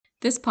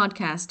This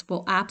podcast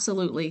will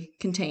absolutely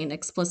contain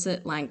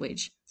explicit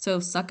language, so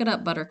suck it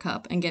up,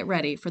 Buttercup, and get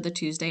ready for the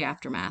Tuesday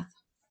aftermath.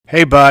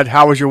 Hey, bud,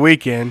 how was your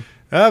weekend?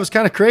 It was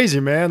kind of crazy,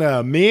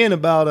 man. Me and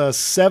about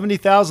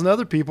 70,000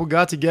 other people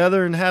got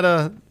together and had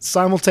a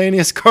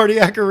simultaneous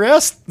cardiac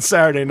arrest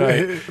Saturday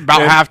night.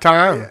 About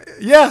halftime?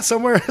 Yeah,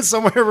 somewhere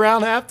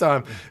around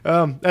halftime.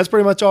 That's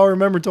pretty much all I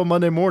remember until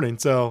Monday morning.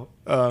 So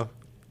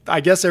I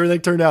guess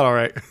everything turned out all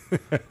right.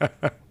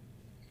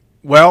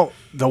 Well,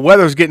 the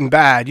weather's getting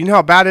bad. You know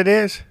how bad it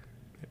is?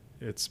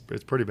 It's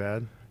pretty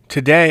bad.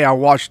 Today, I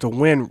watched the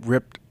wind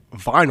rip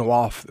vinyl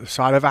off the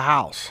side of a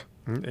house.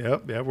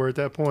 Yep, we're at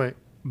that point.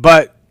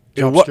 But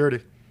it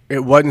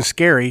wasn't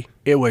scary.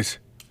 It was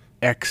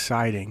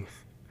exciting.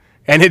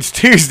 And it's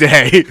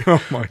Tuesday.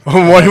 Oh my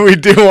God. What do we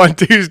do on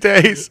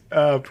Tuesdays?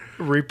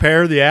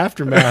 Repair the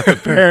aftermath,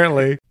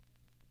 apparently.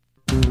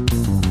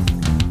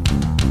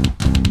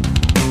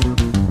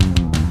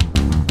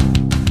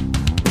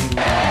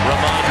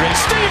 Ramondre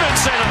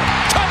Stevenson,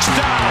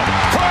 touchdown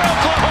for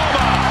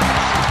Oklahoma.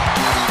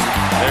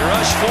 They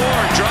rush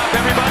forward, drop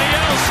everybody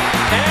else,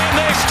 and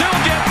they still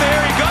get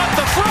there. He got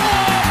the throw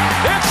off.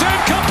 It's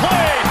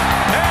incomplete.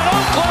 And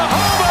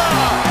Oklahoma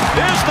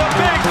is the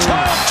Big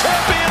 12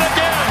 champion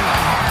again.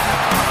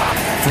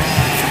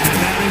 And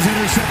that is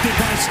intercepted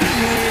by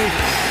Stingley.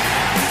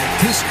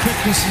 His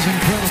quickness is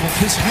incredible.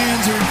 His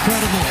hands are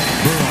incredible.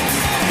 Burrow,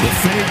 the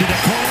fade to the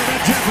corner to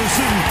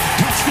Jefferson.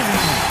 Touchdown,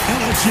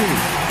 LSU.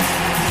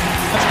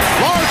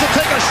 Lawrence will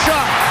take a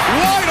shot.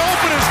 Wide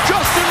open is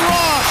Justin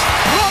Ross,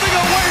 running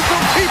away from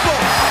people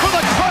for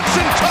the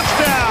Clemson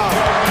touchdown.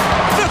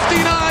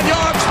 59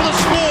 yards for the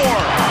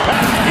score.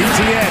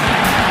 ETN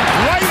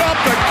right up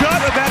the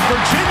gut of that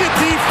Virginia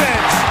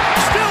defense.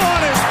 Still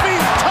on his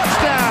feet.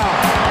 Touchdown.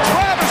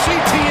 Travis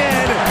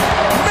Etienne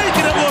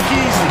making it look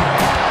easy.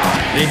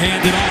 They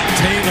hand it off.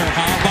 Taylor,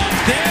 how about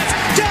this?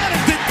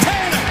 Jonathan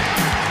Taylor!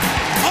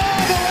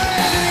 All the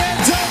way into the end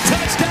zone.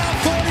 Touchdown,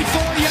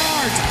 44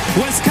 yards.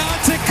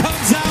 Wisconsin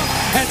comes out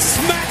and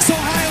smacks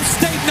Ohio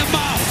State in the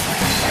mouth.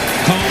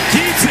 Cole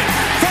keeps it.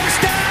 First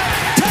down.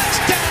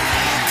 Touchdown.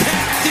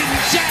 Captain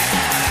Jack.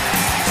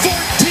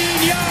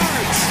 14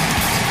 yards.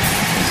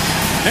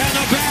 And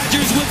the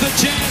Badgers with a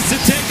chance to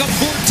take a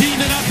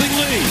 14-0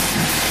 lead.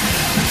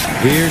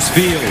 Here's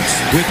Fields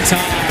with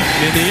time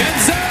in the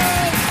end zone.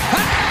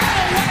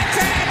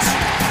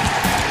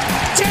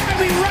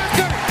 Jeremy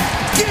Rucker,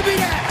 give me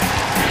that.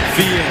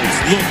 Fields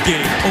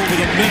looking over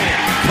the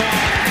middle. Caught.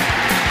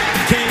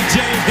 KJ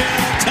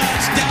Hill,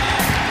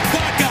 touchdown,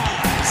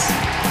 Buckeyes.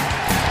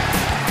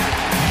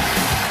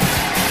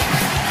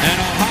 And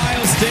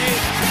Ohio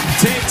State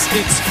takes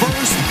its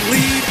first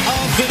lead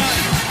of the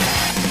night.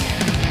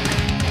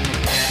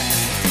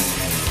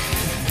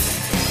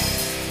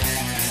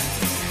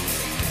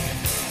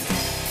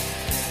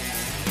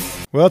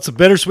 Well, it's a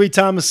bittersweet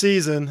time of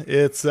season.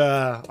 It's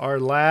our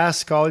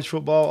last college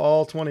football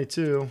all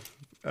 22.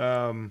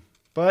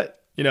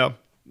 But, you know,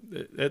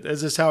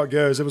 it's just how it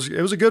goes. It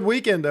was a good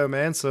weekend, though,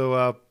 man.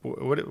 So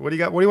what do you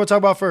got? What do you want to talk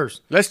about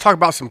first? Let's talk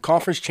about some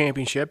conference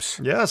championships.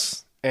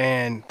 Yes.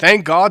 And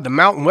thank God the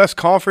Mountain West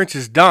Conference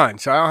is done,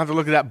 so I don't have to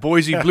look at that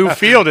Boise Blue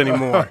field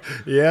anymore.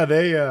 Yeah,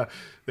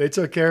 they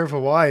took care of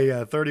Hawaii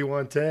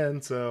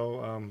 31-10,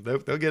 so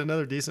they'll get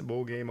another decent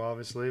bowl game,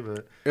 obviously.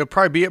 But It'll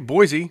probably be at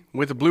Boise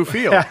with the blue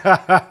field.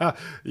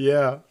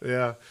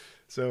 yeah.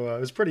 So it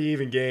was a pretty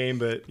even game,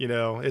 but you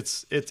know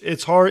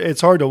it's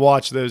hard to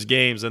watch those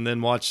games and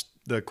then watch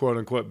the quote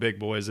unquote big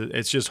boys.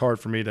 It's just hard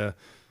for me to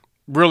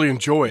Really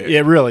enjoy it.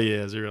 It really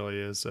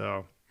is.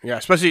 So Yeah,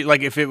 especially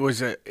like if it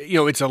was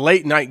it's a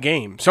late night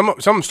game.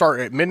 Some start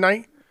at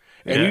midnight.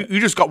 And you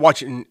just got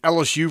watching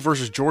LSU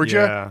versus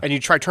Georgia, and you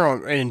try to turn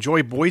on and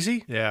enjoy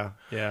Boise. Yeah.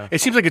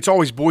 It seems like it's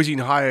always Boise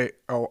and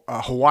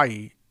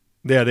Hawaii.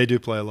 Yeah, they do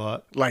play a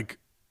lot. Like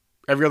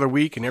every other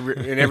week and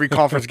every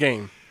conference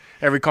game,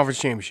 every conference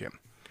championship.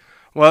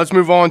 Well, let's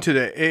move on to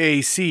the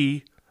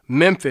AAC.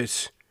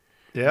 Memphis.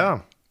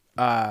 Yeah.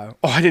 I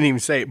didn't even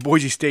say it.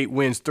 Boise State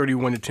wins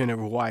 31-10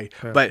 over Hawaii.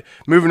 Yeah. But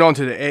moving on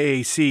to the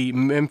AAC,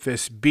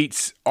 Memphis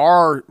beats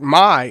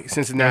my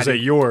Cincinnati. I say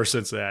your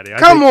Cincinnati. I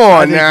think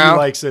you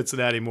like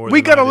Cincinnati more than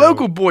we got I a do.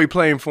 Local boy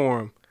playing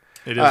for him.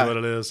 It is what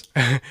it is.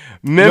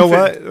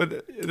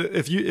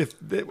 Memphis. You know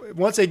what?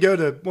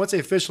 Once they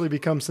officially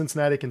become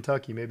Cincinnati,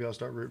 Kentucky, maybe I'll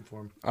start rooting for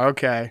them.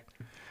 Okay.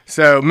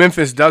 So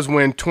Memphis does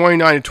win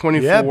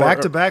 29-24. Yeah,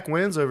 back-to-back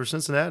wins over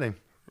Cincinnati.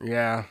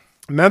 Yeah.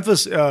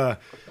 Memphis,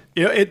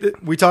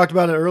 we talked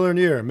about it earlier in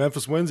the year.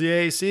 Memphis wins the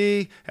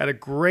AAC, had a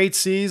great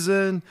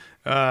season.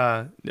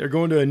 They're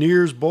going to a New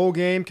Year's Bowl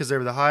game because they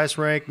were the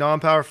highest-ranked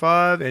non-Power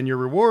 5, and your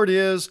reward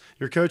is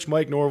your coach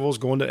Mike Norvell's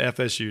going to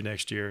FSU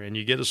next year, and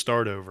you get a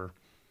start over.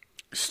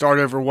 Start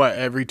over what?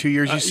 Every 2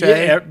 years, you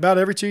say? Yeah, about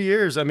every 2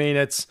 years. I mean,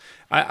 it's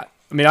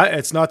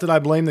not that I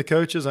blame the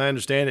coaches. I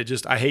understand it.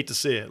 Just I hate to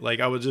see it.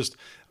 Like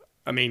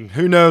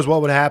who knows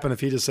what would happen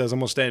if he just says, I'm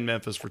going to stay in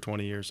Memphis for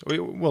 20 years.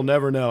 We'll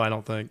never know, I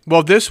don't think.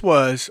 Well,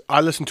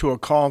 I listened to a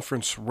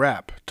conference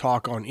rep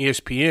talk on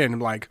ESPN.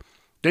 Like,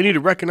 they need to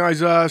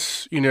recognize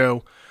us,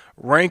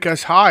 rank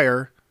us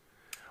higher.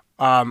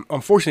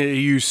 Unfortunately, they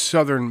use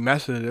Southern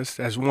Methodist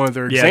as one of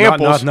their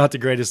examples. Not the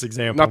greatest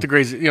example. Not the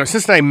greatest.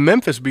 Cincinnati,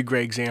 Memphis would be a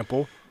great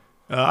example.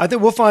 I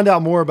think we'll find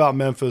out more about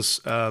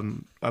Memphis. I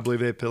believe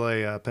they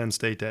play Penn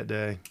State that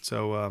day.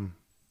 So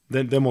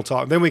then we'll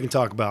talk. Then we can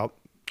talk about.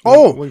 We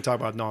can talk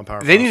about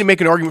non-power. They need to make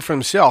an argument for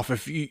themselves.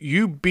 If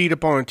you beat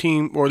up on a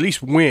team or at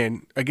least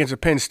win against a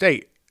Penn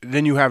State,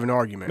 then you have an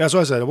argument. That's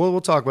what I said. We'll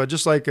talk about it,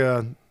 just like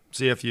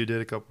CFU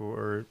did a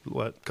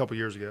couple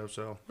years ago.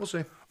 So we'll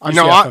see.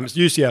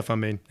 UCF. I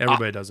mean,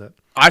 everybody does that.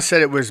 I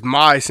said it was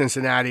my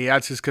Cincinnati.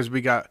 That's just because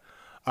we got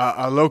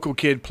a local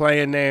kid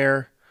playing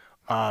there.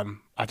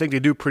 I think they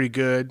do pretty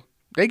good.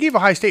 They gave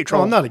Ohio State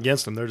trouble. I'm not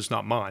against them. They're just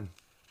not mine.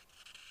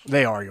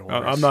 They are yours.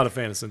 I'm not a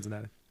fan of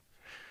Cincinnati.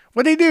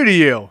 What they do to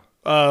you?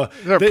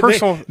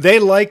 They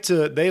like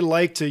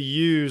to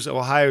use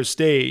Ohio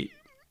State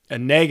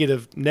and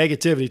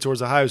negativity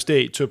towards Ohio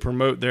State to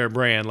promote their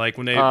brand. Like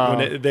when they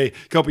a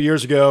couple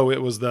years ago,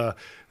 it was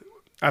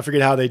I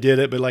forget how they did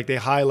it, but like they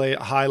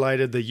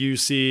highlighted the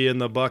UC and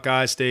the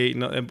Buckeye State,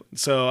 and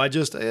so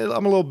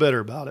I'm a little bitter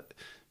about it.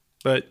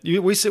 But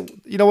you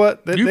know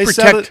what? They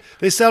settled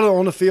it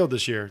on the field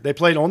this year. They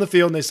played on the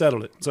field and they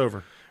settled it. It's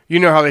over. You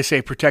know how they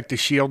say protect the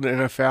shield in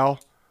the NFL?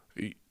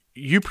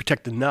 You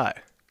protect the nut.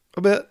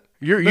 A bit.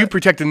 You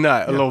protect the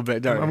nut a little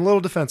bit, don't you? I'm a little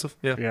defensive.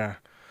 Yeah. Yeah.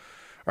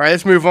 All right,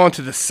 let's move on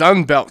to the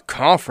Sun Belt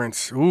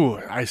Conference. Ooh,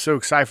 I'm so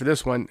excited for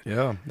this one.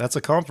 Yeah, that's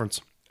a conference.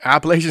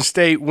 Appalachian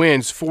State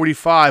wins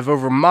 45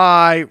 over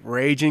my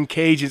Raging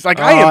Cajuns.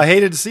 I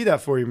hated to see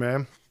that for you,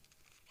 man.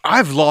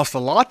 I've lost a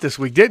lot this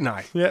week, didn't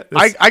I? Yeah.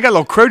 I got a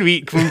little crow to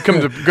eat when we come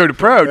to go to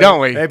pro,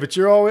 don't we? Hey, but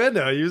you're all in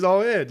now. You was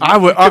all in.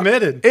 You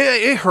committed.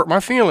 It hurt my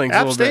feelings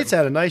App a little State's bit.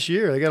 had a nice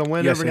year. They got a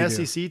win over an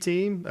do. SEC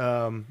team.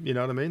 You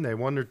know what I mean? They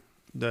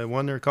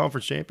won their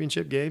conference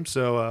championship game.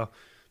 So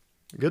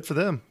good for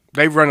them.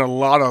 They've run a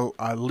lot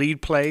of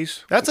lead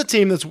plays. That's a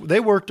team they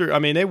worked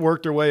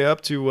their way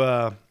up to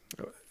what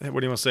do you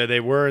want to say? They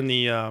were in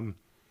the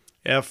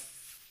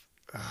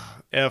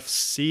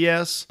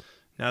FCS.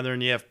 Now they're in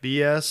the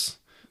FBS.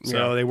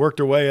 So they worked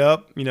their way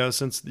up,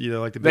 since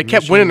like the big they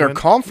kept Michigan winning their win.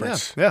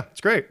 conference. Yeah, it's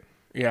great.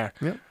 Yeah.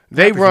 Yep.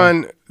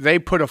 They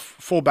put a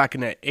fullback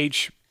in that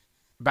H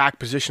back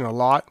position a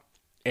lot,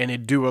 and they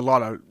do a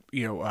lot of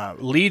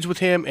leads with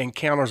him and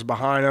counters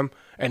behind him,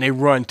 and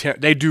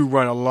they do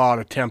run a lot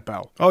of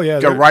tempo. Oh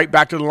yeah, go right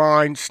back to the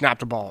line, snap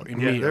the ball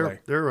immediately. Yeah,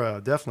 they're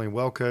definitely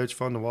well coached,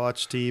 fun to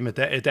watch team at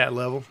that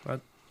level.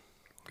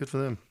 Good for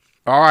them.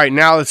 All right,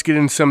 now let's get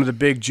into some of the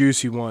big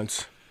juicy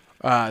ones.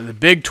 The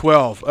Big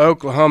 12,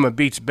 Oklahoma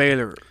beats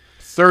Baylor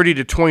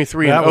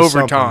 30-23 in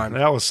overtime.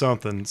 That was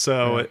something.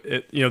 So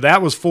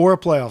that was for a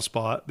playoff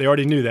spot. They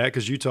already knew that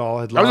because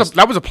Utah had lost.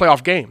 That was a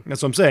playoff game.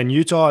 That's what I'm saying.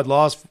 Utah had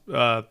lost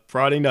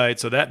Friday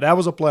night, so that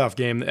was a playoff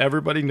game.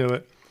 Everybody knew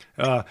it.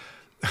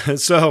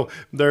 So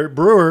their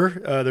Brewer,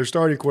 their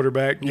starting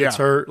quarterback, gets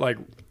hurt like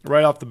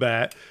right off the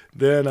bat.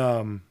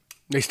 Then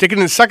they stick it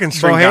in the second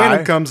string guy.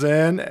 Bohannon comes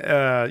in,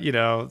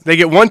 They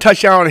get one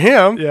touchdown on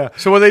him. Yeah.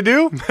 So what they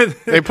do?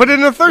 They put it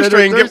in the third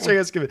string.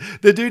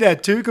 The dude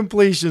had 2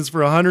 completions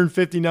for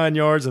 159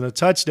 yards and a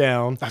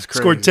touchdown. That's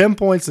crazy. Scored 10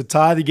 points to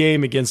tie the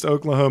game against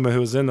Oklahoma, who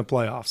was in the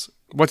playoffs.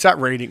 What's that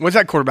rating? What's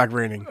that quarterback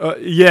rating?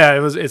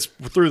 It's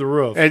through the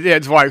roof.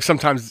 It's why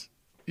sometimes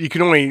you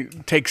can only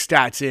take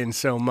stats in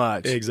so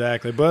much.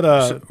 Exactly. But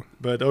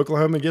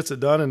Oklahoma gets it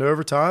done in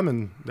overtime,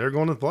 and they're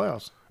going to the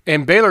playoffs.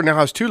 And Baylor now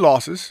has 2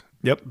 losses.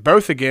 Yep.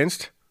 Both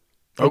against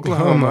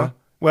Oklahoma.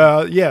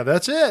 Well, yeah,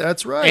 that's it.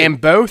 That's right. And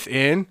both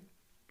in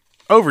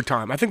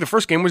overtime. I think the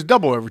first game was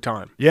double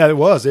overtime. Yeah, it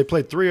was. They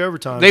played 3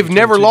 overtimes. They've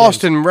never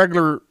lost in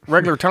regular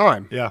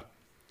time. Yeah.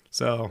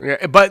 So.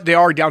 Yeah, but they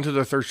are down to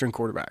their third string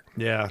quarterback.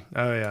 Yeah.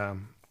 Oh yeah.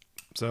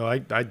 So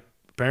I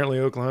apparently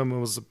Oklahoma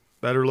was a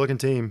better looking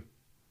team.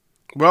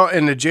 Well,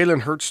 and the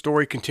Jalen Hurts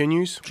story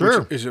continues.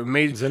 Sure. Which is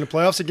amazing. He's in the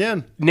playoffs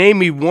again. Name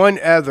me one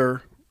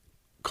other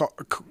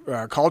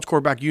college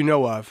quarterback you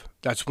know of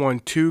that's won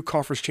 2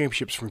 conference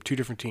championships from 2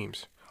 different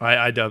teams.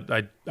 I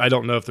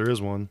don't know if there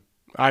is one.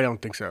 I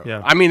don't think so.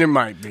 Yeah. I mean, there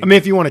might be. I mean,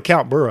 if you want to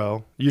count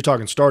Burrow, you're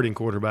talking starting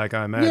quarterback,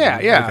 I imagine.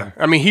 Yeah. Okay.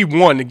 I mean, he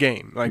won the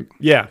game.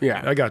 Yeah.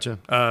 I got you.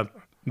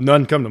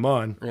 None come to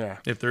mind. Yeah.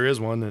 If there is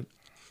one that.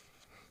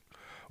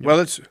 Well,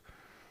 is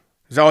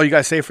that all you got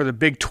to say for the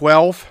Big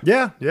 12?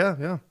 Yeah.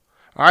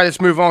 All right,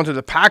 let's move on to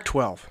the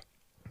Pac-12.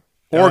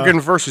 Oregon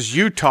versus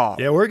Utah.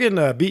 Yeah,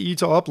 Oregon beat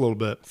Utah up a little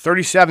bit.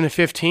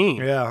 37-15.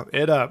 Yeah,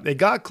 it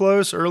got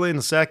close early in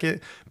the second,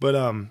 but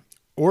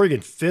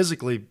Oregon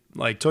physically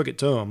took it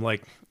to them.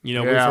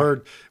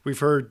 We've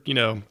heard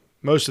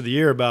most of the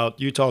year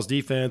about Utah's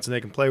defense and they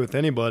can play with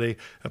anybody.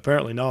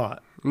 Apparently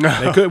not.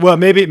 No. They could, well,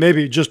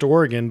 maybe just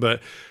Oregon, but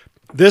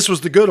this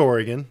was the good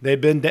Oregon. They've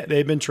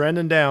been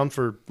trending down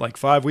for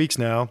 5 weeks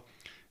now.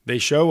 They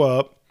show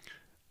up.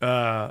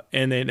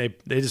 And they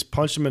just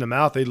punched him in the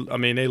mouth. They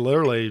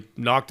literally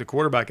knocked the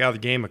quarterback out of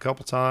the game a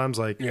couple times.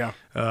 They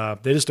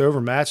just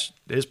overmatched.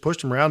 They just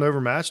pushed him around,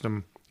 overmatched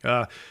him.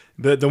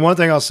 The one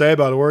thing I'll say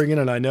about Oregon,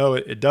 and I know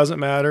it doesn't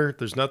matter.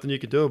 There's nothing you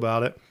can do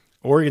about it.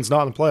 Oregon's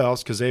not in the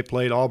playoffs because they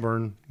played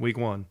Auburn week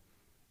 1.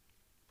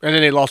 And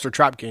then they lost their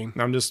trap game.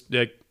 I'm just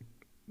like,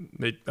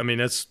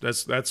 that's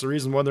the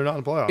reason why they're not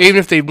in the playoffs. Even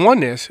if they won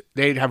this,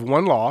 they'd have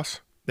one loss,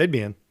 They'd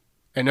be in.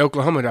 and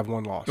Oklahoma would have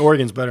one loss.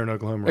 Oregon's better than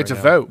Oklahoma. It's right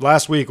a now. vote.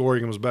 Last week,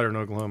 Oregon was better than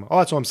Oklahoma. Oh,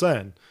 that's what I'm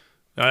saying.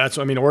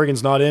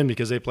 Oregon's not in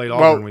because they played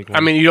Auburn week one.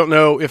 I mean, you don't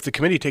know if the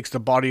committee takes the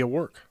body of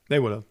work. They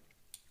would have.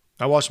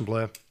 I watched them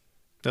play.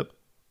 Yep,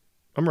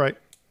 I'm right.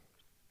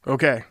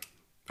 Okay.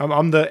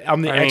 I'm the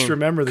extra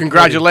member. Of the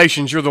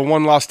Congratulations, you're the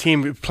one-loss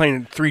team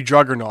playing 3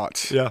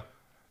 juggernauts. committee. Yeah.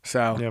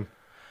 So,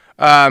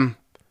 Yeah.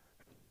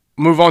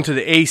 move on to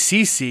the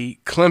ACC.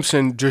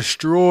 Clemson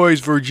destroys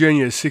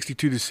Virginia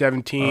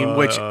 62-17,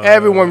 which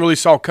everyone really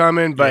saw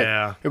coming, but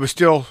yeah. it was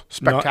still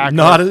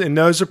spectacular.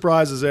 No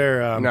surprises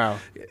there. No.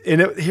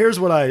 And here's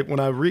what when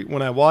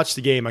I watched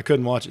the game, I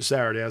couldn't watch it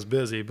Saturday. I was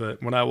busy,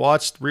 but when I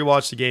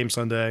rewatched the game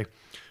Sunday,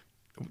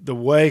 the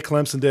way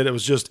Clemson did it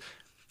was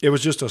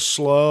just a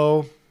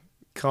slow,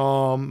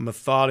 calm,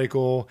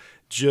 methodical,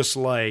 just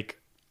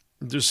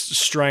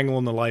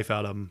strangling the life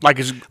out of them. Like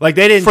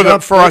they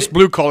didn't for us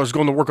blue collars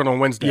going to work on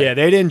Wednesday. Yeah,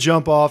 they didn't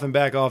jump off and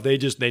back off. They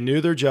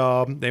knew their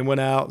job. They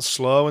went out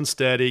slow and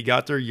steady,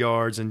 got their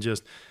yards, and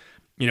just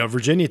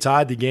Virginia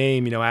tied the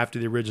game. After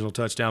the original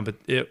touchdown, but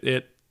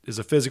it is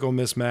a physical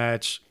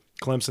mismatch.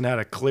 Clemson had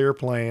a clear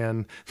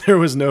plan. There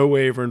was no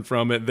wavering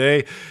from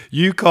it.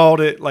 You called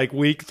it like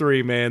week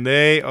 3, man.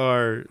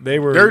 They're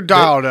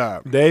dialed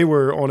up. They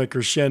were on a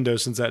crescendo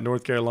since that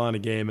North Carolina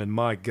game, and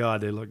my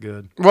God, they look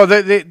good. Well,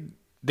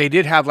 they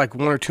did have like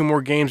 1 or 2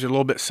 more games that are a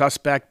little bit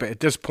suspect, but at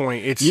this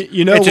point, it's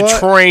it's a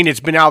train. It's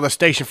been out of the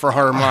station for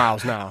 100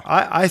 miles now.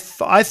 I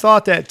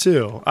thought that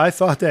too.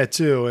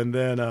 And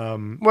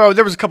then well,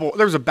 there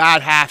was a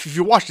bad half. If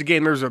you watch the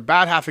game, there was a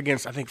bad half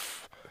against, I think.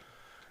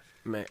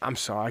 Man, I'm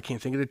sorry, I can't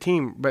think of the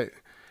team, but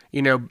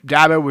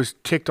Dabo was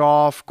ticked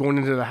off going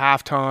into the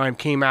halftime,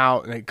 came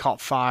out and they caught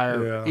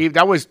fire. Yeah.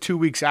 That was 2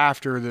 weeks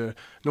after the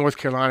North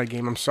Carolina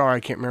game. I'm sorry, I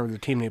can't remember the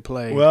team they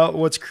played. Well,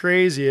 what's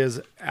crazy is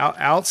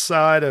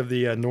outside of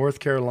the North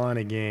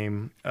Carolina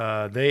game,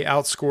 they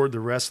outscored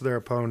the rest of their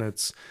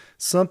opponents.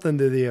 Something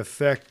to the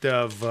effect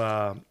of,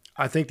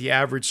 I think the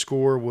average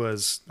score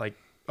was like,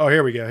 oh,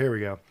 here we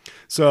go.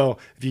 So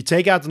if you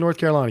take out the North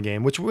Carolina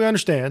game, which we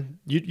understand,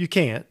 you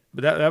can't,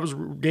 but that was a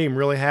game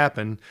really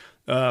happened.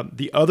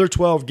 The other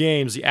 12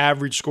 games, the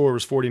average score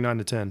was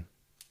 49-10.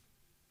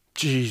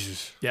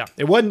 Jesus. Yeah,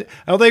 it wasn't.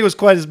 I don't think it was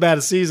quite as bad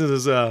a season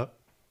as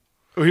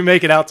we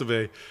make it out to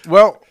be.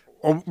 Well,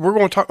 are we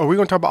going to talk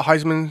about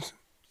Heisman?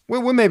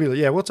 Well, maybe.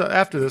 Yeah, we'll talk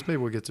after this. Maybe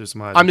we'll get to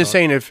some Heisman. I'm just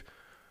saying, if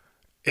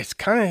it's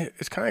kind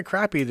of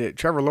crappy that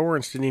Trevor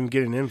Lawrence didn't even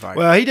get an invite.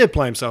 Well, he did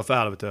play himself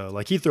out of it though.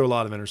 Like he threw a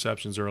lot of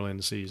interceptions early in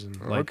the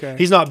season. Like okay.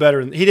 He's not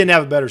better. He didn't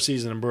have a better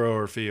season than Burrow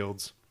or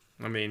Fields.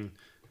 I mean,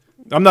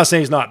 I'm not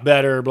saying he's not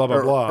better. Blah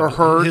blah blah. Or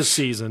Hurts, his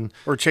season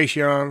or Chase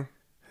Young.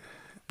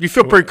 You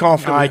feel pretty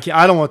confident.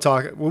 I don't want to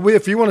talk. Well,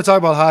 if you want to talk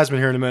about Heisman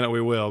here in a minute,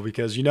 we will,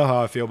 because you know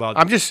how I feel about.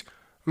 I'm just.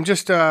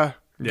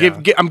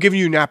 I'm giving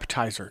you an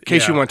appetizer in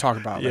case you want to talk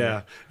about it.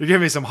 Yeah, you're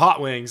giving me some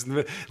hot wings.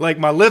 Like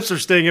my lips are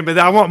stinging, but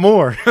I want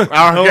more. Okay.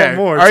 I want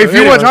more. All right, if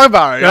you want to talk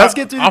about it, let's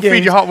get through the I'll game.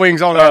 feed you hot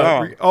wings all night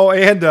long. Oh,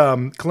 and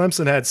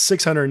Clemson had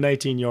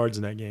 619 yards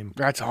in that game.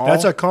 That's all.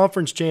 That's a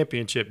conference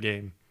championship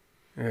game.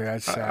 Yeah,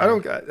 that's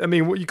sad. I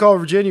mean, what you call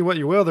Virginia what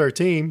you will, they're a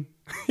team.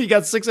 He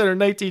got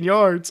 618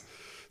 yards.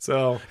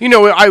 So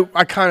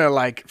I kind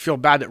of feel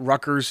bad that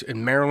Rutgers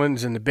and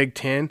Maryland's in the Big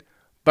Ten,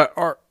 but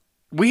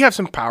we have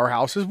some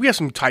powerhouses. We have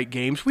some tight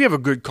games. We have a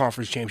good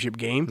conference championship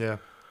game. Yeah,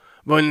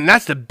 but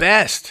that's the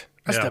best.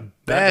 That's the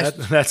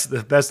best. That's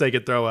the best they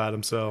could throw at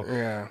them. So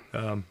yeah,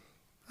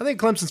 I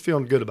think Clemson's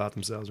feeling good about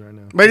themselves right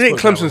now. But it ain't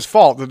Clemson's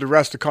fault that the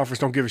rest of the conference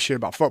don't give a shit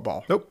about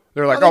football. Nope.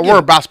 They're like, we're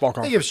a basketball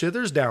conference. They give a shit.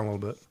 They're just down a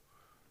little bit.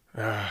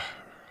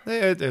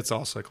 It's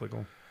all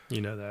cyclical. You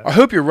know that. I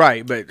hope you're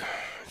right, but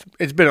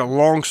it's been a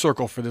long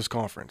circle for this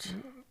conference.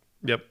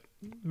 Yep.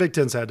 Big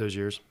Ten's had those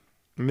years.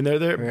 I mean,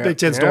 Big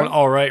Ten's doing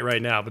all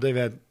right now, but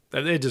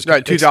they just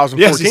right,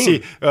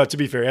 2014. The SEC, to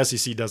be fair,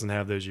 SEC doesn't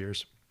have those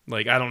years.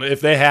 Like, I don't know if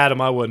they had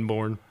them, I wasn't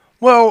born.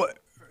 Well,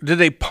 do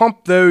they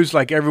pump those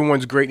like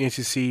everyone's great in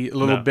SEC a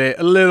little bit?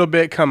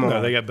 Come on.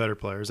 No, they got better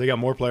players. They got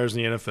more players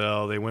in the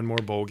NFL. They win more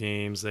bowl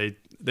games.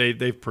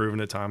 They've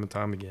proven it time and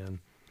time again.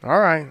 All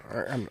right.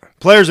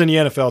 Players in the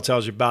NFL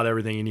tells you about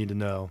everything you need to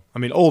know. I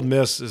mean, Ole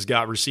Miss has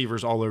got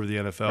receivers all over the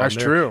NFL. That's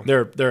true.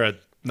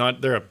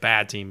 They're a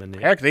bad team in the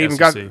Heck, they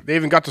SEC.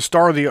 even got the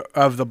star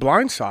of the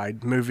Blind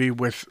Side movie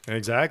with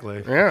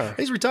exactly. Yeah,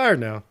 he's retired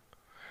now.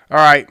 All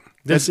right,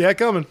 didn't see that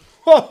coming.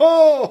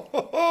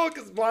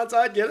 Because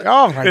Blindside, get it.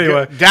 Oh my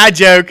anyway. God. Dad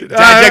joke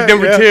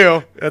number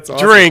 2. That's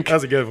awesome. Drink.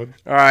 That's a good one.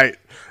 All right,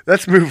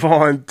 let's move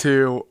on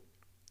to.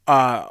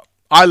 I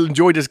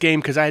enjoyed this game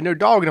because I had no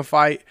dog in the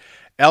fight.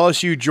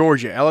 LSU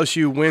Georgia.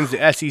 LSU wins the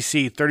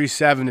SEC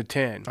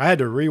 37-10. I had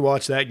to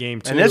rewatch that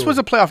game too. And this was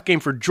a playoff game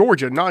for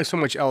Georgia, not so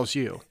much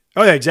LSU.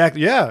 Oh yeah,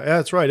 exactly. Yeah,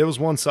 that's right. It was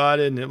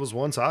one-sided, and it was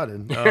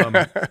one-sided.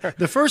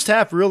 The first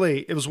half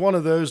really, it was one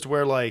of those to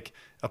where like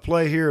a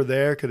play here or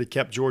there could have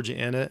kept Georgia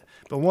in it.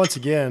 But once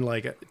again,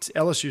 like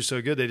LSU's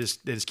so good, they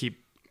just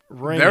keep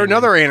ringing. They're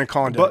another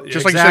anaconda, But-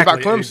 just like you said about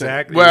exactly, Clemson.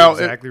 exactly, well,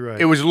 exactly right.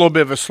 It was a little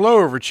bit of a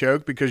slower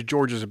choke because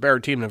Georgia's a better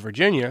team than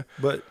Virginia.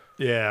 But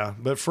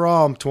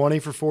Fromm 20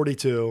 for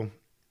 42,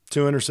 2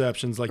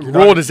 interceptions. Like you're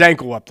Rolled not, his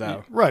ankle up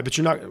though. right, but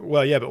you're not.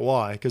 Well, yeah, but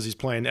why? Because he's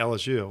playing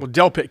LSU. Well,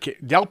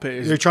 Delpit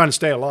is You're trying to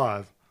stay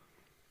alive.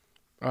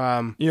 You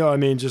know what I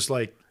mean? Just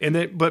like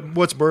but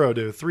what's Burrow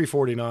do?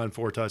 349,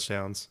 4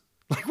 touchdowns.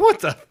 Like what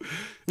the?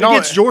 No,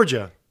 Against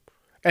Georgia.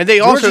 and they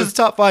Georgia's also the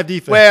top 5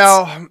 defense.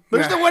 well.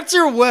 What's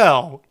your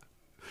well?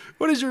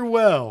 What is your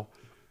well?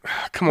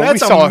 Come on,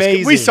 That's we saw amazing.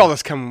 this. We saw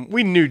this coming.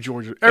 We knew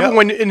Georgia.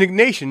 Everyone in the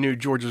nation knew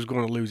Georgia was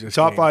going to lose this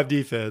Top game. 5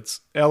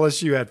 defense.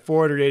 LSU had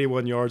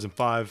 481 yards and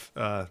 5.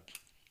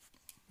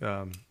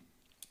 Or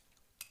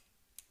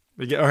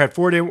had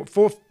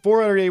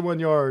 481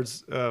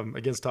 yards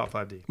against top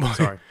 5 D.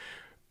 Sorry.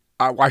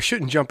 I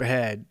shouldn't jump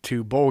ahead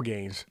to bowl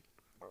games,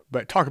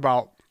 but talk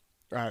about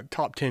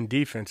top 10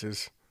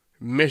 defenses.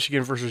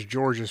 Michigan versus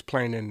Georgia is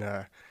playing in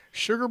the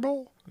Sugar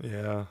Bowl,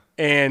 Yeah.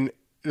 and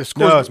the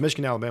score. No, it's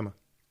Michigan, Alabama.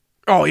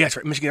 Oh, yeah, that's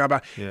right. Michigan,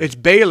 Alabama. Yeah. It's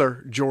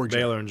Baylor, Georgia.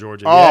 Baylor and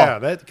Georgia. Oh. Yeah,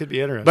 that could be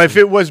interesting. But if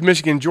it was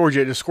Michigan,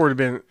 Georgia, the score would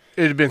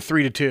have been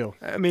 3-2.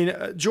 I mean,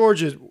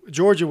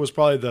 Georgia was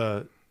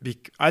probably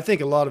I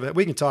think a lot of it,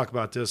 we can talk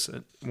about this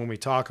when we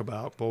talk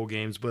about bowl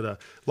games, but a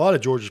lot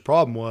of Georgia's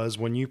problem was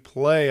when you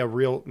play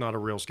not a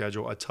real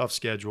schedule, a tough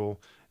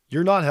schedule,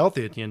 you're not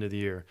healthy at the end of the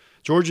year.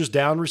 Georgia's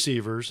down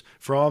receivers.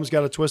 Fromm's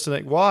got a twisted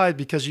neck wide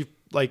because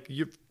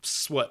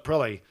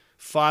probably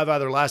 5 out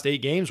of their last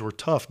 8 games were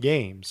tough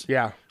games.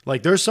 Yeah.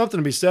 Like there's something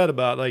to be said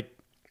about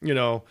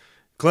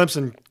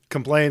Clemson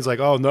complains like,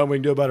 oh, nothing we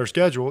can do about our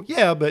schedule.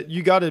 Yeah, but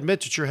you got to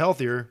admit that you're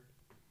healthier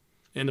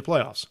in the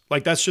playoffs.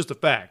 Like that's just a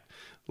fact.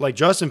 Like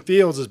Justin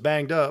Fields is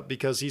banged up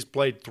because he's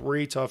played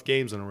 3 tough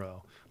games in a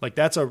row. Like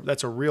that's a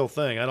real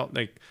thing. I don't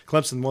think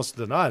Clemson wants to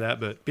deny that,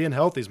 but being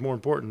healthy is more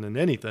important than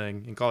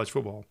anything in college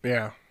football.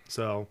 Yeah.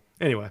 So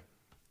anyway,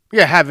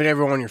 Yeah, having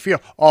everyone on your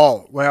field.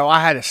 Oh, well,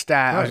 I had a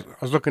stat Right. I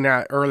was looking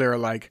at earlier,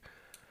 like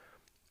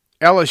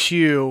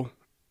LSU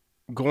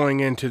going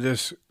into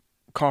this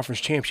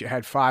conference championship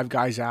had 5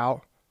 guys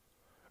out.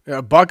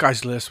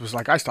 Buckeyes list was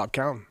like, I stopped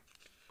counting.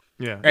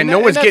 yeah, And no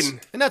one's that's-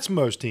 getting- and that's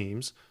most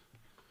teams.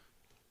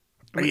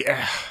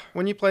 Yeah.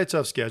 When you play a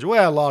tough schedule,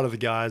 a lot of the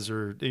guys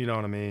are, you know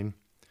what I mean.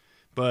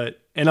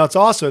 And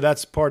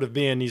that's part of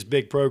being these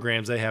big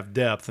programs. They have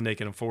depth and they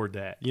can afford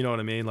that. You know what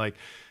I mean? Like,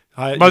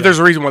 But there's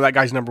a reason why that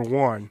guy's number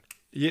 1.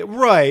 yeah,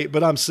 right.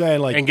 But I'm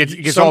saying like, And gets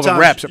all the sometimes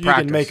reps at you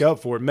practice. can make up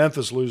for it.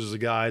 Memphis loses a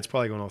guy, it's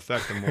probably going to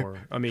affect them more.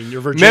 I mean, your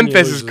Virginia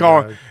Memphis loses is a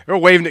calling. guy. They're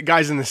waving at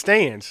guys in the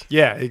stands.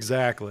 Yeah,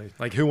 exactly.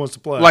 Like who wants to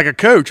play? Like a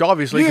coach,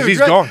 obviously, because he's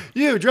gone.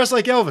 You dress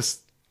like Elvis.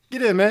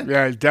 Get in, man.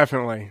 Yeah,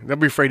 definitely. They'll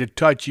be afraid to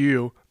touch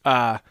you.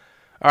 All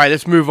right,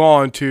 let's move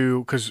on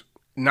to, because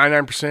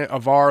 99%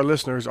 of our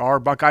listeners are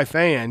Buckeye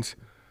fans,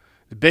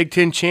 the Big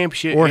Ten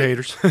Championship. Or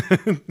haters.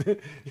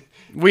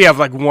 We have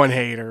like one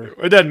hater.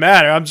 It doesn't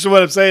matter.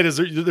 What I'm saying is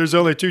there's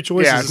only 2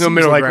 choices. Yeah, it it's no seems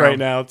middle like ground. right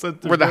now.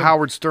 We're the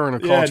Howard Stern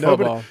of college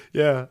football.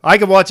 Yeah, I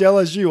can watch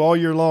LSU all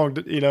year long,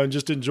 and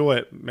just enjoy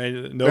it. Man,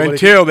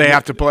 Until they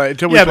have to play.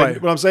 Until we yeah, play.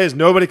 but what I'm saying is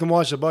nobody can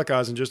watch the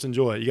Buckeyes and just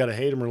enjoy it. You got to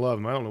hate them or love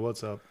them. I don't know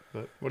what's up,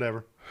 but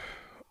whatever.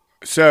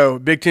 So,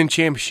 Big Ten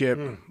Championship,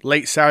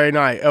 late Saturday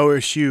night,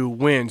 OSU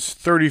wins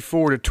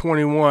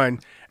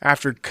 34-21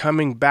 after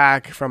coming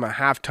back from a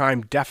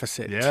halftime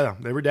deficit. Yeah,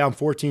 they were down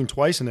 14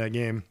 twice in that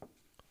game.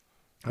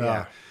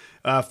 Yeah.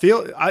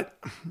 Obviously,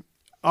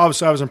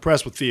 I was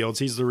impressed with Fields.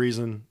 He's the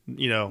reason,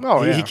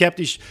 Oh, he yeah. kept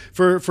these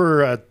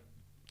for a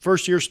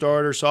first-year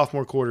starter,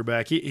 sophomore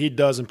quarterback. He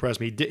does impress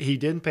me. He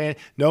didn't panic.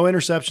 No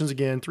interceptions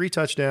again. 3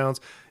 touchdowns.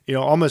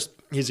 Almost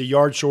he's a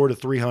yard short of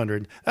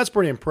 300. That's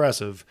pretty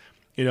impressive.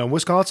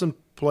 Wisconsin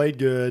played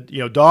good.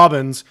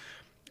 Dobbins,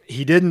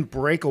 he didn't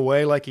break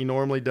away like he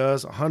normally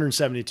does.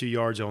 172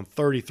 yards on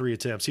 33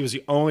 attempts. He was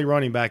the only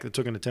running back that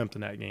took an attempt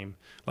in that game.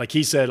 Like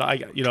he said,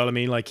 you know what I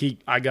mean? Like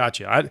I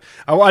got you. I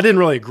didn't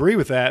really agree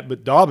with that,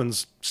 but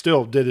Dobbins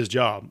still did his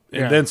job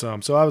and then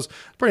some. So I was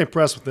pretty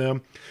impressed with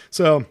them.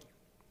 So,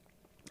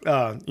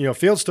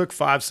 Fields took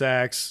 5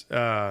 sacks.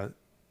 I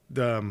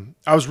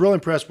was really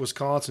impressed with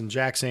Wisconsin.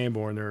 Jack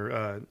Sanborn,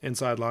 their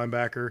inside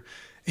linebacker,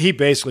 he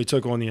basically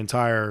took on the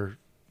entire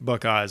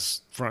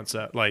Buckeyes front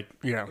set. Like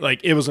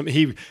it was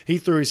he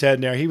threw his head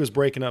in there. He was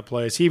breaking up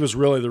plays. He was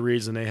really the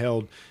reason they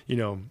held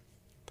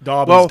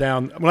Dobbins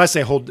down. When I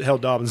say held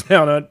Dobbins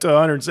down to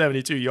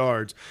 172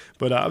 yards,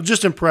 but I was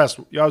just impressed.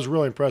 I was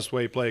really impressed with the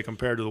way he played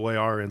compared to the way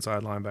our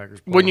inside linebackers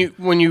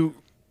played.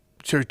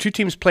 So 2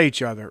 teams play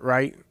each other,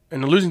 right?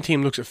 And the losing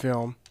team looks at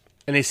film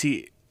and they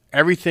see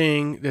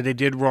everything that they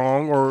did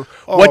wrong or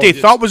what they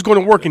thought was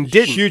going to work and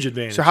didn't. Huge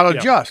advantage. So how to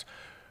adjust.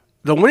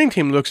 The winning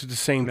team looks at the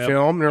same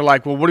film and they're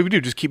like, well, what do we do?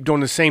 Just keep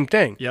doing the same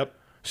thing. Yep.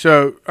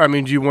 So, I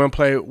mean, do you want to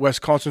play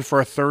Wisconsin for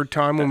a 3rd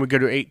time when we go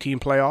to 18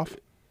 playoff?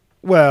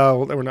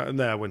 Well, that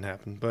wouldn't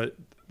happen, but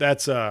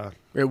that's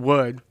It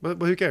would. But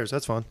who cares?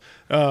 That's fun.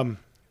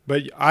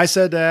 But I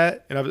said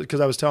that, and because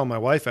I was telling my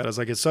wife that, I was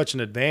like, it's such an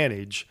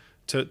advantage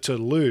to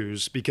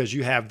lose because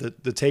you have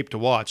the tape to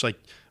watch. Like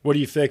what do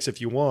you fix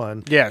if you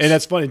won? Yes. And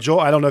that's funny.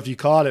 Joel, I don't know if you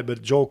caught it,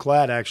 but Joel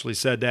Klatt actually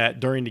said that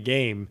during the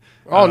game.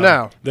 Oh,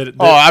 no.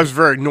 I was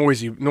very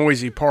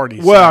noisy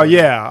party. Well, so.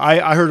 yeah.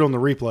 I heard it on the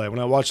replay. When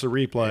I watched the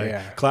replay,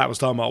 Yeah. Klatt was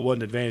talking about what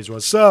an advantage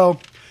was. So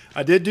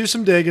I did do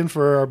some digging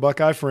for our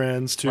Buckeye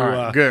friends to, All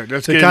right, good.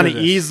 Let's to get kind of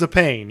into this. ease the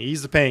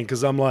pain,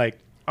 because I'm like,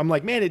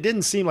 man, it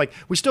didn't seem like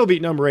we still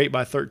beat number 8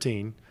 by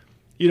 13.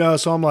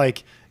 So I'm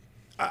like,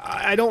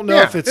 I don't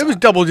know if it's it was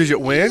double-digit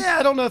win. Yeah,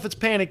 I don't know if it's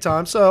panic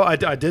time. So I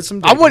did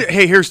some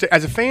digging.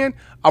 As a fan,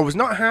 I was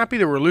not happy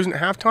that we're losing at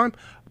halftime,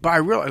 but I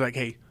realized,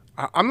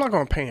 I'm not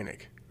going to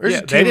panic. There's Yeah,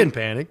 a they team- didn't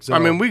panic. So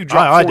we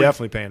dropped I 40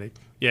 definitely panicked.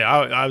 Yeah,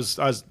 I was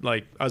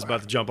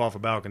about to jump off a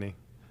balcony.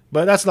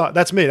 But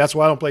that's me. That's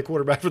why I don't play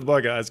quarterback for the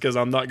Buckeyes, because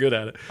I'm not good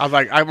at it. I was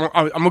like,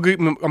 I'm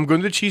going to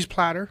the cheese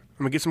platter.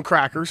 I'm going to get some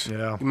crackers.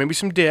 Yeah. Maybe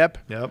some dip.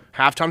 Yep.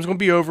 Halftime's going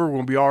to be over. We're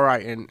going to be all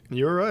right. And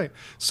You're right.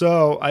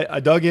 So I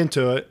dug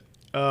into it.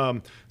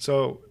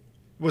 So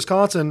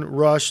Wisconsin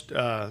rushed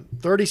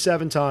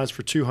 37 times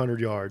for 200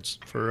 yards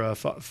for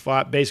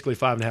basically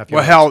 5.5 yards.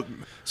 well, hell,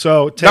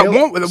 So that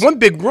Taylor, one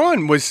big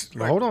run was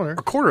hold on here.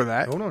 a quarter of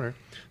that. Hold on here.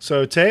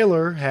 So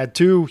Taylor had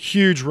 2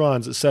 huge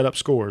runs that set up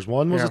scores.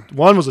 One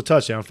was a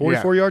touchdown,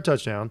 44-yard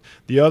touchdown.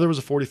 The other was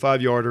a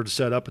 45-yarder to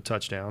set up a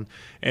touchdown.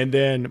 And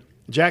then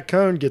Jack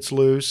Cohn gets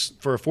loose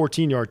for a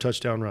 14-yard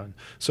touchdown run.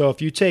 So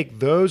if you take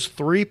those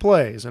 3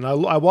 plays, and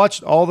I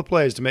watched all the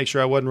plays to make sure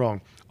I wasn't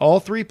wrong. All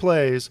 3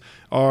 plays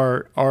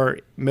are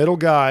middle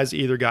guys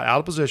either got out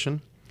of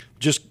position,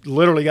 just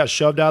literally got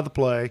shoved out of the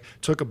play,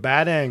 took a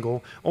bad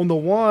angle. On the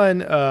one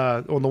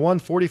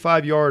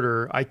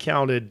 45-yarder, I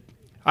counted.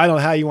 I don't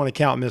know how you want to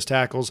count missed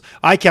tackles.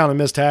 I count a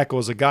missed tackle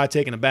as a guy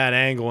taking a bad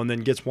angle and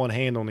then gets one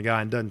hand on the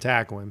guy and doesn't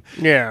tackle him.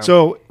 Yeah.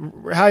 So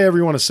however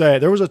you want to say it,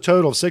 there was a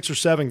total of 6 or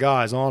 7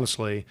 guys,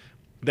 honestly,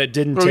 that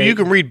didn't Well, take. you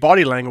can read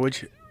body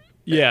language.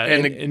 Yeah,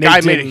 and the they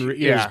guy made didn't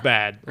it. It was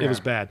bad. It was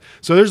bad.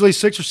 So there's at least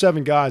 6 or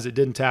 7 guys that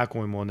didn't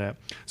tackle him on that.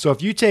 So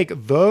if you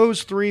take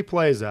those 3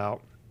 plays out,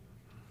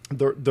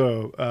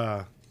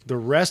 the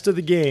rest of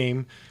the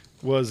game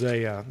was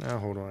a.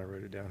 Hold on, I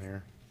wrote it down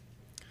here.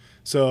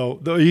 So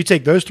you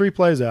take those 3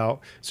 plays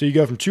out. So you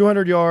go from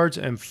 200 yards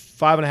and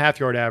 5.5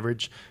 yard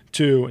average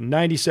to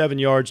 97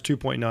 yards,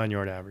 2.9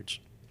 yard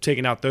average.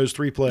 Taking out those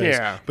 3 plays.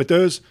 Yeah. But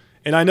those,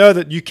 and I know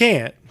that you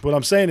can't. What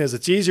I'm saying is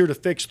it's easier to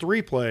fix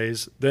 3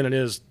 plays than it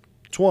is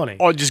 20.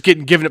 Or just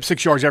giving up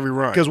 6 yards every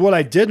run. Because what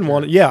I didn't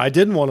want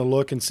to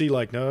look and see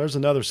no, there's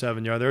another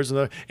 7 yard, there's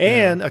another,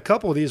 and a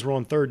couple of these were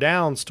on third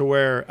downs to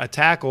where a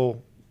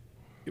tackle,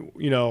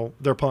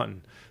 they're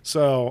punting.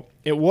 So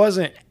it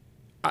wasn't.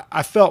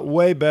 I felt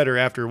way better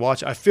after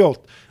watching. I still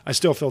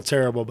feel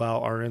terrible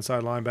about our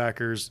inside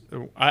linebackers.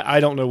 I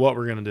don't know what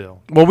we're gonna do.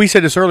 Well, we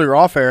said this earlier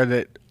off air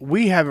that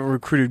we haven't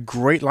recruited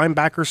great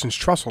linebackers since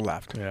Trussell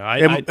left.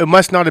 Yeah, it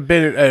must not have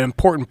been an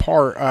important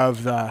part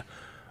of the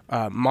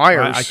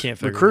Myers I can't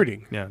figure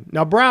recruiting. Yeah.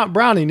 Now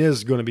Browning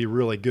is going to be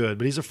really good,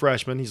 but he's a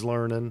freshman. He's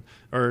learning,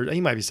 or he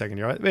might be second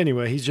year.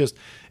 Anyway, he's just,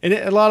 and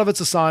a lot of it's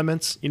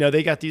assignments.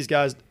 They got these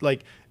guys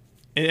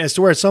as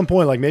to where at some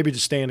point, maybe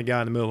just stand a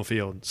guy in the middle of the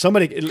field.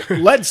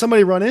 Letting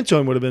somebody run into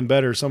him would have been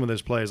better. Some of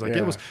those plays,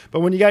 it was. But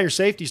when you got your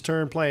safeties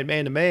turn playing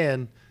man to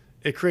man,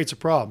 it creates a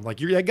problem.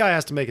 That guy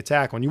has to make a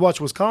tackle. And you watch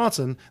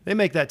Wisconsin, they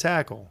make that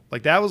tackle.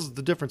 That was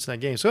the difference in that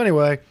game. So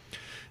anyway,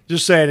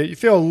 just saying it, you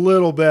feel a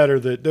little better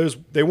that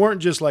they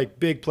weren't just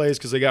big plays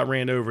because they got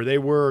ran over. They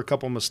were a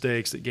couple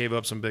mistakes that gave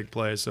up some big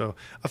plays. So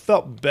I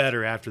felt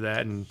better after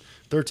that. And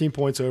 13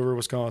 points over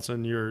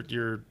Wisconsin, you're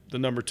the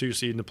number 2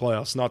 seed in the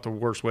playoffs. Not the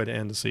worst way to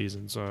end the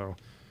season. So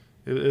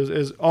it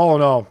is all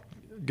in all,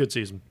 good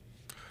season.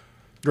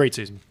 Great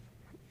season.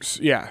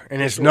 Yeah,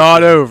 and it's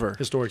not over.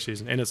 Historic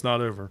season, and it's not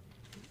over.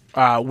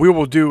 We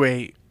will do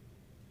a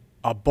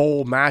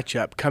bowl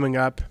matchup coming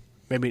up,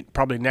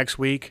 probably next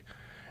week.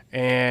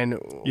 And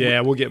yeah,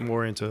 we'll get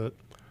more into it.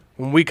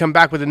 When we come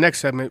back with the next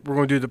segment, we're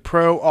going to do the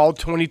Pro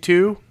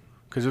All-22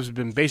 because this has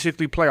been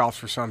basically playoffs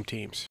for some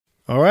teams.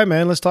 All right,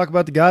 man, let's talk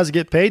about the guys that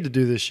get paid to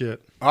do this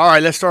shit. All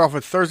right, let's start off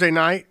with Thursday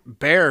night.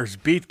 Bears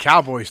beat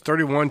Cowboys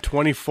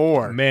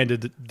 31-24. Man,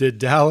 did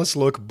Dallas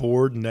look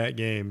bored in that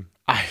game?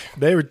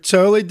 They were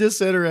totally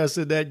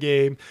disinterested in that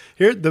game.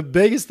 Here, the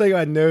biggest thing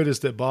I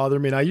noticed that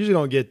bothered me, and I usually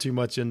don't get too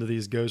much into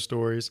these ghost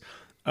stories,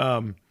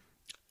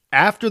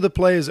 after the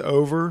play is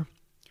over,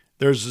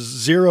 there's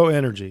zero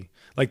energy.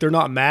 They're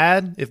not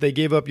mad if they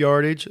gave up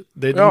yardage.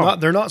 They're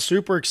not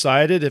super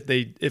excited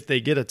if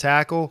they get a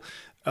tackle.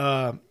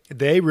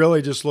 They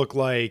really just look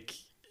like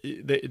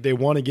they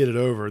want to get it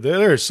over.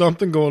 There's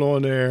something going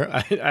on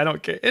there. I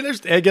don't care.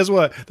 And guess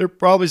what? They're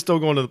probably still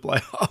going to the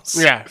playoffs.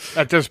 Yeah,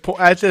 at this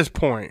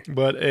point.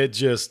 But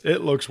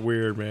it looks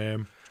weird,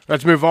 man.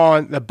 Let's move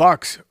on. The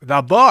Bucks.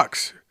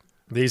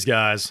 These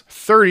guys.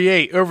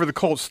 38 over the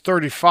Colts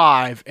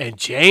 35, and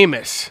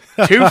Jameis,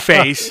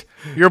 Two-Face,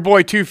 your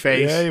boy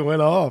Two-Face. Yeah, he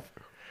went off.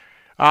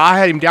 I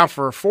had him down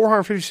for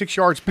 456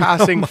 yards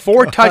passing,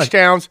 4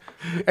 touchdowns,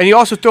 and he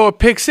also threw a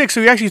pick 6,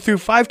 so he actually threw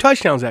 5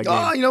 touchdowns that game.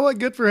 Oh, you know what?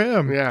 Good for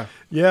him. Yeah.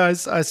 Yeah,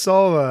 I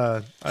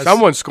saw.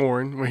 Someone's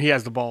scoring when he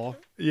has the ball.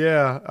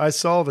 Yeah, I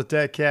saw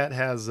that cat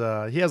has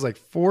he has like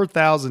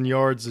 4,000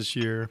 yards this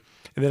year,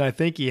 and then I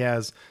think he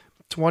has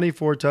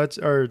 24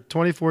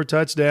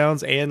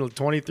 touchdowns and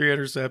 23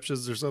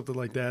 interceptions or something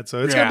like that.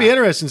 So it's gonna be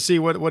interesting to see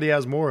what he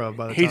has more of.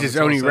 By the time He's his it's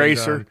all own said and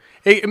eraser. done.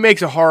 It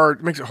makes it hard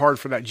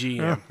for that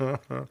GM.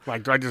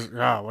 Like, do I just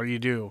what do you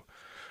do?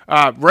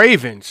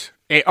 Ravens.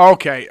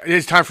 Okay,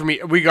 it's time for me.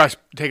 We guys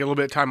take a little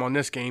bit of time on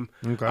this game.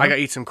 Okay. I got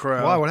to eat some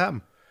crow. Why? What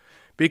happened?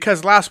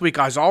 Because last week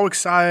I was all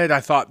excited. I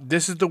thought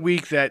this is the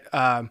week that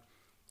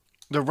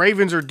the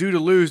Ravens are due to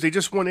lose. They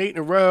just won 8 in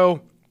a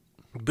row.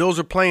 Bills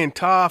are playing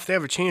tough. They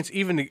have a chance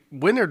even to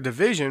win their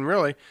division,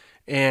 really.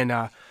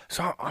 And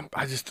so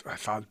I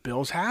thought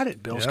Bills had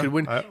it. Bills could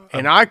win.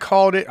 I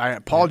called it. I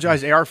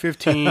apologize,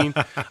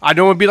 AR-15. I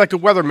don't want to be like the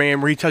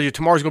weatherman where he tells you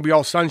tomorrow's going to be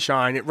all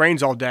sunshine. It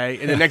rains all day.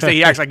 And the next day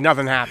he acts like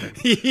nothing happened.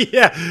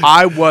 Yeah.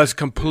 I was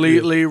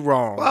completely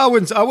wrong. Well, I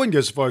wouldn't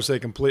go so far as to say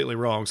completely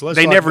wrong. So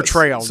They never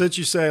trailed. Since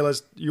you say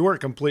you weren't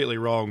completely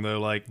wrong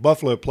though. Like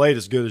Buffalo played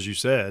as good as you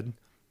said.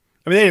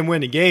 I mean, they didn't win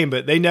the game,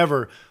 but they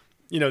never,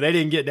 they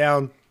didn't get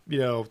down,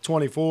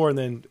 24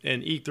 and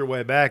eke their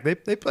way back.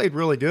 They played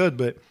really good,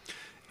 but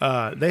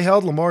they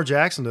held Lamar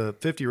Jackson to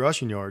 50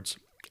 rushing yards.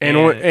 And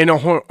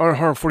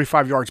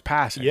 145 yards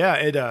passing.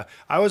 Yeah,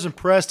 I was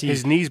impressed.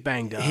 His knees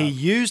banged up. He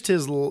used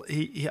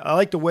I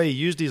like the way he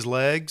used his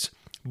legs,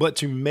 but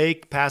to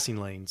make passing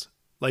lanes.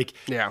 Like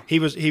he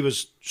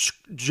was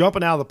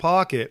jumping out of the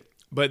pocket,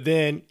 but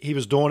then he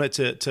was doing it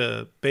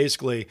to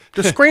basically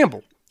the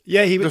scramble.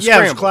 Yeah, it was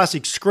a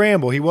classic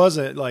scramble. He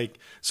wasn't like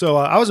so.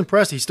 I was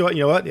impressed. He still, he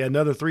had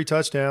another 3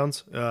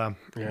 touchdowns.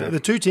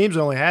 The two teams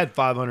only had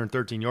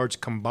 513 yards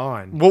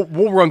combined.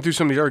 We'll run through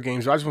some of these other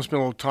games. I just want to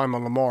spend a little time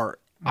on Lamar.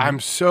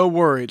 I'm so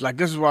worried. Like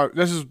this is about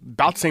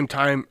the same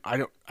time.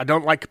 I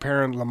don't like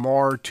comparing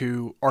Lamar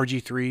to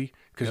RG3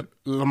 because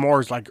Lamar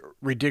is like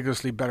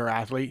ridiculously better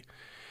athlete.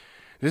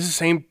 This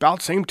is about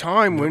the same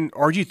time when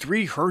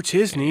RG3 hurts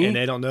his knee, and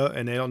they don't know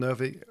if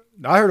he.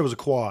 I heard it was a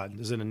quad.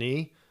 Is it a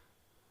knee?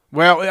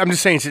 Well, I'm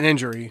just saying it's an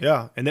injury.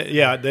 Yeah, and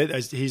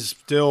he's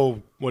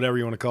still whatever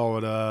you want to call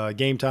it,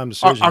 game time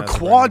decision. A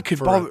quad could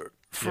bother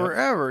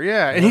forever.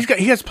 Yeah, and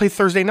he has to play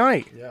Thursday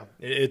night. Yeah,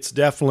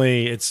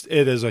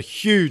 it is a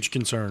huge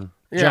concern.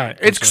 Yeah,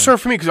 it's a concern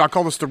for me because I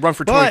call this the run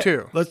for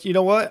 22. You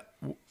know what?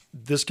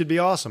 This could be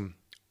awesome.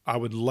 I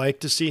would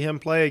like to see him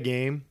play a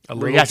game a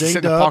little. He has to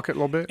sit in the pocket a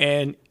little bit,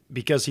 and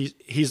because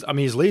he's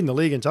leading the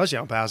league in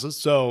touchdown passes,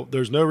 so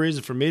there's no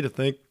reason for me to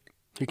think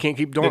he can't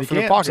keep doing it from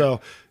the pocket.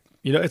 So.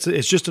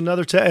 It's just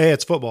another test. Hey,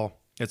 it's football.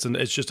 It's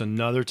just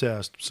another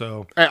test.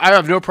 So I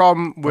have no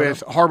problem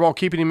with Harbaugh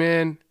keeping him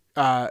in.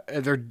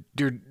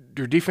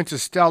 Their defense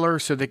is stellar,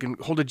 so they can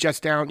hold the Jets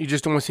down. You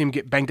just don't want to see him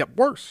get banged up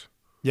worse.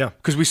 Yeah,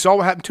 because we saw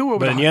what happened to him.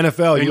 But in the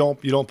NFL,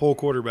 you don't pull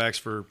quarterbacks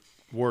for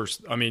worse.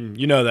 I mean,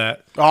 you know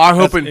that. Oh, I'm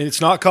hoping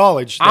it's not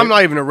college. I'm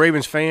not even a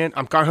Ravens fan.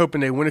 I'm kind of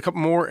hoping they win a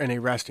couple more and they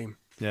rest him.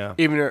 Yeah,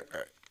 even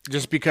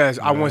just because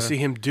I want to see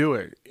him do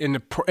it in the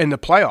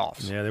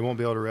playoffs. Yeah, they won't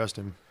be able to rest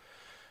him.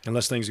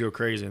 Unless things go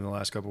crazy in the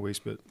last couple of weeks,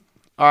 but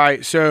all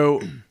right.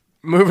 So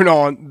moving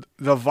on,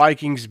 the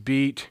Vikings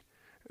beat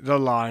the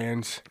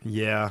Lions.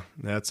 Yeah,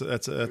 that's a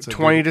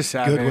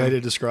 20-7. Good way to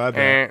describe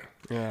that.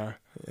 Yeah.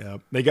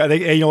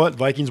 You know what?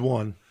 Vikings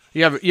won.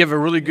 You have a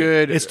really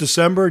good. It's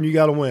December and you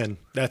got to win.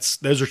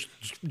 Those are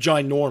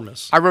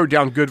ginormous. I wrote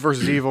down good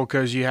versus evil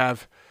because you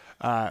have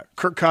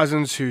Kirk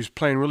Cousins who's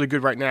playing really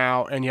good right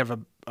now, and you have a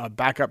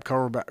backup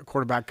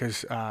quarterback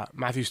because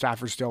Matthew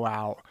Stafford's still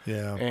out.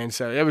 Yeah. And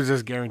so it was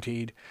just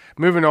guaranteed.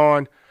 Moving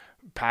on,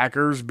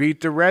 Packers beat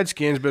the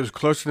Redskins, but it was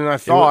closer than I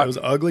thought. It was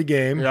an ugly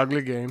game.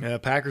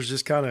 Packers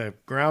just kind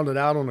of grounded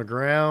out on the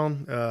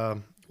ground.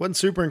 Wasn't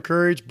super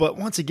encouraged, but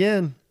once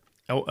again,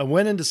 a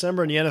win in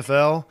December in the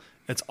NFL,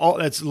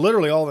 that's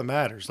literally all that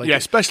matters. Like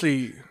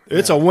especially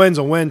it's a win's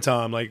a win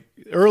time. Like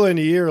early in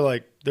the year,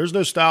 like there's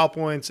no style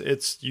points.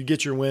 It's you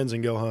get your wins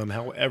and go home.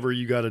 However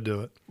you got to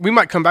do it. We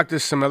might come back to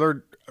some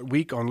other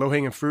week on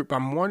low-hanging fruit, but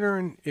I'm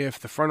wondering if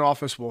the front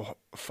office will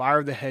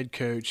fire the head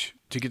coach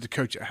to get the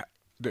coach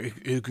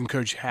who can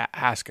coach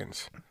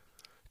Haskins,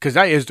 because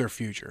that is their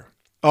future.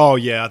 Oh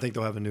yeah, I think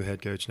they'll have a new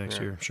head coach next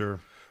year. Sure.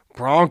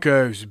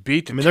 Broncos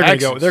beat the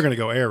Texans. They're going to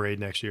go air raid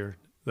next year.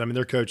 I mean,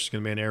 their coach is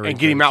going to be an air raid and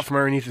get him out from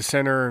underneath the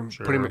center and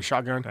put him in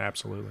shotgun.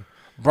 Absolutely.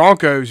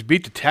 Broncos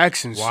beat the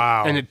Texans.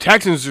 Wow. And the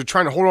Texans are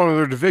trying to hold on to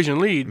their division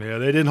lead. Yeah,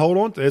 they didn't hold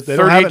on. They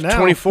don't have it now.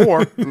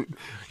 38-24.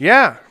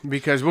 Yeah,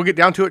 because we'll get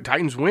down to it.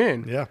 Titans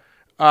win. Yeah.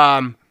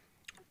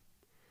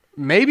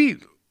 Maybe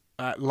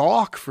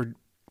Locke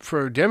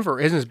for Denver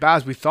isn't as bad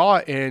as we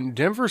thought, and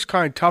Denver's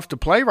kind of tough to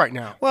play right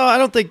now. Well, I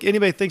don't think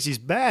anybody thinks he's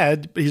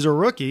bad. He's a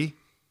rookie.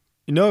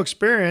 No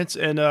experience,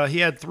 and he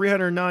had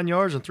 309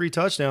 yards and 3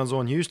 touchdowns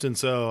on Houston.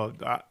 So,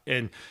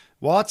 and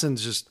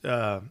Watson's just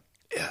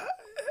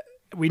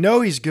we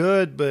know he's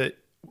good, but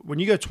when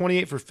you go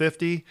 28 for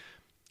 50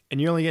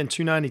 and you're only getting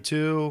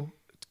 292,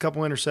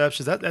 couple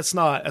interceptions. That's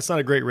not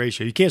a great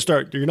ratio. You can't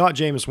start. You're not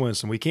Jameis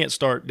Winston. We can't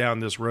start down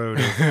this road.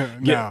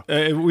 No.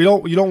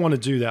 You don't want to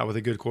do that with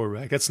a good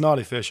quarterback. That's not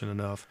efficient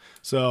enough.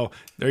 So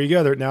there you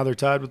go. Now they're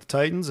tied with the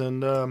Titans,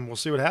 and we'll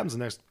see what happens in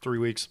the next 3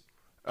 weeks.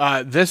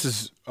 This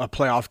is a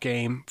playoff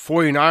game.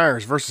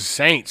 49ers versus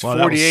Saints. Well,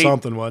 48. that was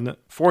something, wasn't it?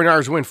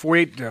 49ers win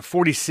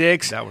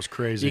 48-46. That was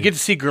crazy. You get to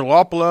see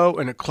Garoppolo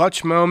in a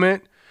clutch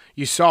moment.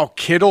 You saw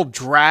Kittle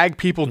drag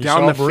people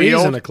down the Breeze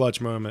field in a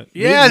clutch moment.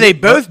 Yeah, they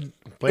both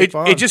played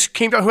fine. It just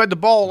came down who had the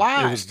ball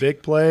last. It was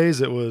big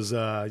plays. It was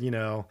bouncing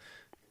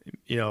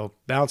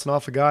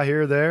off a guy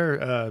here or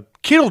there.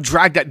 Kittle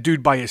dragged that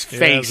dude by his Yeah,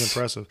 face. that was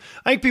impressive.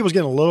 I think people's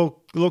getting a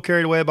little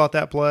carried away about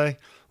that play.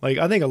 Like,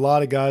 I think a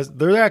lot of guys,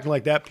 they're acting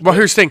like that. Well,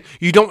 here's the thing.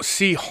 You don't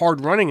see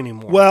hard running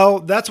anymore. Well,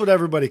 that's what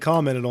everybody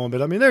commented on.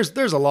 But, I mean,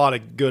 there's a lot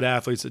of good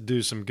athletes that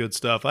do some good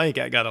stuff. I think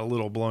I got a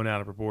little blown out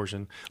of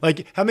proportion.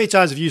 Like, how many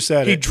times have you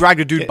said he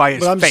dragged a dude by his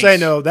face? But I'm just saying,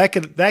 no,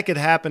 that could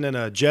happen in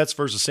a Jets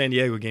versus San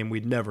Diego game.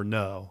 We'd never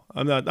know.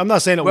 I'm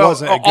not saying it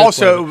wasn't a good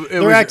also, play.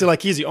 They're acting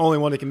like he's the only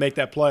one that can make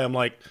that play. I'm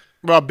like,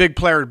 well, big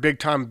player, big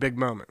time, big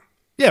moment.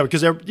 yeah,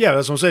 because that's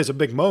what I'm saying. It's a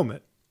big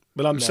moment.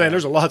 But I'm saying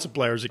there's lots of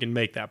players that can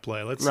make that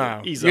play.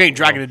 You ain't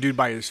dragging a dude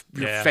by your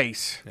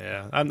face.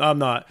 Yeah, I'm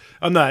not.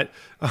 I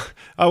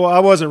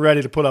wasn't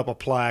ready to put up a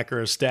plaque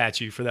or a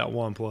statue for that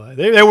one play.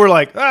 They were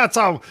like, that's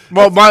all.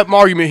 Well, my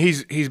argument,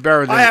 he's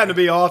better than. I had to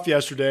be off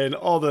yesterday, and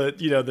all the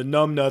the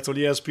numbnuts on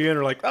ESPN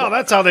are like, oh,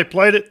 that's how they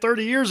played it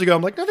 30 years ago.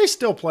 I'm like, no, they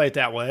still play it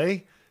that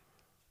way.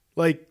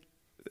 Like,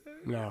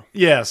 no.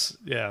 Yes.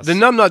 The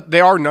numbnut,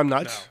 they are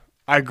numbnuts. No.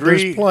 I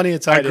agree. There's plenty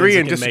of tight ends agree that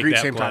and can disagree make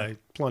at the that same play. time.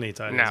 Plenty of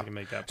tight ends that can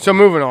make that play. So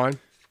moving on.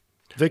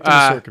 Victim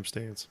of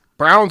circumstance.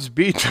 Browns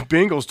beat the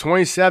Bengals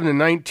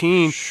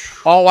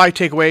 27-19. All I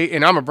take away,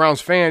 and I'm a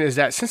Browns fan, is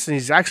that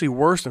Cincinnati's actually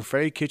worse than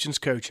Freddie Kitchens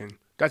coaching.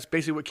 That's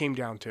basically what it came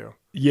down to.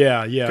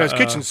 Yeah. Because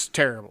Kitchens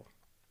terrible.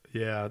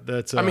 Yeah,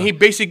 that's. I mean, he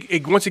basically,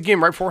 once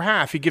again, right before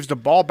half, he gives the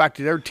ball back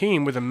to their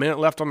team with a minute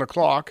left on the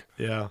clock.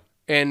 Yeah.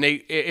 And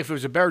if it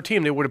was a better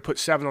team, they would have put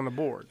 7 on the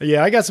board.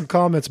 Yeah, I got some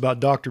comments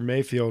about Dr.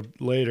 Mayfield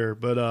later,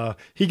 but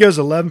he goes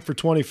 11 for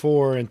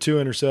 24 and 2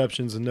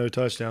 interceptions and no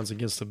touchdowns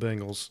against the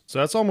Bengals. So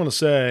that's all I'm going to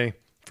say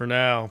for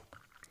now.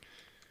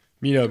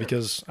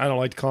 Because I don't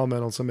like to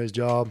comment on somebody's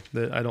job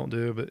that I don't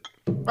do, but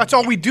that's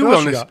all we do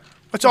on this.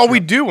 That's all we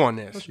do on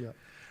this.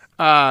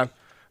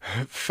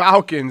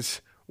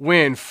 Falcons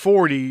win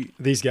 40.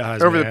 These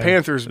guys over the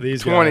Panthers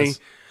 20.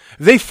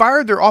 They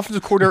fired their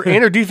offensive coordinator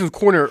and their defensive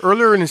coordinator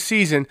earlier in the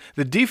season.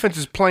 The defense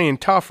is playing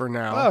tougher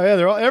now. Oh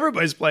yeah,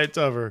 everybody's playing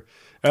tougher.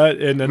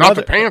 And not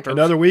the Panthers.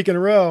 Another week in a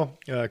row.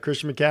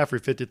 Christian McCaffrey,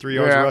 53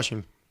 yards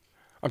rushing.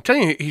 I'm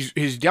telling you,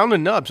 he's down the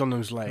nubs on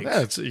those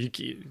legs. Yeah, you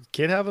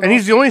can't have it. And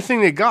he's the only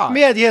thing they got. I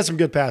mean, he had some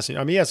good passing. I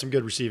mean, he had some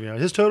good receiving.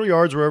 His total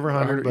yards were over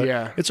 100.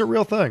 But it's a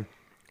real thing.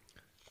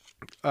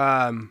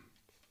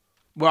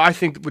 Well, I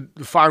think with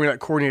the firing of that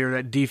coordinator,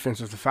 that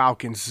defense of the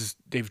Falcons,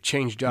 they've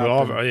changed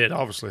up. Well, it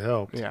obviously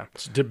helped. Yeah.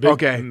 It's a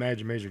big,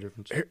 major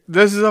difference.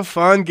 This is a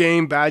fun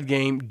game, bad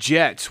game.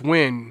 Jets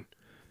win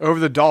over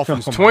the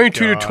Dolphins,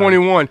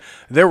 22-21.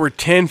 There were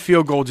 10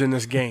 field goals in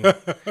this game.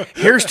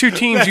 Here's two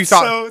teams you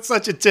thought. It's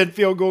such a 10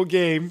 field goal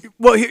game.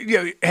 Well,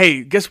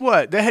 hey, guess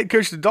what? The head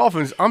coach of the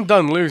Dolphins, I'm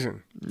done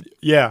losing.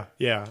 Yeah.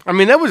 I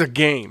mean, that was a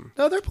game.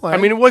 No, they're playing.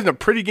 I mean, it wasn't a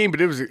pretty game, but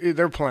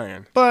they're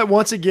playing. But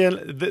once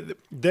again,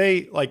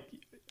 they like.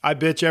 I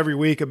bitch every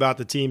week about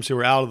the teams who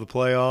are out of the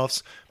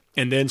playoffs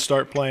and then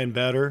start playing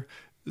better.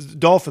 The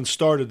Dolphins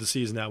started the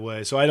season that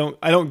way, so I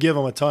don't give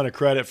them a ton of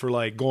credit for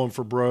like going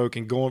for broke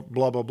and going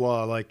blah blah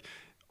blah. Like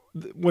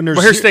when there's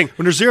when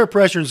there's zero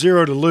pressure and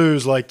zero to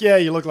lose, like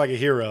you look like a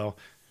hero.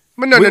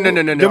 But no.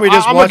 Did we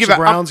just watch the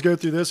Browns go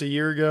through this a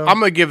year ago? I'm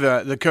gonna give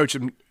the coach.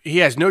 He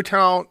has no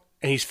talent,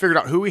 and he's figured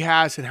out who he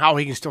has and how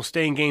he can still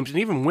stay in games and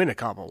even win a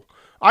couple.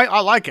 I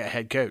like a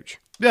head coach.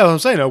 Yeah, I'm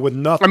saying with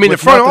nothing. I mean, the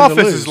front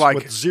office is like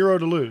with 0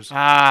 to lose.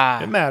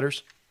 It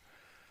matters.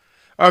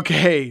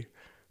 Okay,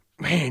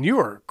 man, you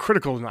are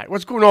critical tonight.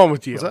 What's going on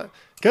with you?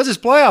 Because it's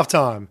playoff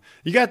time.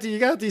 You got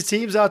these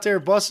teams out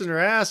there busting their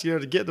ass,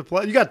 to get the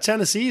play. You got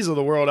Tennessee's of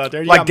the world out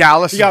there.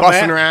 Dallas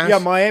busting their ass. You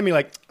got Miami,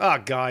 like, oh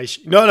gosh,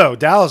 no.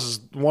 Dallas is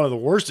one of the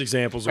worst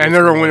examples. And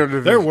they're going to win the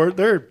division.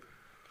 They're.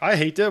 I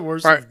hate that.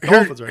 Worse. Right,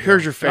 Dolphins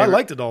here's your favorite. I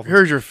like the Dolphins.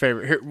 Here's your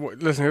favorite.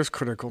 Listen, here's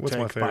critical. What's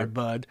my favorite?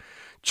 By Bud.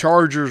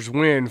 Chargers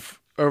win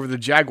over the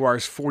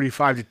Jaguars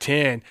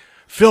 45-10.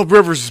 Philip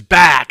Rivers is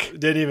back.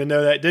 Didn't even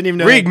know that.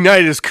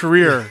 Reignited his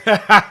career.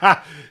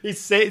 He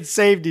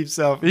saved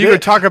himself. Are you going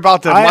to talk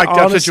about the mic'd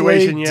up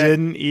situation yet? I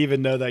didn't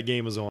even know that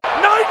game was on.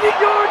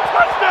 90-yard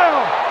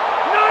touchdown!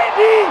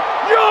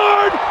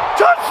 90-yard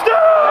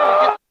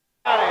touchdown!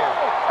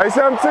 Hey,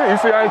 17, you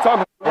see I ain't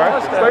talking,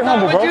 right? Stay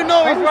humble, bro. You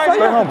know he's right.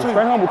 Stay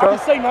humble, cuz. I can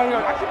say 90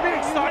 yards. I should be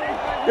excited.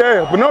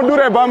 Yeah, but don't do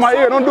that by my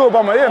ear. Don't do it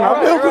by my ear now.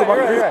 I will do it by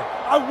my ear.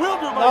 I will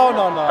do it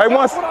by my ear. No. Hey,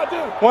 that's what I do.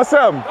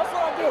 1-7. That's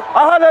what I do.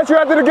 I heard at you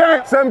after the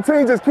game.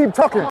 17, just keep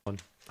talking.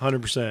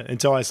 100%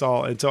 until I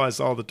saw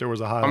that there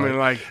was a highlight.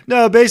 I mean,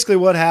 no, basically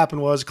what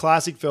happened was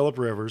classic Philip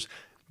Rivers.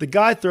 the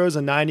guy throws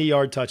a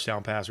 90-yard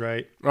touchdown pass,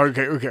 right?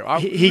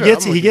 Okay. He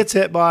gets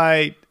hit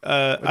by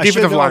a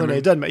defensive lineman.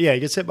 It doesn't matter. Yeah, he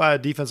gets hit by a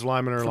defensive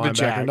lineman or a linebacker,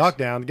 Jags. knocked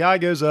down. The guy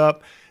goes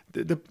up.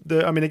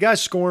 The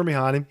guy's scoring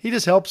behind him. He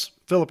just helps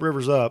Phillip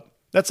Rivers up.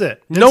 That's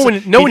it.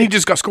 He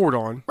just got scored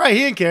on. Right, he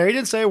didn't care. He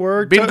didn't say a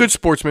word. Being a good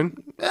sportsman.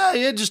 Yeah,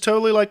 he just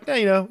totally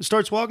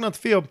starts walking off the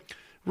field.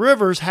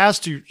 Rivers has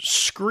to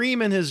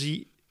scream in his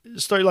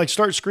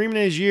start screaming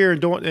in his ear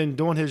and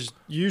doing his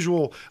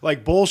usual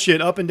like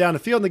bullshit up and down the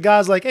field. And the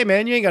guy's like, "Hey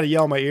man, you ain't got to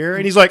yell in my ear."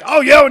 And he's like,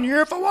 "I'll yell in your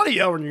ear if I want to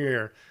yell in your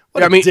ear."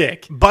 What a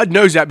dick. Bud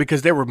knows that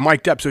because they were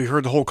mic'd up, so he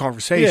heard the whole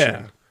conversation.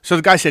 Yeah. So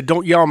the guy said,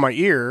 "Don't yell in my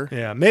ear."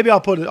 Yeah, maybe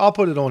I'll put it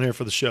on here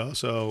for the show,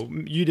 so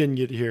you didn't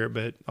get to hear it,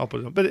 but I'll put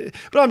it on. But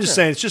I'm just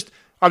saying, it's just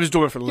I'm just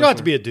doing it for the you don't have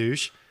to listener. be a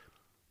douche.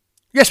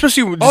 Yeah,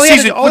 especially with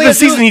the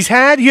season he's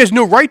had, he has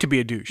no right to be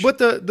a douche. But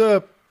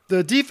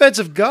the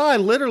defensive guy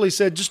literally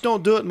said, "Just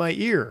don't do it in my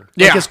ear."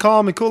 Yeah. Like it's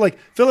calm and cool. Like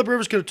Phillip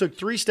Rivers could have took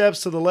 3 steps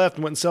to the left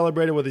and went and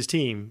celebrated with his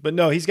team, but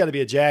no, he's got to be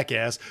a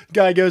jackass.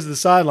 Guy goes to the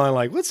sideline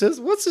like, "What's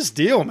this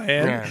deal,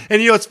 man?" Yeah.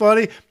 And you know what's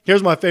funny?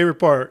 Here's my favorite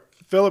part.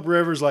 Phillip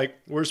Rivers, like,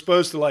 we're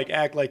supposed to like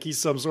act like he's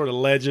some sort of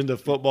legend of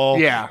football.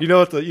 Yeah. You know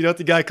what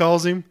the guy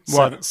calls him?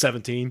 What?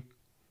 17.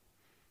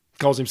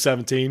 Calls him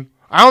 17.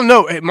 I don't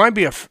know. It might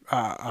be a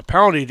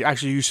penalty to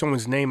actually use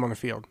someone's name on the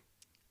field.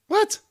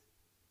 What?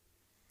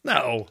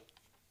 No.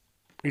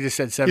 He just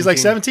said 17. He's like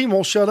 17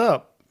 won't shut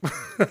up.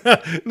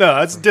 No,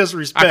 that's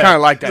disrespect. I kinda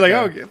like that He's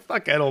like, guy. "Oh,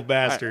 fuck that old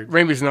bastard."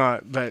 Rainbow's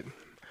not, but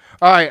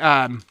all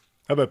right.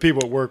 I bet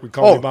people at work would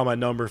call me by my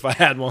number if I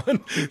had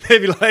one. They'd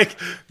be like,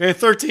 "Man,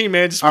 13,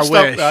 man, just I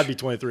stop." wish. I'd be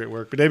 23 at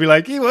work, but they'd be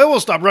like, "He will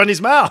stop running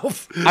his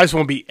mouth." I just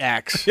want to be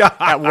X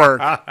at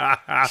work.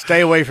 Stay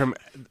away from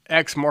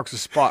X marks the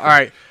spot. All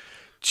right,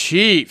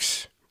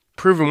 Chiefs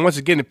proving once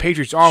again the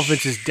Patriots'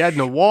 offense is dead in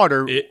the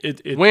water.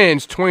 It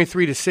wins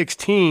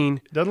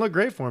 23-16. doesn't look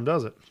great for him,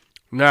 does it?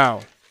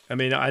 No. I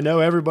mean, I know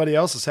everybody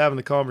else is having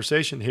the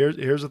conversation.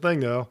 Here's the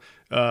thing, though.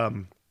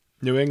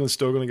 New England's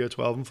still going to go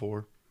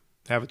 12-4,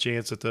 have a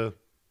chance at the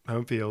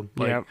home field.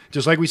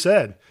 Just like we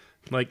said.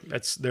 Like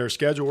that's their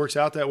schedule works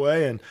out that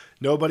way, and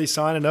nobody's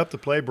signing up to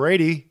play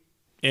Brady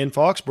in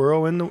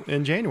Foxborough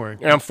in January.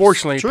 And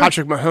unfortunately, True.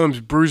 Patrick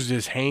Mahomes bruised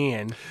his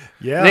hand.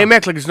 Yeah. They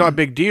act like it's not a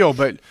big deal,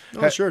 but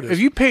sure it is. if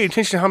you pay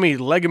attention to how many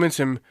ligaments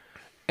and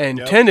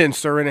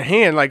tendons are in a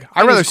hand, like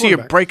I'd And rather his see you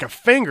quarterback. break a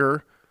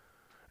finger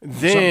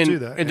Something to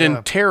that,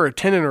 than tear a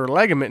tendon or a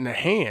ligament in the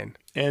hand.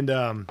 And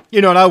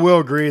and I will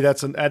agree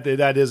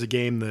that is a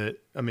game that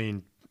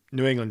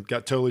New England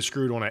got totally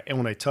screwed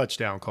on a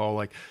touchdown call.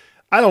 Like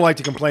I don't like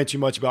to complain too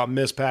much about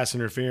missed pass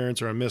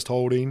interference or a missed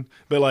holding,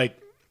 but like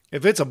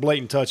if it's a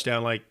blatant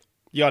touchdown, like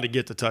you ought to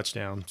get the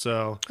touchdown.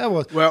 So that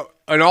was Well,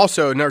 and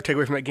also another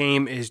takeaway from that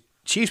game is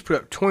Chiefs put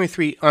up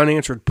 23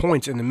 unanswered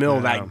points in the middle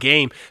of that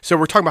game. So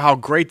we're talking about how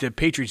great the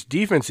Patriots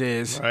defense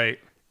is. right.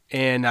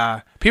 And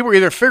people are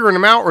either figuring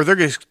them out or they're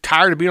just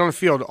tired of being on the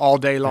field all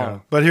day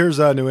long. But here's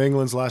New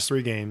England's last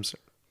 3 games.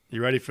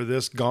 You ready for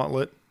this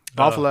gauntlet?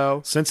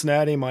 Buffalo.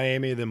 Cincinnati,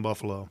 Miami, then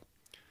Buffalo.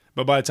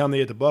 But by the time they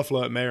get to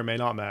Buffalo, it may or may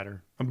not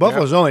matter. And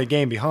Buffalo's only a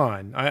game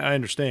behind. I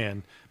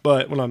understand.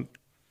 But they're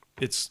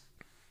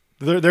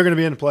going to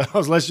be in the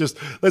playoffs. Let's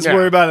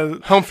worry about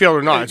it. Home field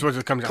or not, is what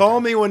it comes down Call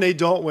to. me when they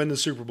don't win the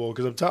Super Bowl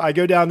because I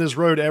go down this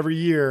road every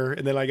year,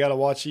 and then I got to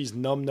watch these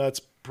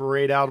numbnuts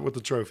parade out with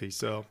the trophy.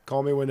 So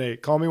call me when they're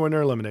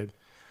eliminated.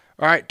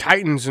 All right,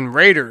 Titans and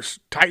Raiders.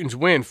 Titans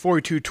win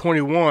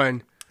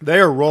 42-21. They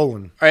are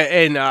rolling.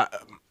 And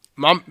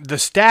the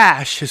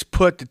stash has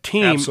put the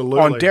team Absolutely.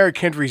 on Derrick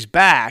Henry's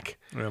back,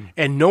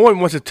 and no one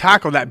wants to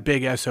tackle that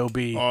big SOB.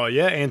 Oh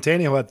yeah,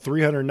 Antonio had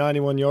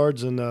 391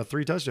 yards and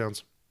 3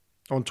 touchdowns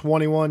on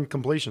 21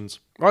 completions.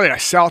 Oh, yeah,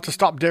 sell it to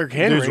stop Derrick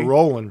Henry. Dude's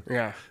rolling.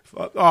 Yeah.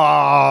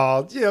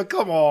 Oh yeah,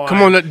 come on.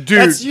 Come on,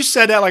 dude. You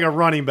said that like a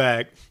running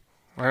back.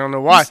 I don't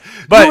know why.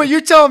 But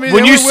you're telling me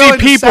when they you were see willing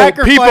to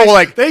people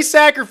like they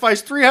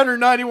sacrificed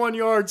 391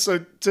 yards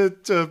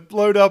to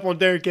load up on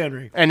Derrick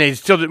Henry, and they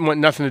still didn't want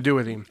nothing to do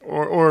with him.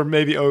 or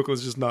maybe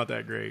Oakland's just not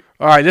that great.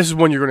 All right, this is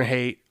one you're going to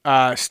hate.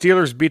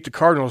 Steelers beat the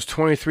Cardinals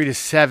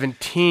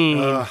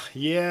 23-17.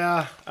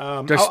 Yeah,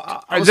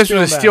 This was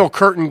a steel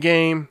curtain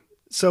game.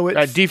 So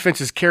That defense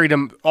has carried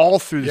them all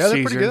through the yeah, they're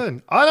season. pretty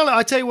good. I don't know.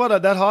 I tell you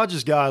what, that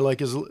Hodges guy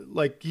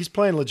he's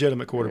playing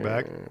legitimate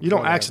quarterback. You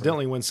don't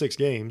accidentally win 6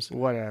 games.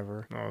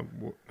 Whatever. And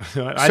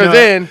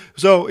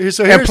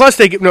plus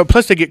they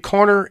get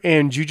Connor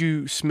and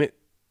Juju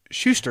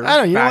Smith-Schuster. I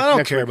don't back I don't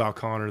next care week. about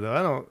Connor though.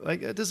 I don't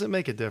like. It doesn't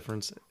make a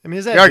difference. I mean,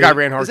 is that The other dude, guy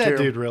ran hard is that too.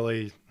 dude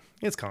really?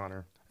 It's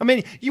Connor. I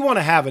mean, you want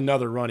to have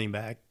another running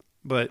back,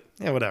 but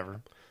yeah,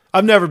 whatever.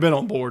 I've never been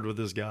on board with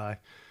this guy.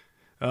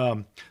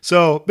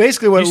 So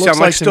basically, what You it looks sound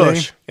like like to me,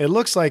 Stush. it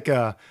looks like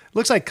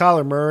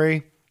Kyler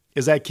Murray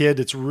is that kid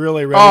that's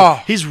really ready.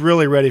 Oh. He's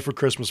really ready for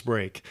Christmas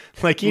break.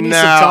 Like he needs No,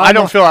 some time. I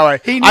don't off. feel that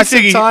way. He I needs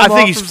think some time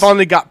off he's from-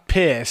 finally got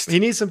pissed. He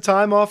needs some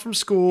time off from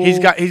school. He's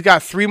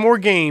got 3 more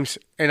games,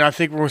 and I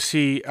think we're going to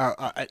see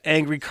an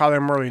angry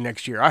Kyler Murray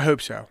next year. I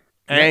hope so.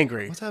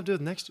 Angry. What's that have to do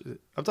with next?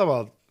 I'm talking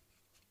about.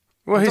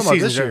 Well, I'm his talking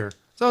about season's this year. I'm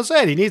So I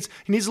said he needs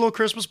a little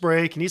Christmas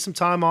break. He needs some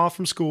time off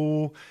from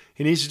school.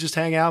 He needs to just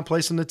hang out and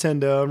play some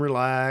Nintendo and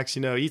relax.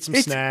 Eat some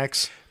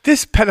snacks.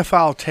 This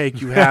pedophile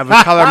take you have of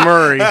Kyler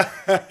Murray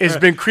has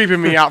been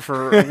creeping me out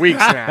for weeks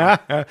now.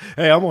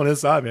 Hey, I'm on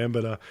his side, man.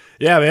 But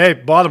hey,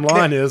 bottom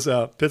line is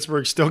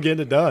Pittsburgh's still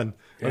getting it done.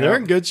 Yeah. They're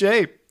in good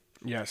shape.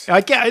 Yes.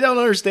 I don't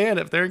understand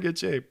if they're in good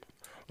shape.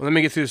 Well, let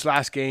me get through this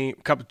last game,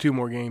 two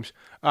more games.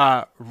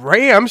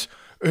 Rams,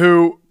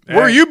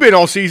 where you been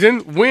all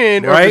season,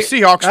 win over the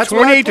Seahawks,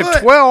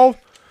 28-12.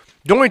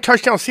 The only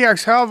touchdown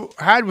Seahawks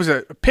had was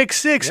a pick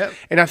six,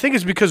 and I think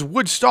it's because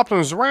Woods stopped on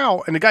his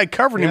route, and the guy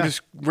covering him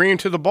just ran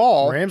into the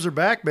ball. Rams are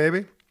back,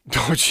 baby.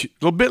 A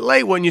little bit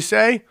late, wouldn't you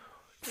say?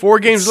 4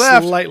 games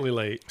left. Slightly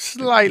late.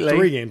 Slightly.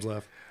 3 games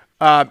left.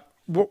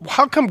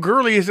 How come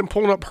Gurley isn't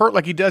pulling up hurt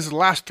like he does the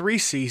last 3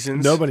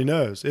 seasons? Nobody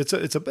knows. It's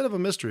a bit of a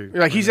mystery.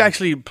 Like he's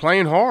actually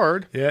playing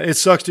hard. Yeah, it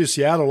sucks too.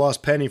 Seattle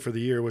lost Penny for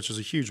the year, which was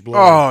a huge blow.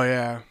 Oh,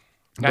 yeah.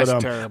 That's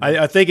terrible.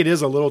 I think it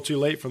is a little too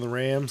late for the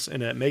Rams,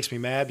 and it makes me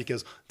mad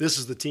because this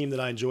is the team that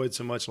I enjoyed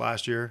so much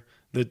last year.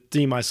 The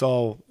team I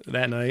saw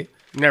that night.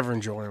 Never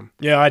enjoy them.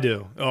 Yeah, I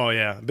do. Oh,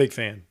 yeah. Big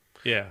fan.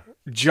 Yeah.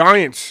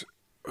 Giants,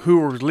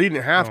 who were leading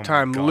at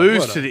halftime,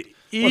 lose to the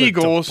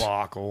Eagles. What a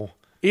debacle.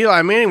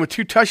 Eli Manning with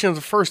 2 touchdowns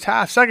the first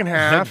half. Second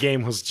half, that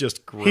game was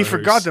just gross. He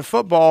forgot the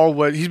football.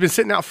 He's been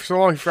sitting out for so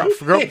long. He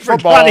forgot he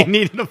football. He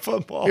needed a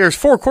football. There's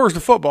 4 quarters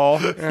of football.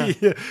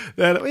 Yeah.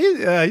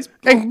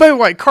 And by the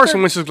way,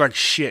 Carson Wentz looks like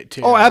shit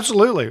too. Oh,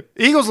 absolutely.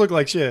 Eagles look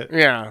like shit.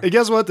 Yeah. And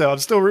guess what though? I'm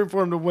still rooting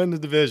for him to win the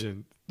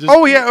division.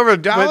 Over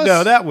Dallas. But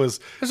no, that was.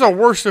 It's the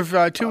worst of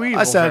 2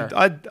 evils.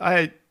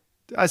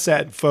 I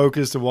sat and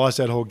focused and watched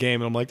that whole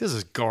game, and I'm like, this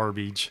is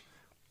garbage.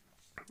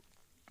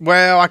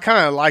 Well, I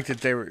kind of liked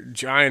that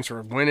Giants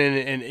were winning,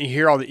 and you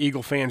hear all the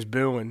Eagle fans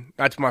booing.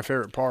 That's my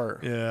favorite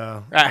part.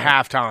 Yeah. At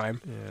halftime.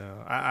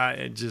 Yeah.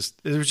 It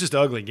was just an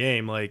ugly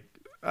game. Like,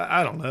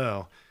 I don't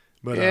know.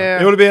 But yeah.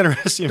 It would have been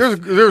interesting.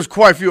 There's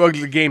quite a few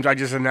ugly games I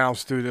just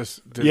announced through this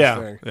thing.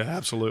 Yeah,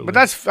 absolutely. But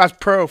that's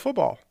pro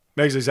football.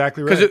 That's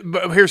exactly right.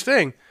 But here's the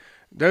thing.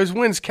 Those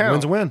wins count.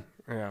 Wins a win.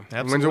 Yeah.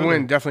 Absolutely. Wins a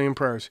win, definitely in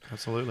pros.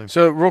 Absolutely.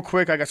 So real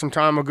quick, I got some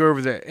time. I'll go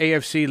over the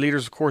AFC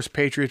leaders. Of course,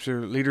 Patriots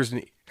are leaders in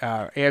the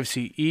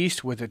AFC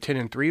East with a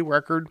 10-3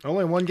 record.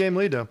 Only 1 game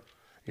lead though.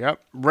 Yep.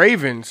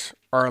 Ravens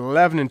are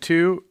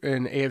 11-2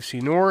 in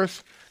AFC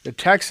North. The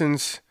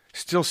Texans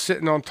still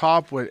sitting on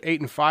top with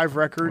 8-5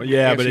 record. Well,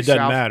 yeah, AFC but it doesn't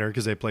South. matter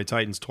because they play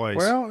Titans twice.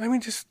 Well, let me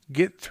just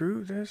get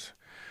through this.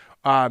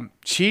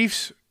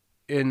 Chiefs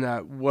in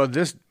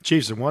this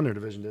Chiefs have won their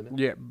division, didn't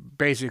they? Yeah,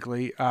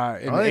 basically in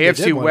the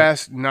AFC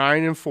West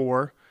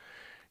 9-4.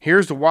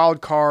 Here's the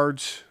wild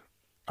cards.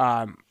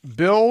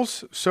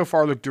 Bills so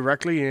far look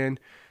directly in.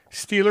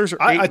 Steelers are.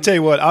 I tell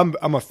you what,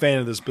 I'm a fan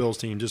of this Bills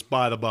team. Just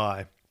by the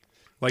by,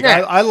 like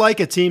I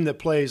like a team that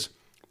plays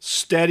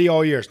steady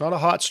all year. It's not a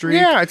hot streak.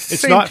 Yeah, it's the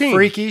same not team.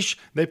 Freakish.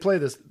 They play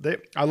this.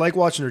 I like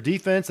watching their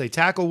defense. They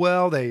tackle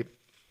well. They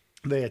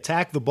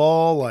attack the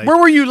ball. Like where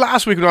were you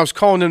last week when I was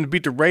calling them to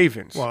beat the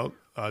Ravens? Well,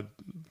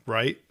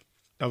 right.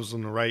 I was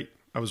on the right.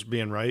 I was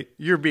being right.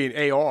 You're being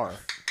AR.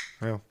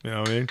 Well, you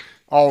know what I mean.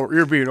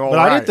 You're being all but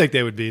right. I didn't think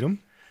they would beat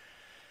them.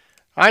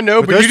 I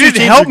know, but those you two didn't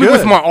teams help are me good.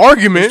 with my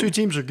argument. Those 2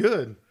 teams are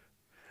good.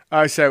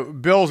 So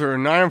Bills are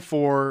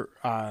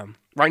 9-4.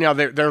 Right now,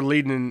 they're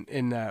leading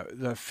in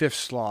the 5th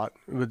slot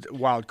with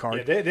wild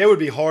card. Yeah, they would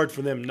be hard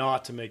for them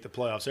not to make the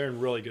playoffs. They're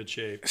in really good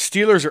shape.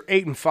 Steelers are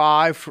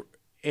 8-5,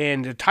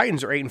 and the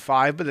Titans are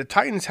 8-5. But the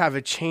Titans have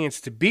a chance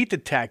to beat the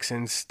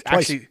Texans.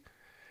 Twice.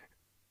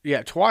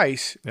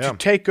 Twice to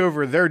take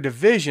over their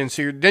division.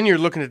 So you're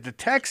looking at the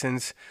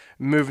Texans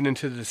moving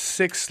into the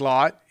 6th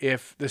slot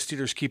if the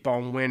Steelers keep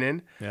on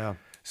winning. Yeah.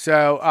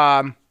 So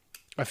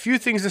a few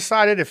things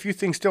decided, a few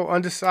things still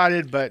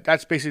undecided, but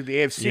that's basically the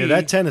AFC. Yeah,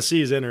 that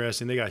Tennessee is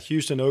interesting. They got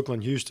Houston,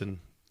 Oakland,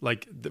 Houston.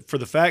 Like for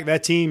the fact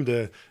that team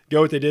to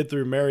go what they did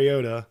through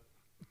Mariota,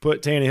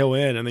 put Tannehill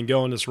in, and then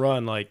go on this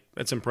run, like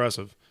that's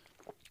impressive.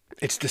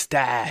 It's the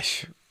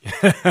stash.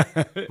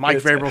 Mike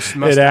Vrabel's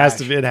mustache.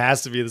 It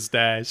has to be the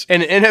stash.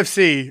 And the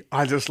NFC,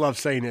 I just love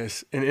saying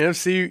this. In the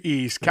NFC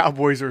East,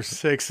 Cowboys are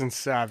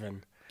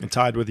 6-7. And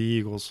tied with the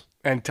Eagles.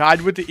 And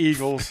tied with the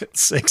Eagles.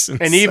 6-7.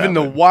 And even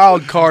the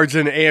wild cards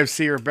in the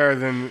AFC are better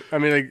than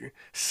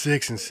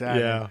 6-7.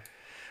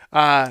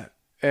 Yeah.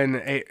 And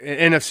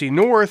NFC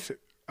North,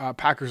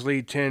 Packers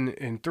lead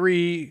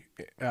 10-3.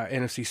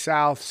 NFC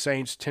South,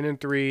 Saints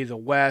 10-3. The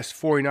West,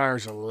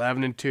 49ers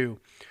 11-2.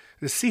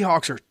 The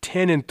Seahawks are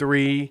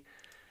 10-3.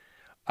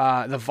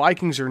 The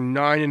Vikings are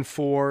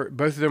 9-4.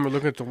 Both of them are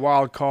looking at the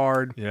wild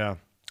card. Yeah.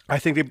 I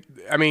think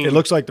it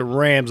looks like the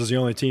Rams is the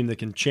only team that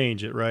can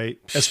change it, right?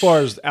 As far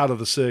as out of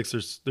the 6,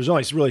 there's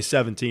only really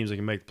 7 teams that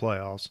can make the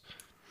playoffs.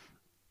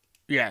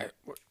 Yeah.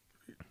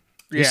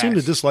 You seem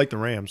to dislike the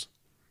Rams.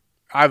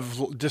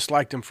 I've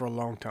disliked them for a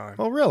long time.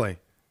 Oh, really?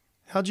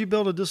 How'd you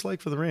build a dislike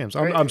for the Rams?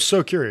 I'm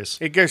so curious.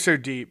 It goes so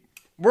deep.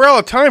 We're out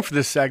of time for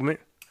this segment,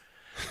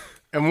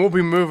 and we'll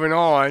be moving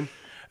on.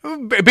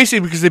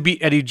 Basically, because they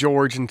beat Eddie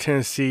George in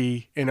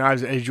Tennessee, and I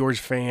was an Eddie George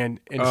fan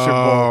in the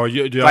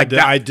Super Bowl.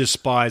 I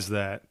despise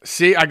that.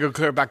 See, I go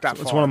clear back that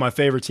far. It's one of my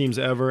favorite teams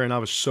ever, and I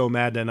was so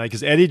mad that night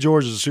because Eddie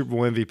George is a Super Bowl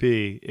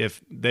MVP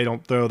if they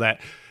don't throw that.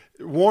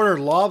 Warner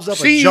lobs up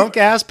a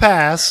junk-ass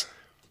pass.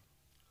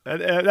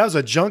 That was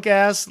a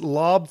junk-ass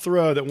lob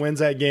throw that wins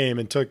that game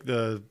and took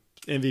the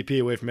MVP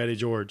away from Eddie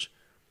George.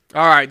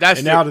 All right,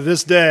 now to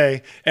this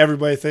day,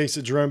 everybody thinks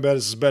that Jerome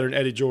Bettis is better than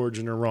Eddie George,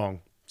 and they're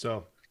wrong.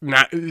 So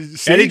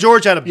Eddie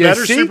George had a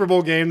better Super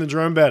Bowl game than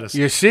Jerome Bettis.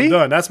 You see? I'm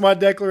done. That's my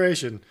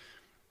declaration.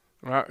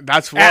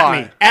 That's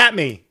why. At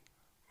me.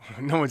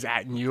 No one's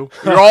atting you.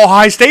 You're all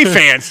High State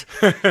fans.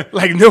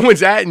 Like, no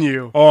one's atting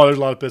you. Oh, there's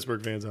a lot of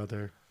Pittsburgh fans out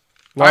there.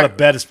 A lot of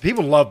Bettis.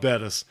 People love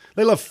Bettis.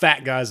 They love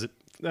fat guys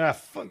that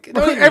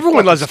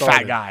everyone loves a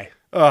fat guy.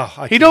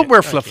 He don't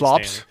wear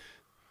flip-flops.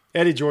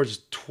 Eddie George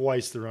is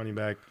twice the running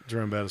back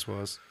Jerome Bettis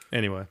was.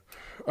 Anyway.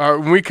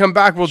 When we come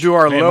back, we'll do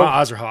our low. My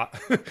eyes are hot.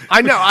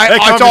 I know.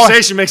 That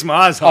conversation makes my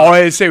eyes hot. All I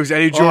had to say was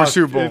Eddie George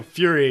Super Bowl. It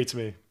infuriates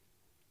me.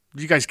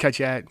 Did you guys catch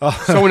that?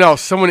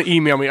 Someone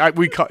email me.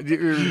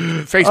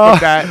 Facebook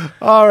that.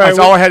 All right. That's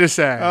all I had to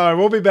say. All right.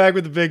 We'll be back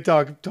with the big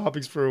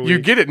topics for a week. You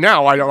get it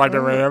now. I don't like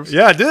the Rams.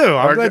 Yeah, I do.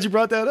 I'm glad you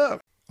brought that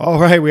up. All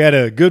right, we had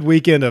a good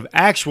weekend of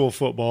actual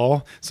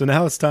football, so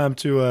now it's time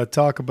to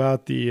talk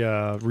about the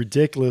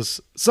ridiculous,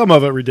 some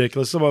of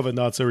it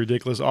not so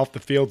ridiculous,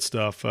 off-the-field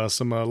stuff,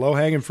 some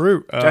low-hanging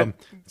fruit.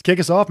 Kick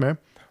us off, man.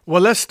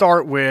 Well, let's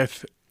start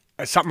with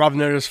something I've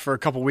noticed for a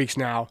couple weeks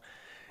now,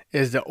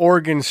 is the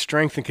Oregon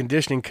strength and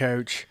conditioning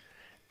coach,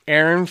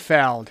 Aaron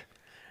Feld.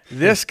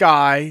 This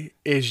guy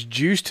is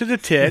juiced to the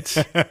tits,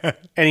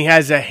 and he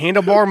has a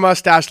handlebar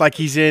mustache like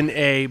he's in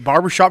a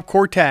barbershop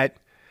quartet.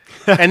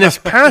 And this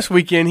past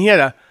weekend, he had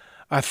a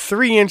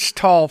 3-inch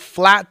tall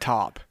flat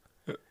top.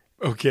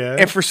 Okay.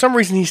 And for some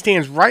reason, he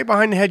stands right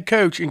behind the head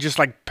coach and just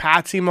like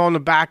pats him on the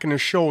back and the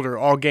shoulder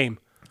all game.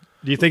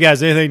 Do you think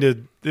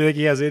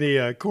he has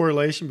any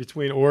correlation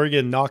between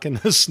Oregon knocking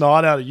the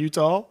snot out of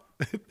Utah?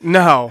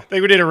 No.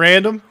 Think we did a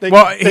random? Think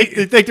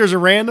there's a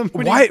random?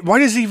 Why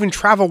does he even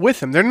travel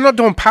with him? They're not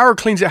doing power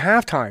cleans at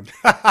halftime.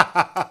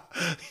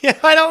 Yeah,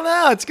 I don't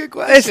know. It's a good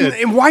question.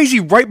 And why is he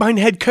right behind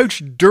head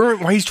coach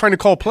while he's trying to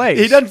call plays?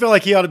 He doesn't feel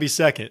like he ought to be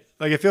second.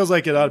 Like, it feels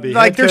like it ought to be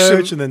like head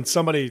coach and then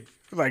somebody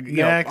like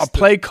next. A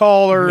play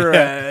caller,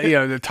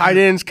 the tight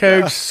ends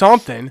coach,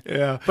 something.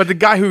 Yeah. But the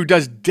guy who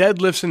does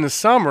deadlifts in the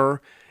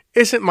summer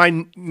isn't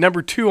my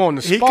number 2 on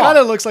the spot. He kind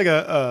of looks like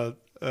a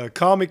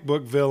comic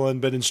book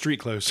villain, but in street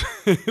clothes.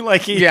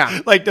 Like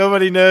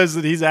nobody knows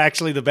that he's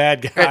actually the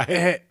bad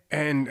guy.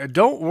 And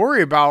don't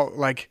worry about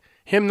like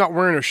him not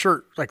wearing a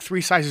shirt like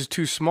 3 sizes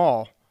too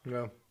small.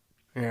 No.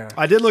 Yeah.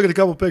 I did look at a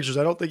couple pictures.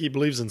 I don't think he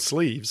believes in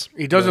sleeves.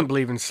 He doesn't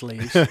believe in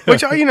sleeves,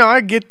 which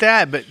I get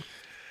that, but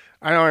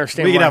I don't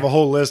understand. We can have a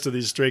whole list of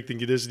these strength and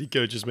conditioning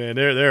coaches, man.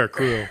 They're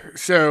cruel.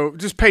 So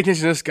just pay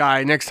attention to this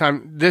guy next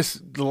time.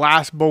 The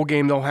last bowl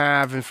game they'll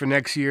have, and for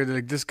next year,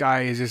 this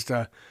guy is just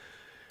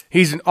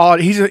he's a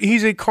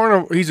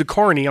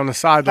carny on the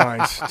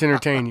sidelines to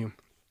entertain you.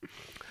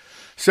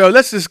 So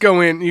let's just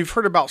go in. You've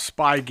heard about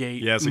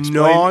Spygate. Yes,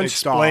 nonstop.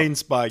 Explain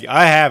Spygate.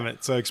 I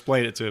haven't, so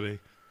explain it to me.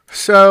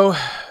 So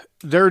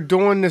they're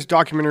doing this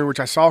documentary, which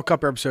I saw a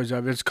couple episodes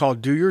of. It's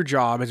called "Do Your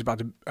Job." It's about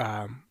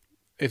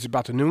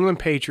the New England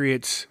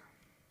Patriots,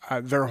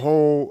 their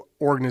whole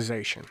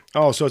organization.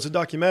 Oh, so it's a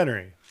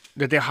documentary.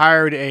 That they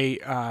hired they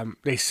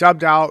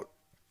subbed out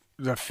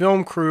the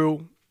film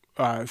crew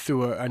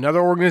through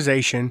another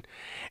organization,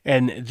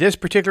 and this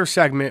particular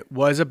segment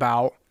was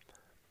about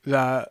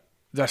the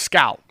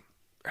scout,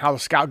 how the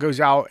scout goes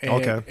out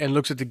and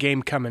looks at the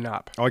game coming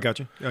up. Oh, I got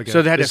you.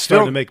 So they had it's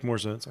starting to make more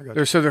sense. I got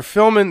you. So they're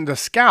filming the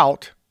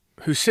scout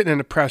who's sitting in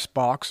the press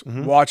box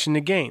watching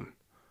the game.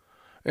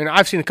 And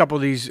I've seen a couple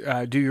of these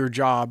Do Your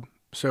Job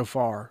so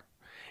far.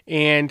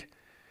 And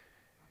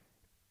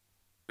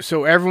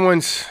so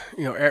everyone's,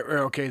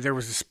 okay, there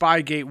was the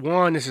Spygate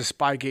 1, this is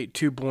Spygate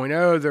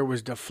 2.0, there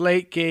was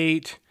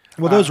Deflategate.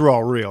 Well, those were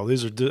all real.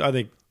 These are,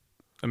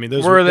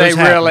 those were they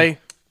really?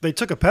 They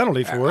took a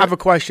penalty for it. I have a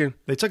question.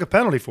 They took a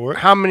penalty for it.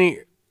 How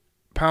many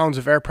pounds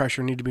of air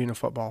pressure need to be in a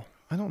football?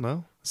 I don't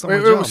know. It's not my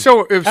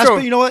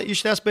job. You know what? You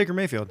should ask Baker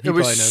Mayfield. He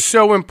probably knows.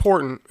 So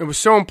important. It was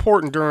so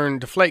important during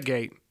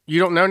Deflategate. You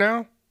don't know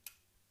now?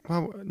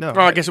 Well, no.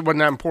 Well, I guess it wasn't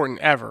that important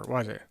ever,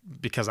 was it?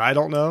 Because I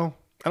don't know.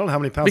 I don't know how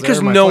many pounds because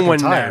of air in my no one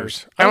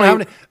tires.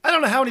 knows. I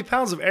don't know how many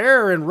pounds of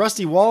air in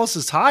Rusty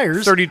Wallace's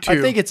tires. 32. I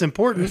think it's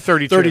important.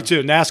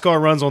 32.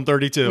 NASCAR runs on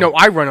 32. No,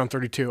 I run on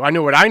 32. I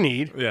know what I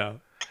need. Yeah.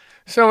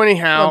 So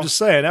anyhow, well, I'm just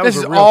saying that this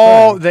was is a real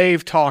all thing.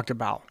 They've talked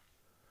about.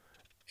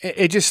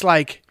 It just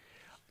like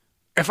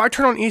if I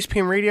turn on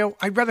ESPN radio,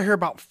 I'd rather hear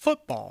about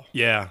football.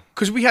 Yeah,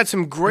 because we had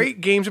some great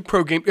games of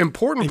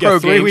important you pro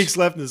got 3 games. weeks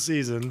left in the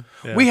season.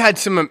 Yeah. We had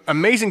some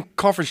amazing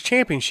conference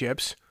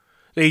championships.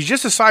 They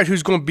just decide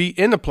who's going to be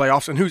in the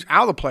playoffs and who's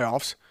out of the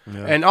playoffs.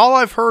 Yeah. And all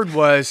I've heard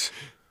was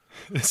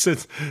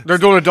Since They're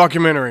doing a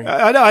documentary.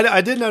 I know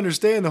I didn't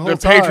understand the whole The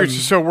time. Patriots are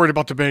so worried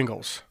about the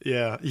Bengals.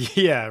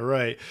 Yeah,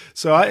 right.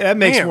 So that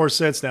makes Man. more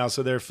sense now.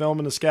 So they're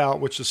filming the scout,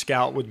 which the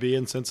scout would be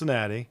in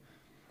Cincinnati.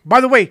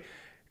 By the way,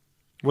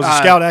 Was the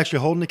scout actually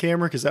holding the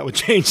camera? Because that would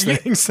change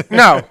things.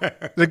 no,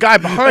 the guy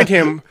behind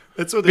him,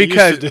 That's what they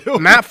because used to do.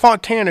 Matt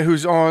Fontana,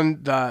 who's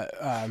on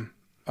the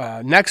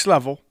Next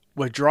Level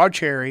with Gerard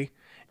Cherry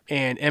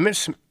and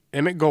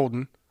Emmett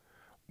Golden,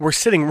 were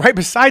sitting right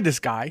beside this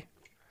guy,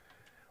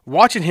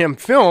 watching him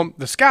film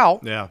the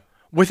scout. Yeah.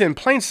 Within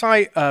plain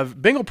sight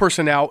of Bengal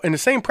personnel in the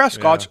same press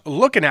box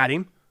looking at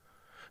him.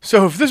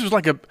 So if this is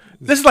like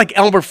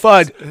Elmer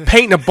Fudd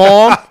painting a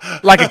bomb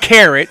like a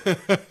carrot,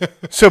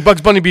 so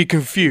Bugs Bunny be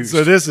confused.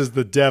 So this is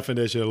the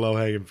definition of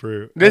low-hanging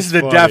fruit. This is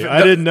the funny.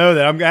 I didn't know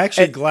that. I'm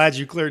actually glad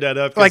you cleared that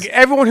up. 'cause like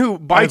everyone who I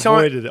bites on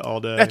avoided it all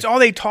day. that's all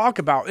they talk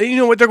about. And you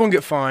know what? They're going to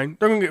get fined.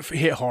 They're going to get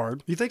hit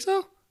hard. You think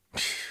so?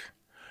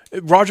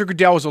 Roger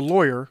Goodell is a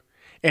lawyer,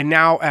 and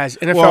now as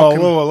NFL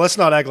Whoa, let's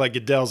not act like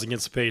Goodell's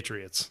against the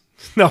Patriots.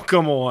 No,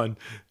 come on.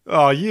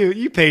 Oh,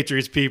 you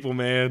Patriots people,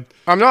 man.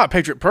 I'm not a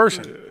Patriot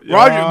person.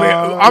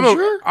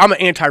 Sure? I'm an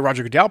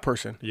anti-Roger Goodell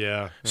person.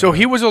 Yeah. So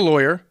he was a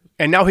lawyer,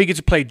 and now he gets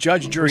to play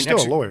judge, jury, You're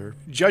still a lawyer.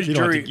 Judge, You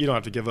don't have jury. to- you don't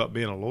have to give up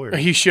being a lawyer.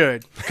 He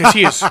should, because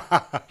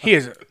he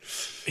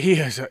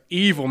is an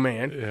evil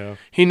man. Yeah.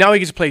 He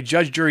gets to play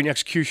judge, jury, and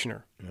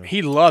executioner.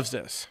 He loves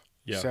this.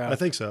 Yeah, So, I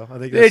think so. I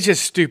think it's that's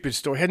just stupid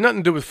story. Had nothing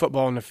to do with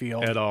football on the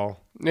field. at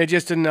all. It's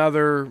just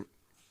another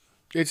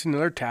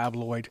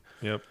tabloid.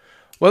 Yep.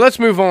 Well, let's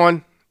move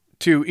on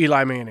to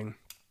Eli Manning.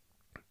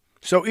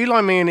 So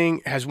Eli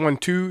Manning has won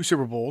 2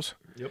 Super Bowls.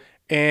 Yep.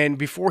 And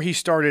before he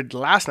started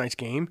last night's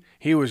game,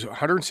 he was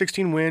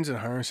 116 wins and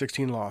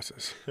 116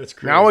 losses. That's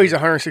crazy. Now he's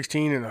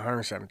 116 and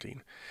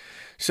 117.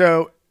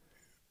 So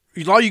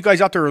a lot of you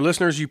guys out there are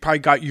listeners. You probably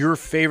got your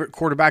favorite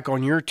quarterback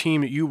on your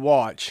team that you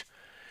watch.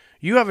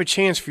 You have a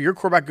chance for your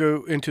quarterback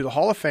to go into the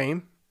Hall of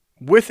Fame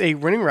with a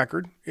winning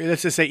record.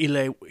 Let's just say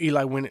Eli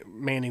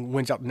Manning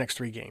wins out the next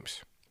 3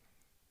 games.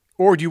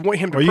 Or do you want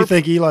him to? Or you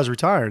think Eli's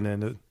retiring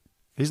then?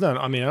 He's not.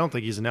 I mean, I don't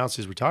think he's announced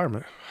his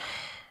retirement.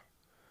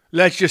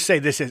 Let's just say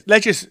this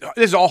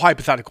is all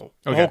hypothetical.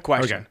 The whole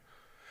question. Okay.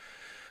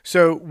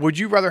 So, would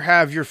you rather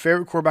have your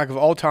favorite quarterback of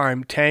all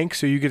time tank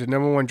so you get the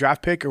 #1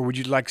 draft pick, or would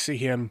you like to see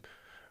him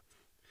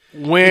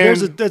win?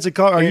 There's a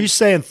call. Are you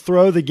saying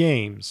throw the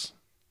games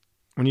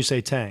when you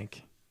say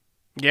tank?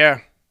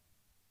 Yeah.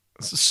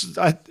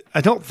 I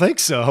don't think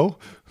so.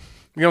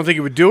 You don't think he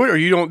would do it, or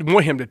you don't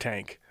want him to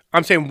tank?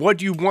 I'm saying, what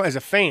do you want as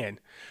a fan?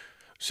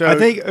 So I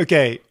think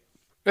okay.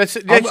 That's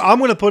I'm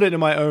going to put it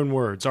in my own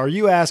words. Are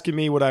you asking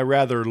me would I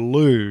rather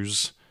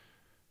lose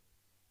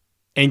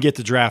and get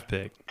the draft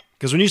pick?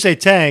 Because when you say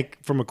tank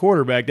from a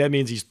quarterback, that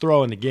means he's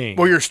throwing the game.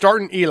 well, you're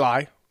starting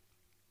Eli,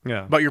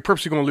 yeah. but you're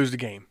purposely going to lose the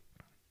game.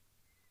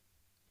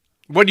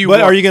 What do you? But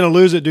want? are you going to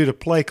lose it due to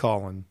play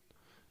calling?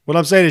 What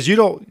I'm saying is you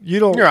don't.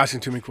 You're asking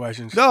too many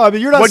questions. No, I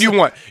mean you're not. What do you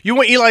want? You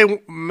want Eli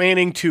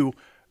Manning to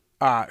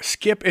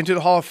skip into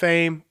the Hall of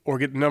Fame or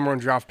get the #1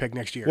 draft pick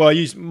next year? Well,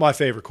 my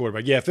favorite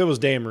quarterback. Yeah, if it was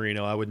Dan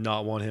Marino, I would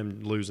not want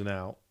him losing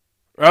out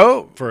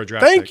oh, for a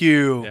draft. thank pick.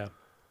 you. Yeah,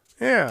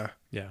 Yeah.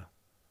 yeah.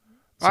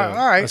 So, All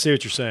right. I see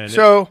what you're saying.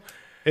 So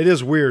it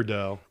is weird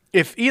though.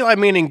 if Eli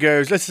Manning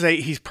goes, let's say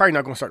he's probably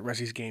not going to start the rest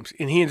of these games,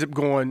 and he ends up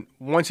going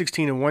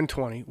 116 and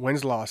 120,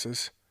 wins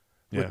losses,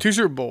 with 2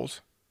 Super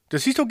Bowls.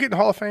 Does he still get in the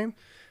Hall of Fame?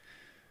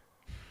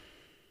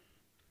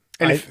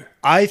 And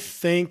I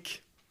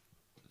think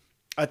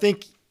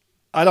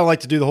I don't like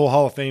to do the whole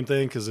Hall of Fame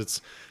thing because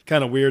it's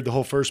kind of weird, the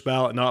whole first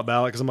ballot, not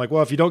ballot. Because I'm like,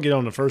 well, if you don't get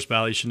on the first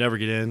ballot, you should never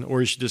get in, or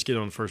you should just get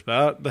on the first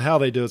ballot. But how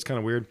they do it's kind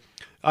of weird.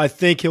 I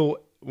think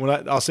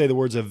I'll say the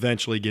words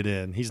eventually get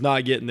in. He's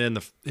not getting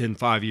in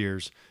 5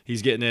 years.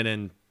 He's getting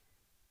in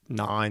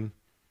 9.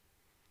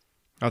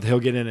 He'll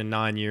get in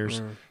 9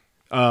 years.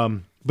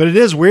 But it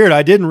is weird.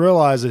 I didn't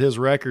realize that his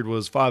record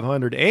was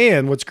 500.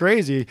 And what's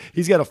crazy,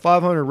 he's got a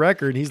 500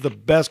 record. He's the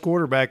best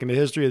quarterback in the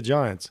history of the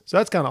Giants. So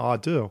that's kind of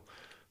odd too.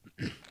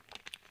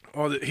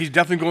 well, he's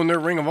definitely going to their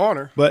Ring of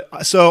Honor.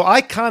 But so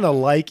I kind of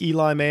like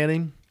Eli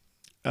Manning.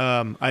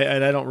 I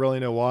don't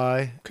really know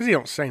why. Because he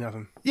don't say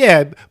nothing.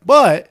 Yeah,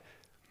 but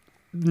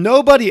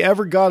nobody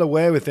ever got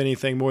away with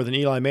anything more than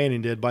Eli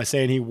Manning did by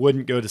saying he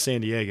wouldn't go to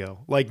San Diego.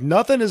 Like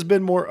nothing has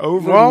been more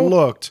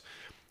overlooked.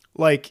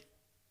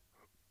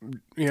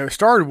 It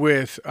started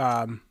with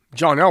John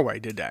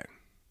Elway did that.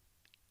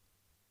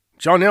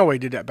 John Elway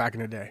did that back in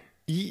the day.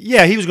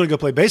 Yeah, he was going to go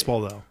play baseball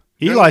though.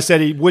 Eli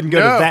said he wouldn't go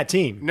to that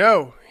team.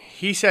 No,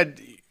 he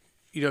said,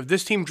 if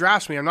this team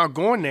drafts me, I'm not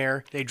going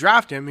there. They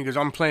draft him because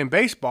I'm playing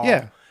baseball.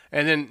 Yeah.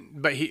 And then,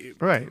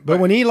 but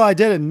when Eli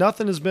did it,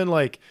 nothing has been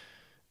like.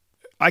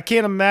 I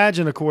can't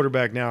imagine a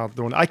quarterback now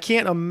doing. I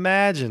can't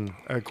imagine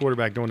a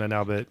quarterback doing that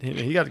now. But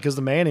he got because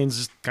the Mannings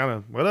just kind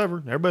of whatever.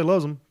 Everybody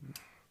loves them.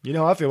 You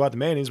know how I feel about the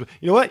Mannings, but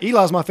you know what?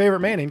 Eli's my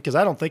favorite Manning because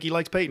I don't think he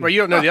likes Peyton. Well, you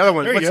don't know the other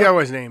one. There you What's go. the other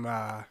one's name?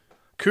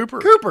 Cooper.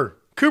 Cooper.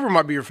 Cooper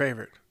might be your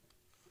favorite.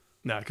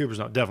 No, Cooper's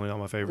definitely not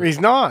my favorite. He's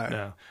not.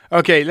 No.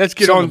 Okay, let's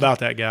get Something on about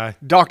that guy.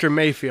 Dr.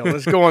 Mayfield.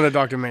 Let's go on to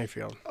Dr.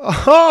 Mayfield.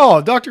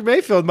 Oh, Dr.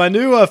 Mayfield, my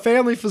new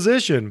family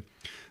physician.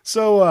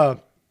 So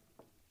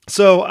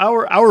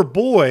our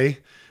boy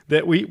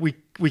that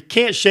we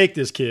can't shake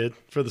this kid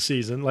for the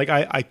season. Like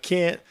I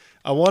can't.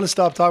 I want to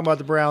stop talking about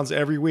the Browns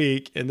every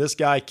week, and this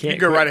guy can't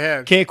go right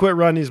ahead. Can't quit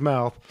running his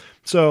mouth.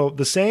 So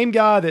the same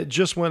guy that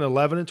just went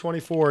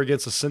 11-24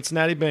 against the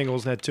Cincinnati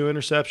Bengals and had 2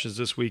 interceptions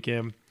this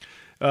weekend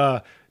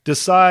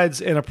decides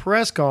in a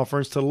press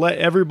conference to let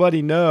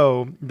everybody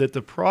know that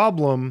the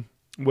problem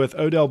with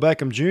Odell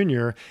Beckham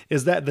Jr.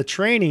 is that the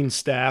training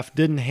staff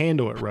didn't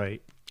handle it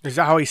right. Is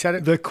that how he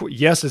said it?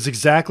 Yes, it's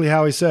exactly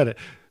how he said it.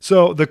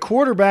 So the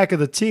quarterback of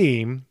the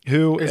team,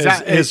 who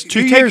is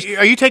 2 years,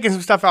 are you taking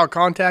some stuff out of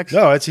context?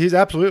 no, he's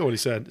absolutely what he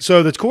said.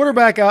 So the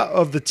quarterback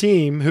of the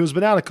team, who's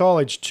been out of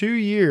college 2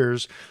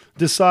 years,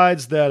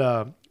 decides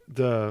that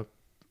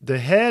the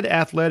head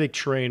athletic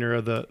trainer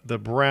of the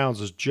Browns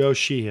is Joe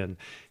Sheehan.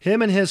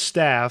 Him and his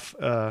staff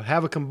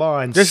have a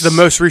combined. This is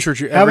the most research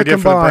you ever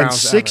did for the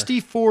Browns.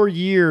 64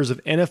 years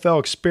of NFL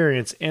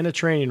experience in a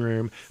training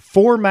room,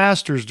 4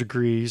 master's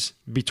degrees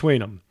between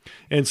them,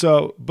 and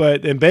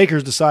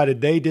Baker's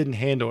decided they didn't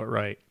handle it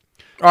right.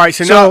 All right,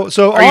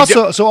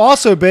 So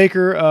also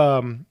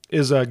Baker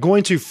is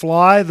going to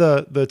fly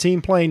the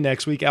team plane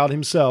next week out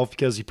himself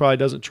because he probably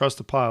doesn't trust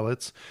the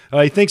pilots.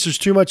 He thinks there's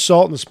too much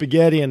salt in the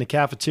spaghetti in the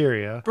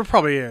cafeteria. There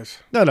probably is.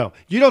 No.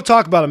 You don't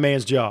talk about a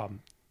man's job.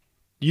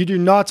 You do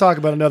not talk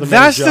about another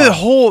man's job. That's the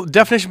whole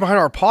definition behind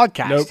our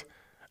podcast. Nope.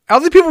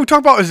 All the people we talk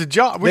about is a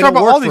job. They don't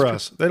work for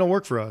us. They don't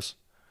work for us.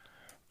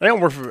 They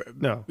don't work for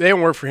No. They don't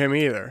work for him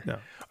either. No.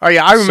 Oh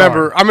yeah, I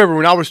remember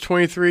when I was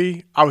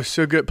 23, I was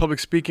so good at public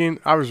speaking.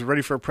 I was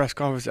ready for a press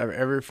conference at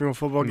every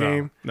football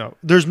game. No.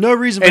 There's no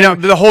reason.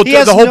 And the whole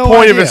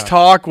point of his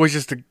talk was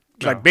just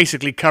to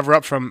basically cover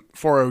up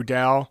for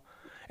Odell,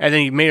 and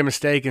then he made a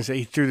mistake and said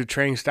he threw the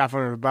training staff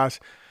under the bus.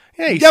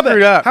 Yeah, he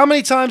screwed up. How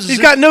many times he's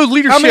got no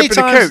leadership in the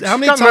coach? How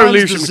many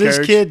times does this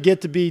kid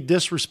get to be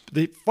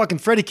disrespected? Fucking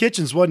Freddie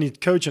Kitchens wasn't he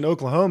coaching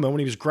Oklahoma when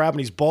he was grabbing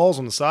these balls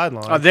on the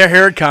sideline? Oh,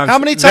 here it comes. How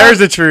many times? There's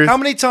the truth. How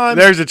many times?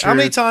 There's the truth. How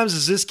many times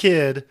does this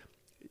kid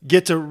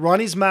get to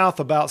run his mouth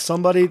about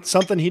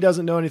something he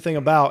doesn't know anything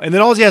about, and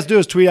then all he has to do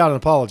is tweet out an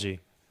apology?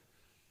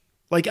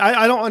 Like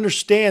I don't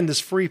understand this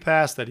free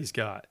pass that he's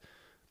got.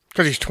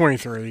 Because he's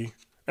 23,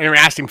 and they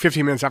asked him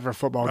 15 minutes after a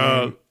football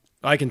game.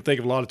 I can think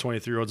of a lot of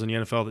 23-year-olds in the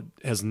NFL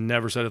that has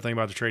never said a thing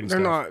about the trading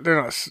staff.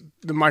 They're not.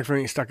 The microphone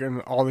ain't stuck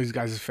in all these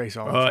guys' face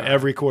all the time.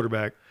 Every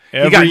quarterback.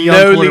 Every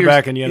young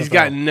quarterback in the NFL. He's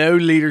got no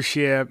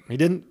leadership. He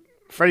didn't.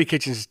 Freddie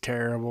Kitchens is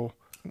terrible.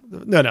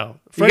 No.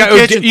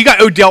 You got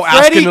Odell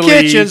asking to leave.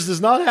 Freddie Kitchens does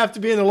not have to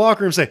be in the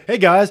locker room and say, hey,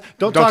 guys,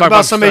 don't talk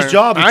about somebody's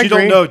job that you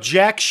don't know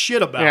jack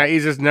shit about. Yeah,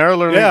 he's just never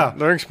learning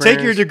experience.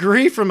 Take your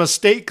degree from a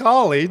state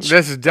college.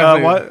 This is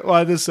definitely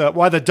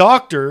why the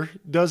doctor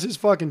does his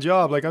fucking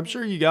job. Like, I'm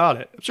sure you got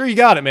it. I'm sure you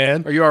got it,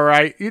 man. Are you all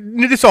right?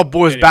 This all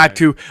boils back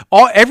to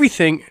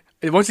everything.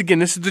 Once again,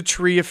 this is the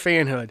tree of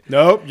fanhood.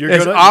 Nope,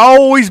 it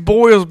always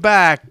boils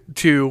back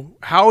to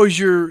how is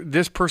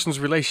this person's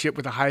relationship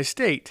with Ohio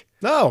State.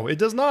 No, it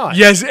does not.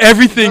 Yes,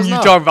 everything you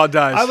talk about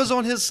does. I was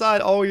on his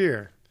side all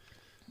year.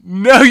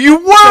 No,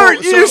 you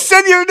weren't. You just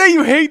said the other day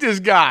you hate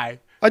this guy.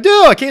 I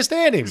do. I can't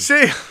stand him. See,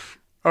 okay.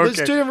 There's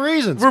 2 different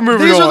reasons. We're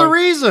moving These on. are the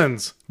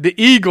reasons. The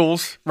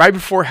Eagles, right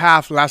before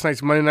half last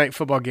night's Monday Night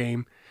Football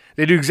game,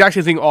 they do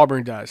exactly the thing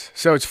Auburn does.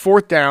 So it's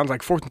 4th down,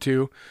 like 4th and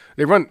 2.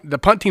 They run the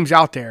punt team's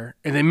out there,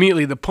 and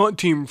immediately the punt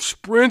team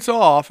sprints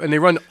off, and they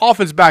run the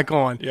offense back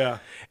on. Yeah,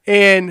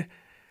 and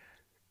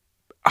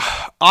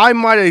I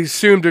might have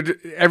assumed that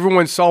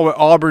everyone saw what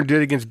Auburn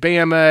did against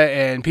Bama,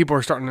 and people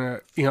are starting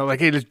to,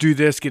 hey, let's do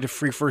this, get a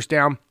free first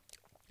down.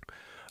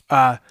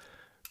 The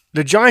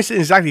Giants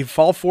didn't exactly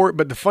fall for it,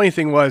 but the funny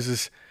thing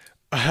was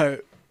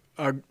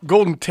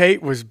Golden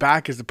Tate was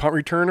back as the punt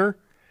returner,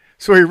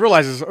 so he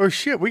realizes, oh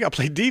shit, we got to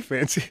play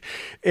defense,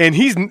 and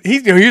he's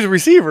a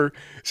receiver,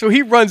 so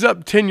he runs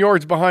up 10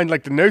 yards behind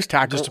like the nose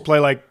tackle just to play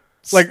like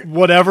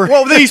whatever.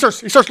 Well, then he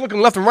starts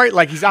looking left and right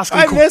like he's asking.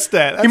 I missed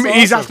that.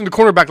 He's asking the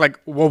cornerback like,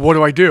 well, what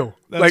do I do?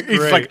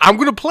 He's like, I'm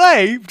going to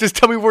play. Just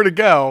tell me where to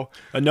go.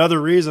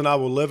 Another reason I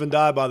will live and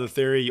die by the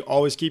theory: you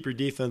always keep your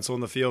defense on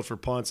the field for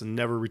punts and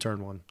never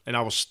return one. And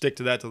I will stick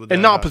to that till the day.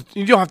 And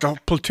you don't have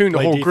to platoon the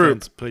whole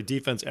group. Play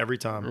defense every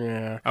time.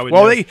 Yeah. I would.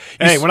 Well,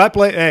 when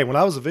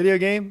I was a video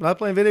game, when I was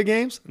playing video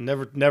games,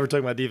 never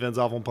took my defense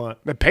off on punt.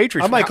 The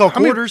Patriots. I might call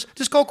quarters.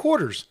 Just call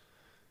quarters.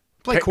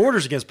 Play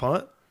quarters against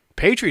punt.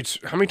 Patriots,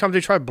 how many times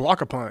they tried to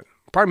block a punt?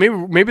 Probably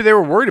maybe they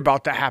were worried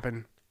about that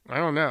happen. I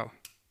don't know.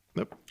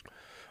 Nope.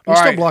 You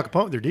still block a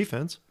punt with their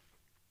defense.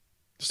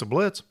 Just a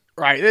blitz.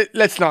 Right.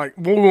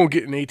 We won't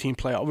get an 18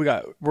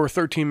 playoff. We're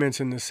 13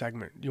 minutes in this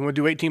segment. You want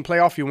to do 18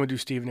 playoff? You want to do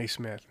Stephen A.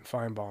 Smith and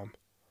Feinbaum?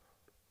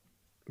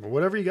 Well,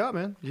 whatever you got,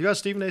 man. You got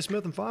Stephen A.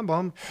 Smith and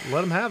Feinbaum.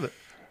 Let them have it.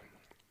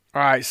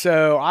 All right.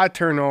 So I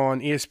turn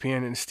on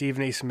ESPN and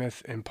Stephen A.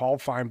 Smith and Paul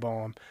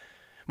Feinbaum.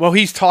 Well,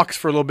 he talks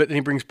for a little bit, then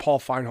he brings Paul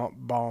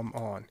Feinbaum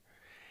on.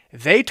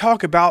 They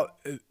talk about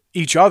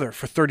each other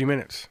for 30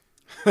 minutes.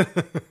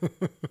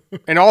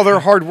 and all their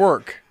hard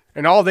work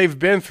and all they've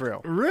been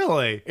through.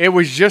 Really? It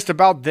was just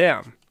about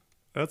them.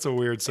 That's a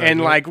weird segment.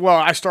 And like, well,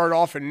 I started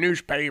off in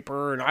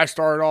newspaper, and I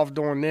started off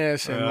doing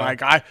this, and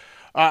like I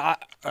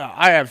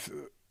have,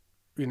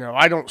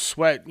 I don't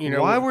sweat.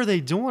 Why were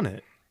they doing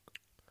it?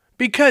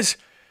 Because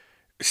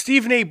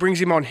Stephen A.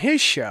 brings him on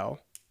his show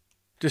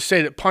to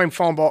say that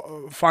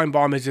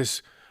Feinbaum is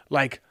this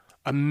like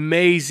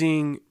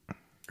amazing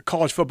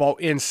college football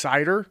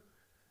insider.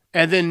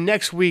 And then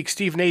next week,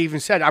 Stephen A. even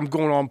said, I'm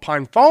going on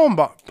Pine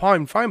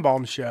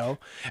Feinbaum's show.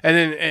 And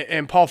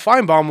then Paul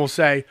Feinbaum will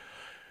say,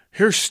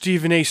 here's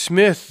Stephen A.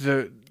 Smith.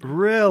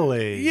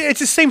 Really? Yeah,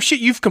 it's the same shit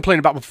you've complained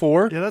about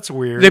before. Yeah, that's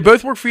weird. They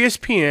both work for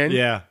ESPN.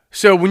 Yeah.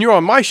 So when you're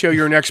on my show,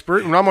 you're an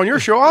expert. When I'm on your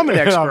show, I'm an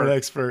expert. I'm an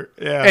expert.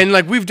 Yeah. And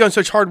like we've done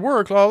such hard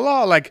work, la la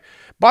la. Like,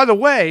 by the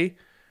way,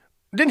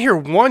 didn't hear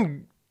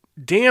one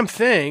damn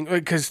thing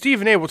because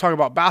Stephen A. will talk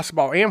about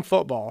basketball and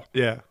football.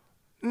 Yeah.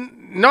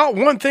 Not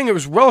one thing that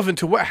was relevant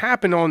to what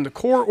happened on the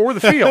court or the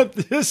field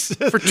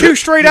for 2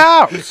 straight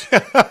hours.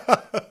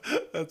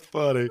 That's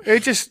funny.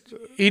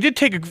 He did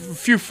take a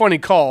few funny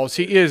calls.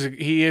 He is an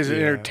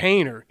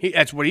entertainer.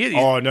 That's what he is.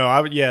 Oh no, I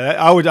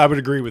would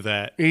agree with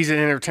that. He's an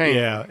entertainer.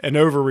 Yeah, an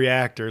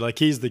overreactor. Like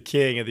he's the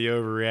king of the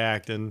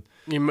overreacting.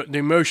 The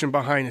emotion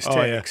behind his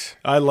takes.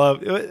 Yeah. I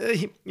love,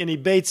 and he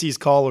baits these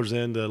callers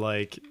into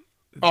like.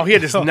 Oh, he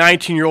had this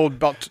 19-year-old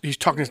he's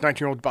talking to this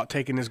 19-year-old about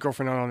taking his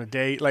girlfriend out on a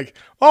date. Like,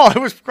 it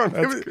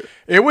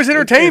was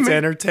entertainment.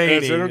 It's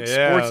entertaining.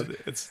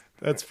 Sports.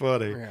 That's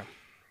funny. Yeah.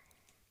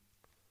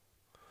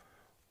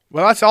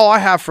 Well, that's all I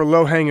have for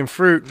low-hanging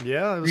fruit.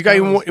 Yeah. You got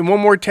one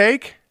more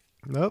take?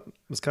 Nope. It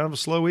was kind of a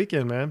slow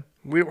weekend, man.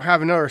 We don't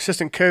have another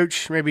assistant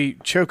coach maybe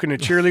choking a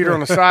cheerleader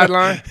on the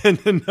sideline?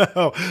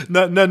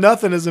 No,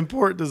 nothing as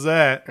important as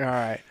that. All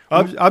right.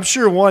 I'm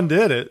sure one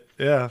did it.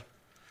 Yeah.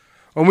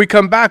 When we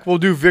come back, we'll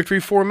do victory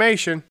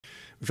formation.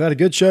 We've had a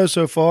good show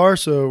so far,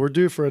 so we're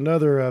due for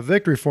another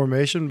victory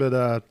formation.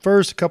 But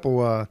first, a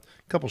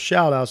couple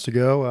shout-outs to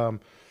go.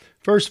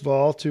 First of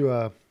all, to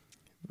a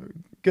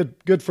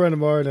good friend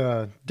of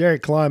ours,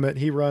 Derek Climate.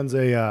 He runs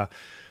a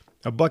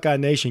Buckeye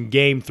Nation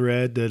game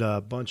thread that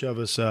a bunch of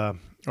us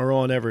are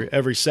on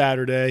every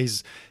Saturday.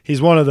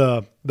 He's one of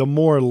the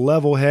more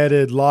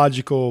level-headed,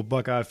 logical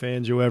Buckeye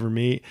fans you'll ever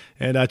meet.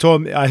 And I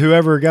told him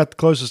whoever got the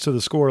closest to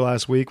the score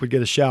last week would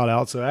get a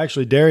shout-out. So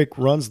actually, Derek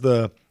runs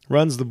the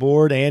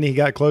board, and he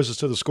got closest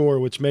to the score,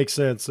 which makes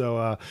sense.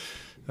 So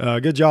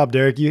good job,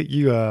 Derek.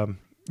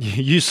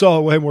 You saw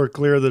it way more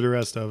clear than the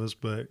rest of us,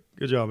 but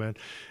good job, man.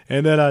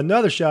 And then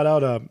another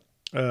shout-out,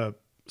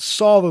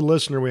 solid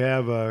listener we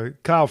have,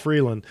 Kyle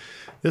Freeland.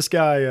 This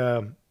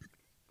guy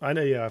I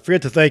know, I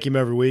forget to thank him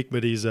every week,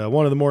 but he's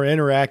one of the more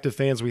interactive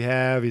fans we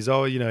have. He's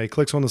always, he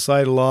clicks on the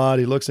site a lot.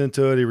 He looks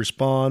into it. He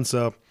responds.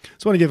 So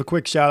just want to give a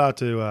quick shout out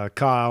to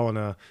Kyle and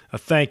a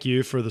thank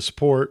you for the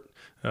support.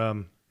 We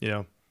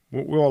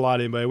won't lie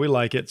to anybody. We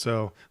like it.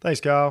 So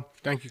thanks, Kyle.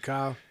 Thank you,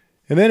 Kyle.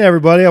 And then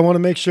everybody, I want to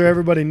make sure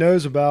everybody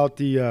knows about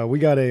we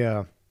got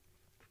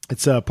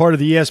it's part of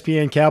the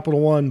ESPN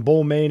Capital One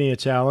Bowl Mania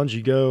Challenge.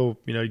 You go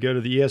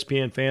to the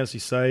ESPN Fantasy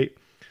site.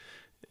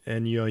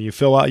 And you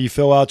fill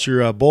out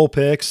your bowl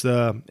picks,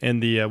 and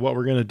what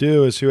we're going to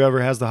do is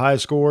whoever has the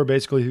highest score,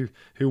 basically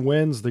who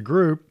wins the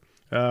group,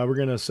 we're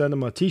going to send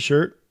them a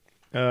T-shirt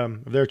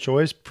of their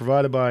choice,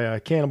 provided by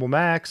Cannibal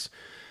Max.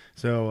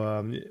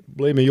 So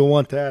believe me, you'll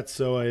want that.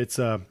 So it's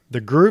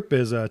the group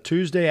is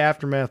Tuesday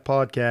Aftermath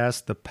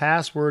Podcast. The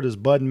password is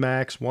Bud and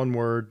Max, one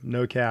word,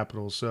 no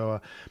capitals.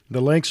 So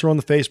the links are on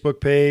the Facebook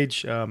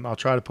page. I'll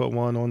try to put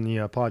one on the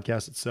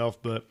podcast itself,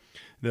 but.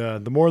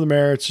 The more the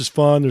merrier. It's just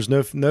fun. There's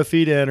no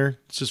fee to enter.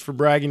 It's just for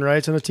bragging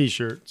rights and a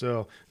T-shirt.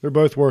 So they're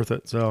both worth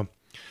it. So,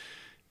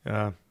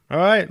 all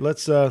right,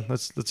 let's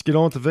get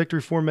on with the victory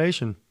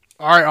formation.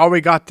 All right, all we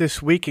got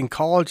this week in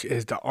college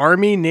is the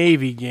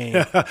Army-Navy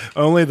game.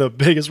 Only the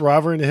biggest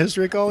rivalry in the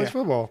history of college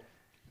football.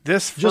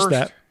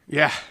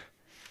 Yeah.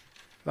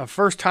 The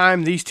first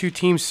time these two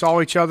teams saw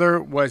each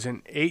other was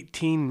in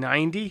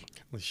 1890.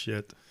 Holy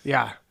shit.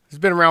 Yeah, it's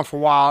been around for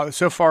a while.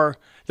 So far.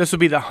 This will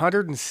be the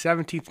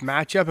 117th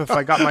matchup if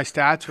I got my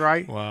stats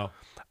right. Wow.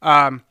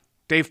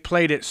 They've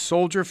played at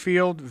Soldier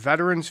Field,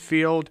 Veterans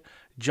Field,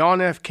 John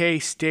F. Kennedy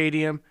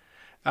Stadium.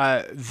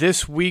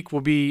 This week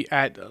will be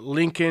at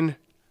Lincoln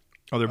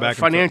they're back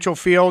Financial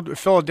Field.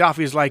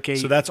 Philadelphia is like a...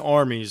 So that's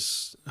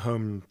Army's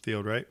home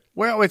field, right?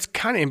 Well, it's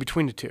kind of in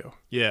between the two.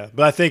 Yeah,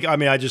 but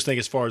I just think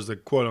as far as the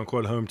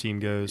quote-unquote home team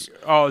goes.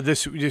 Oh,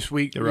 this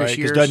week, right?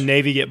 Because doesn't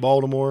Navy get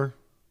Baltimore?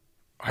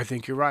 I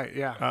think you're right,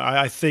 yeah.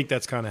 I think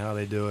that's kind of how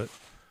they do it.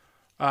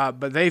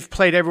 But they've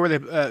played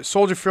everywhere.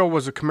 Soldier Field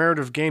was a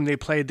commemorative game they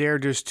played there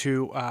just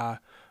to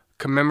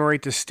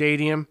commemorate the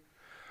stadium.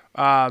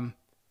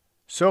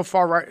 So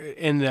far, right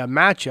in the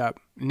matchup,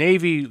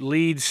 Navy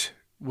leads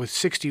with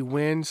 60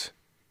 wins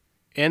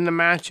in the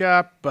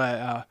matchup,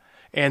 but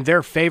and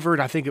they're favored.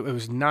 I think it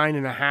was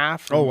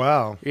 9.5. Oh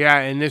wow! Yeah,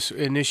 in this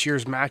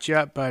year's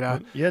matchup,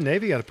 but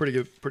Navy got a pretty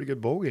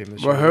good bowl game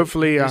this year. Well,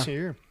 hopefully,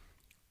 year.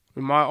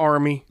 My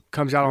Army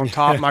comes out on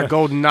top. My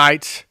Golden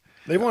Knights.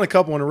 They've won a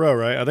couple in a row,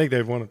 right? I think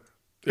they've won.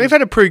 They've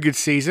had a pretty good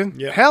season.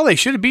 Yeah. Hell, they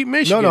should have beat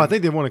Michigan. No, I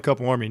think they've won a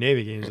couple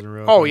Army-Navy games in a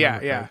row. Oh if I yeah,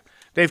 remember yeah. correctly.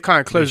 They've kind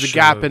of closed They the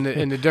gap should've.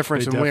 in the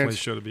difference They in definitely wins.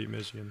 should have beat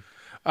Michigan.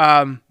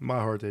 My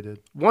heart, they did.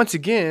 Once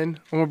again,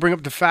 I'm gonna bring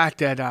up the fact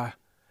that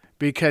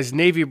because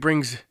Navy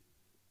brings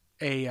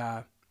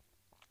a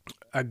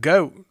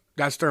goat,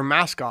 that's their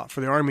mascot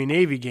for the Army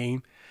Navy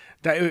game,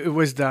 that it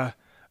was the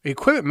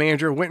equipment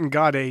manager went and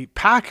got a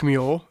pack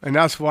mule, and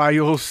that's why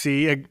you'll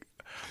see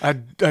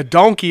a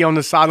donkey on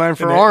the sideline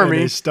for And Army.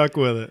 they stuck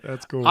with it.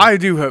 That's cool. I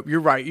do hope you're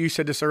right. You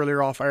said this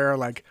earlier off air.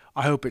 Like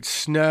I hope it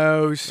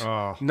snows.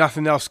 Oh.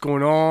 Nothing else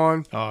going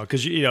on.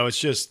 because it's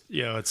just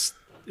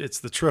it's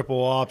the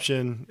triple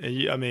option.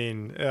 And I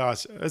mean,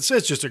 it's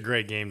just a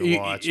great game to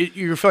watch.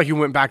 You feel like you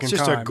went back in It's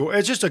just time.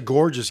 it's just a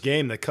gorgeous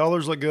game. The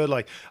colors look good.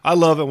 Like I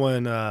love it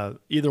when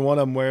either one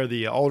of them wear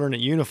the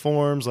alternate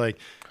uniforms. Like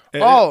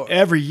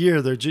every year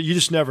you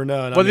just never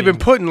know. And Well, they've been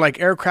putting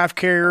like aircraft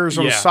carriers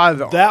on the side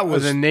of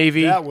the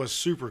Navy. That was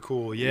super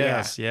cool.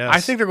 Yes, yes. I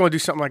think they're going to do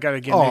something like that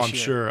again Oh, this I'm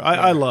year. sure.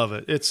 I love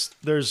it.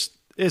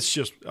 It's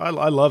just I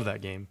love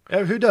that game.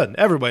 Who doesn't?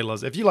 Everybody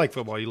loves it. If you like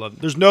football, you love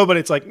it. There's nobody.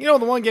 It's like the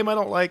one game I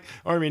don't like,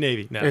 Army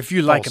Navy. No, If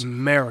you like false.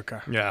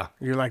 America, Yeah.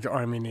 you like the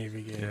Army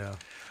Navy game. Yeah.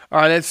 All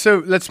right,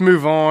 let's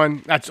move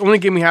on. That's the only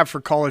game we have for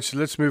college, so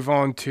let's move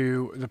on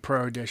to the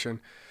pro edition.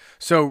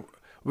 So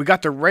we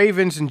got the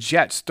Ravens and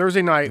Jets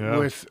Thursday night Yeah.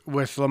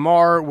 with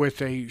Lamar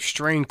with a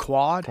strained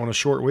quad On a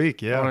short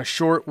week, yeah. on a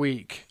short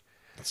week.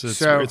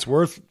 So it's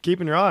worth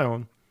keeping your eye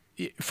on.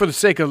 For the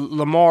sake of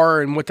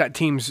Lamar and what that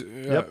team's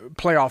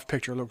playoff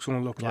picture going to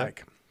look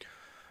like.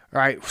 All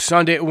right,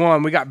 Sunday at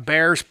 1, we got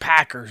Bears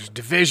Packers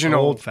divisional.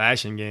 Old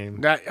fashioned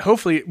game. That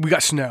hopefully we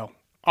got snow.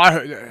 I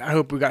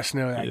hope we got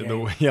snow that game. The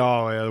worse the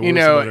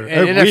better.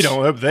 and Hope we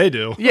don't. Hope they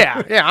do.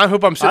 Yeah. I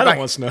hope I'm sitting I back. don't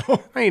want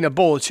snow. I need a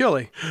bowl of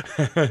chili.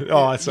 Oh,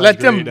 that sounds Let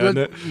them. great, doesn't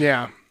it?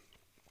 Yeah.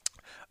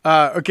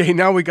 Okay,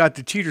 now we got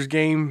the Cheaters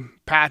game,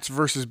 Pats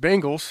versus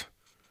Bengals.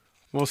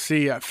 We'll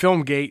see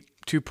Filmgate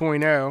 2.0.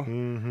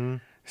 Mm-hmm.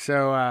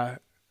 So,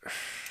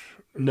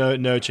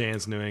 No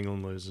chance New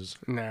England loses.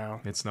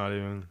 no. It's not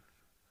even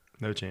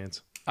no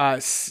chance.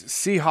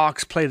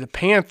 Seahawks play the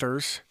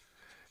Panthers.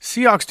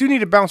 Seahawks do need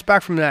to bounce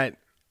back from that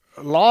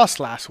loss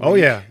last week. Oh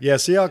yeah.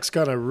 Seahawks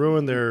kind of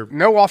ruined their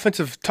No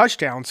offensive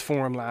touchdowns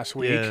for them last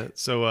week. Yeah,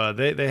 so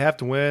they have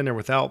to win. They're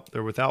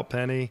without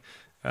Penny.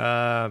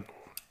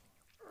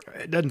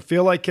 It doesn't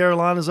feel like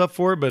Carolina's up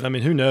for it, but I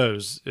mean, who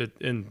knows?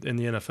 In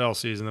the NFL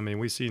season, I mean,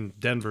 we've seen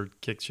Denver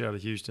kick shit out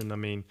of Houston. I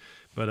mean,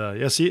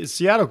 but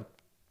Seattle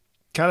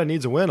kind of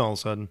needs a win all of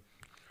a sudden.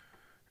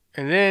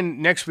 And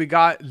then next we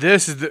got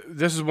this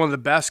is one of the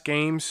best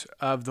games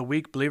of the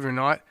week, believe it or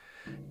not.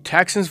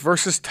 Texans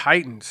versus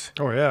Titans.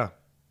 Oh yeah,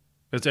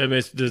 it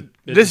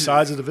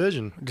decides the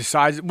division.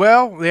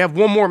 They have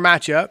one more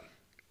matchup.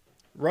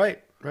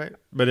 Right.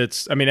 But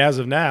as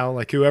of now,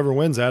 like whoever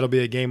wins that'll be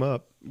a game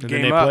up. And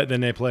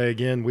then they play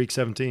again week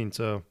 17.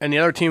 So And the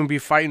other team will be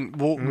fighting.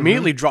 Will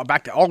immediately drop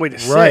back all the way to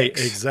 6. right,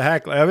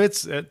 exactly. I mean,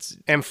 it's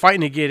and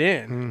fighting to get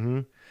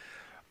in.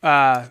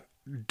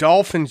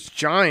 Dolphins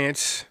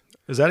Giants.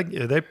 are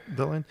they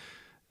building?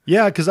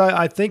 Yeah, because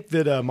I think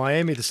that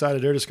Miami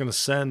decided they're just going to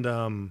send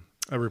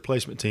a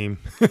replacement team.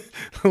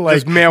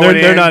 Just mail it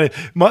in.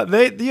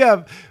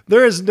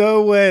 There is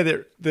no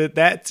way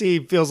that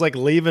team feels like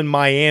leaving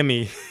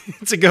Miami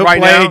to go Right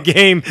play now? a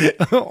game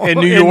In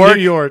New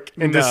York?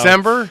 in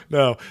December?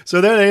 No.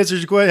 So that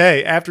answers your question.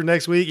 Hey, after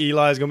next week,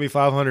 Eli's going to be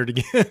 500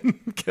 again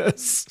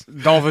because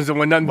Dolphins don't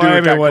want nothing to do with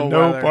Miami that won cold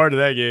no weather. part of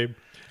that game.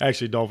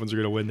 Actually, Dolphins are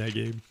going to win that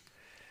game.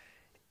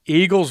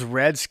 Eagles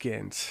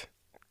Redskins.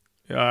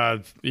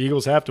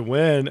 Eagles have to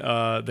win.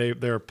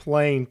 They're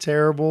playing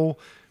terrible.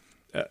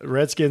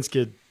 Redskins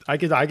I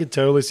could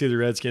totally see the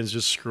Redskins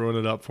just screwing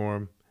it up for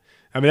them.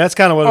 I mean, that's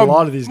kind of what a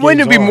lot of these games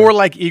Wouldn't it be are. more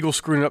like Eagles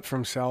screwing up for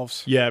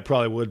themselves? Yeah, it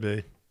probably would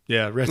be.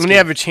 Yeah, Redskins. When they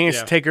have a chance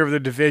yeah. to take over the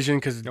division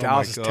because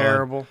Dallas is God.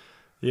 terrible.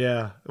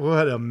 Yeah,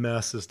 what a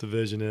mess this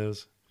division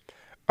is.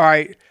 All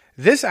right,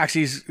 this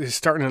actually is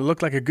starting to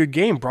look like a good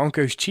game.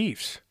 Broncos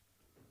Chiefs.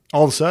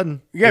 All of a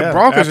sudden,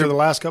 Broncos after are the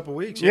last couple of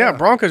weeks. Yeah,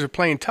 Broncos are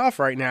playing tough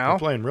right now. They're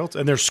playing real,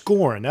 and they're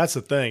scoring. That's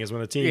the thing is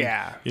when a team,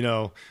 Yeah.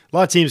 a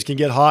lot of teams can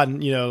get hot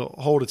and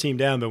hold a team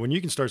down, but when you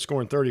can start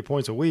scoring 30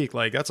 points a week,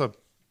 like that's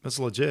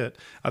legit.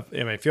 I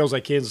mean, it feels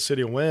like Kansas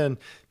City will win.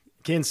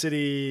 Kansas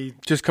City,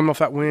 Just coming off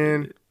that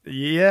win.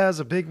 yeah, it's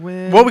a big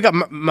win. Well, we got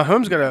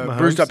Mahomes got a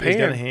bruised up He's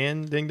got a hand.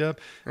 hand dinged up.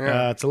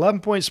 Yeah. It's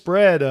 11-point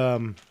spread. I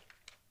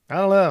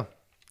don't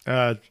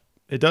know.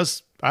 It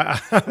does. I'm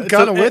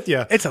kind of with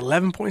you. It's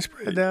 11-point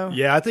spread though.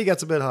 Yeah, I think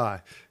that's a bit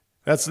high.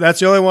 That's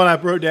the only one I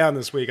wrote down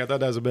this week. I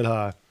thought that was a bit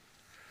high.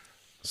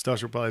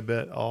 Stush will probably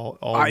bet all.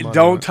 I money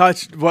don't on it.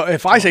 touch. Well,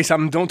 if I say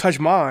something, don't touch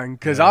mine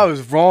because I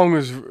was wrong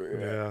as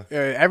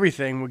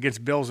everything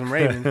against Bills and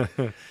Ravens.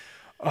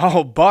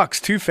 Oh, Bucks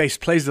Two-Face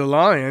plays the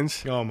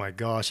Lions. Oh my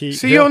gosh! You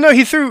don't know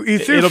he threw.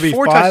 It'll be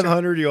 4 touchdowns.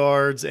 500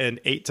 yards and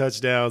 8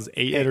 touchdowns,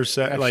 8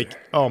 interceptions. Like,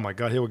 oh my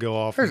god, he will go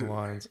off in the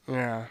Lions.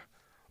 Yeah.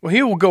 Well,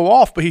 he will go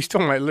off, but he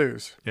still might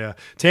lose. Yeah,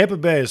 Tampa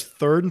Bay is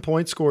 3rd in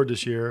points scored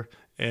this year,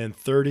 and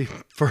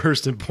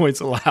 31st in points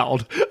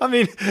allowed. I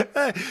mean,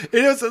 it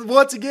is,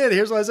 once again,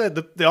 here's what I said: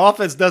 the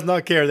offense does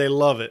not care; they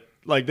love it.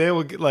 Like they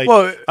will. Like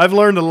I've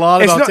learned a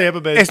lot about Tampa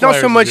Bay. It's not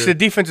so much the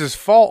defense's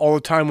fault all the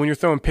time when you're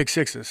throwing pick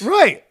sixes.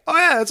 Right? Oh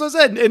yeah, that's what I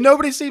said. And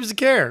nobody seems to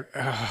care.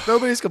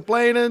 Nobody's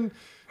complaining.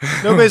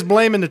 Nobody's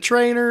blaming the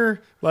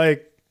trainer.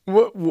 Like.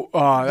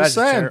 That's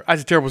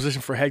a terrible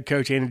position for a head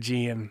coach and a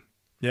GM.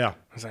 Yeah.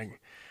 It's like,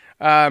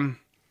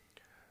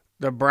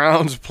 the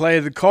Browns play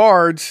the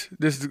Cards.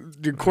 This is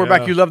the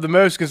quarterback you love the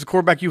most against the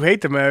quarterback you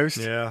hate the most.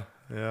 Yeah.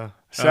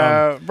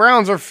 So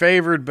Browns are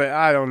favored, but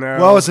I don't know.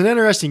 Well, it's an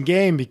interesting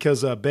game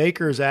because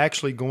Baker is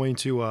actually going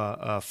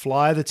to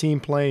fly the team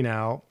plane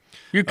out.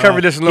 You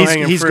covered this in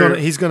low-hanging fruit.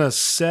 He's going to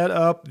set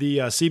up the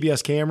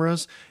CBS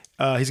cameras.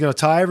 He's going to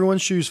tie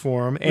everyone's shoes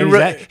for him,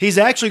 and he's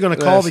actually going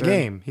to call the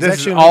game.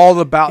 This all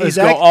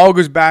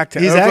goes back to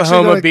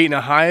Oklahoma beating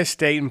Ohio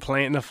State and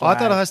planting the flag. I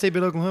thought Ohio State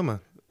beat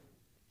Oklahoma.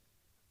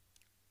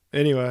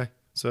 Anyway,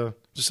 so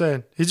just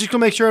saying, he's just going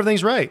to make sure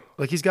everything's right.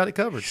 Like he's got it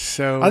covered.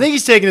 So I think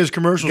he's taking his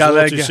commercials a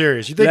little too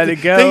serious. You think let it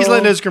go. Think he's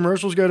letting his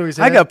commercials go to his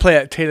head? I got to play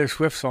that Taylor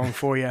Swift song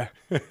for you.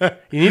 You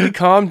need to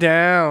calm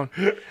down.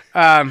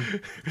 I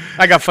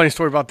got a funny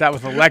story about that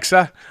with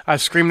Alexa. I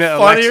was screaming at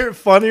Alexa.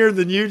 Funnier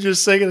than you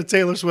just singing a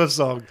Taylor Swift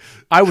song.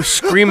 I was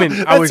screaming.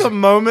 That's a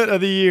moment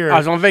of the year. I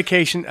was on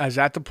vacation. I was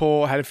at the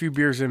pool. I had a few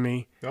beers in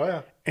me. Oh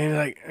yeah.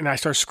 And I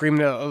started screaming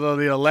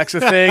the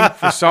Alexa thing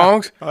for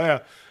songs. Oh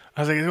yeah.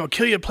 I was like, "It'll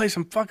kill you to play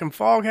some fucking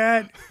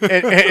Foghat."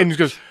 And he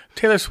goes,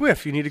 "Taylor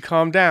Swift, you need to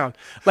calm down."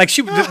 Like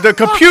the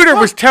computer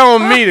was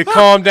telling me to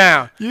calm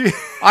down.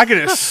 I could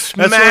have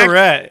smacked. That's where we're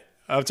at.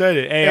 I'll tell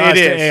you,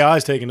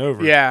 AI's taking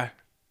over. Yeah,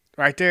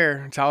 right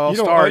there. That's how it all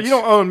starts. You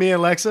don't own me,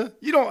 Alexa.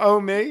 You don't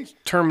own me.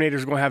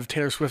 Terminator's going to have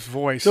Taylor Swift's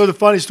voice. So the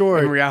funny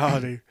story in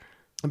reality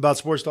about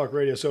Sports Talk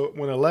Radio. So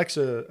when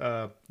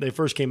Alexa, they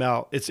first came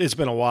out, it's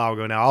been a while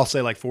ago now. I'll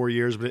say like 4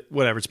 years, but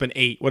whatever. It's been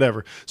 8,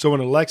 whatever. So when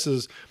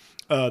Alexa's,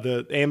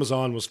 the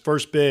Amazon was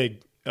first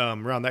big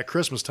around that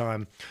Christmas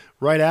time.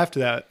 Right after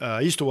that,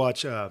 I used to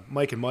watch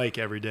Mike and Mike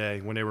every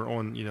day when they were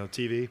on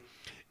TV,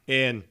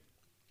 and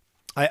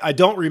I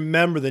don't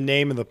remember the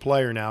name of the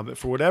player now, but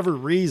for whatever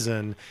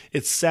reason,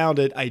 it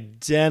sounded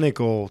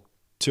identical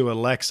to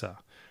Alexa.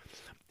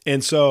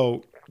 And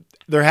so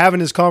they're having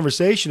this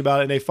conversation about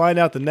it, and they find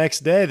out the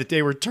next day that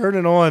they were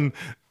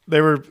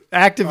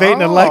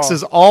activating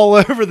Alexas all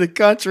over the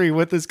country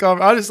with this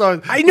conversation. I just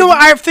thought,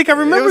 I think I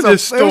remember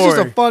this story. It was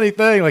just a funny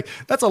thing. Like,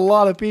 that's a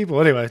lot of people.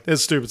 Anyway, it's a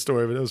stupid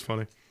story, but it was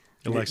funny.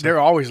 Alexa. They're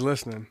always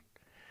listening.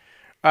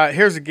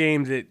 Here's a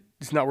game that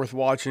it's not worth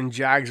watching.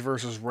 Jags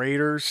versus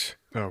Raiders.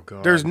 Oh,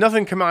 God. There's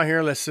nothing come out here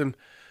unless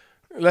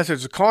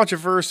there's a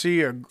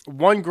controversy,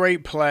 one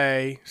great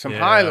play, some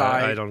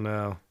highlight. I don't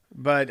know.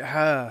 But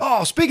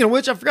speaking of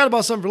which, I forgot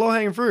about something for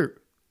low-hanging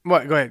fruit.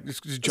 What? Go ahead.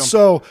 Just jump.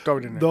 So throw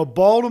it in there. The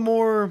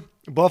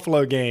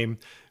Baltimore-Buffalo game,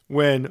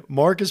 when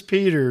Marcus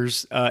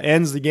Peters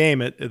ends the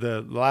game at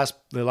the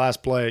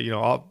last play,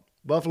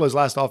 Buffalo's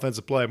last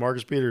offensive play,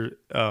 Marcus Peters,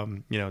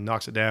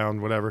 knocks it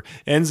down, whatever,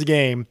 ends the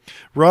game,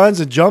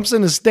 runs and jumps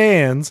in the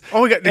stands.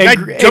 Oh, the guy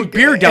jumped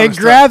beer down and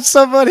grabs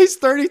somebody's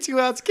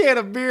 32-ounce can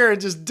of beer and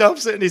just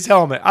dumps it in his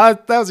helmet.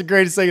 That was the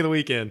greatest thing of the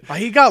weekend.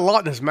 He got a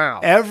lot in his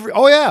mouth. He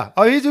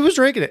was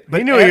drinking it.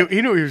 But he knew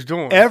what he was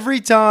doing. Every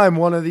time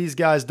one of these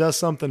guys does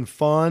something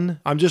fun,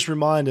 I'm just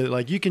reminded,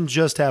 like, you can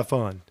just have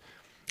fun.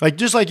 Like,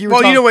 just like you were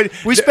talking, you know what?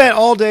 We spent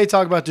all day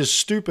talking about this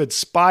stupid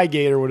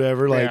Spygate or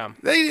whatever. Like,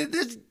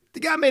 the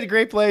guy made a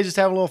great play, just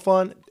having a little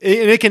fun. And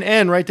it can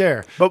end right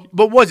there. But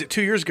was it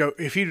 2 years ago?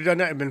 If he'd have done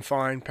that, it'd been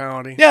fine,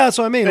 penalty. Yeah, that's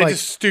what I mean. It's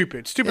just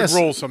stupid. Stupid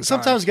rules sometimes.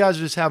 Sometimes guys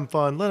are just having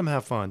fun. Let them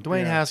have fun.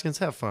 Dwayne Haskins,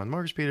 have fun.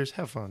 Marcus Peters,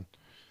 have fun.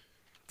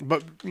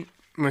 But when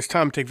it's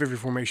time to take victory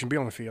formation, be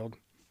on the field.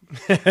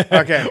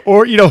 Okay.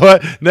 Or, you know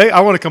what? I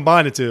want to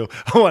combine the two.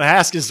 I want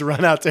Haskins to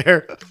run out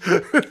there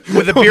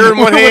with a beer in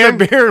one hand.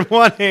 With a beer in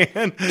one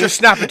hand. Just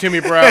snap it to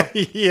me, bro.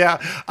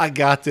 Yeah, I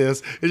got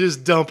this. And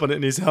just dumping it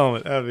in his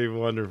helmet. That'd be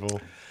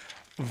wonderful.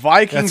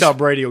 Vikings. That's how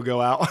Brady will go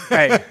out.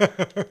 Hey,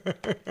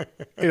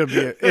 it'll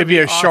be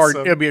a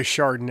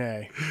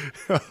Chardonnay,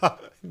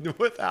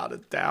 without a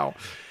doubt.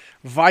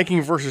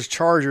 Viking versus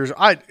Chargers.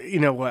 I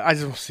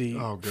just don't see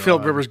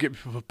Philip Rivers get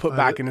put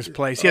back in his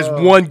place. He has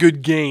one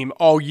good game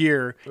all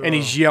year, and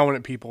he's yelling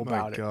at people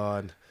about it.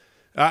 God.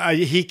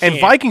 He can't. And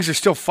Vikings are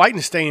still fighting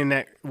to stay in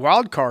that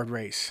wild card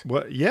race.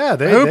 Well, yeah,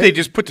 I hope they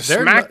just put the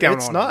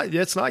smackdown on them.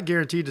 It's not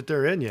guaranteed that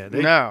they're in yet.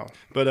 No,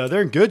 but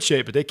they're in good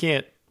shape. But they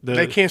can't.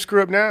 They can't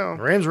screw up now.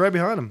 Rams are right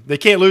behind them. They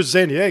can't lose to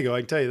San Diego, I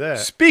can tell you that.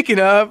 Speaking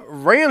of,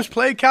 Rams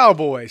play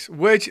Cowboys,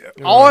 which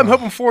all I'm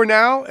hoping for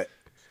now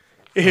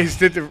is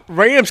that the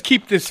Rams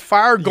keep this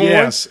fire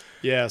going.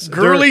 Yes.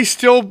 Gurley's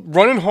still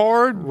running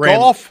hard.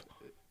 Goff.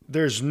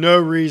 There's no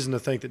reason to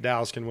think that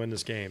Dallas can win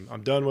this game.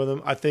 I'm done with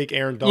them. I think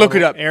Aaron Donald. Look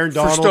it up. Aaron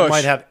Donald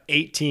might have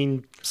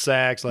 18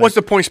 sacks. What's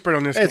the point spread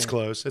on this game? It's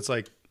close. It's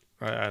like,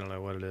 I don't know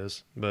what it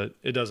is, but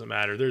it doesn't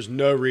matter. There's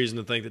no reason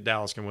to think that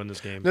Dallas can win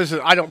this game.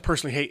 I don't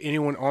personally hate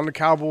anyone on the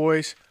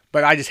Cowboys,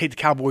 but I just hate the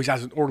Cowboys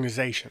as an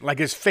organization. Like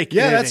it's fake.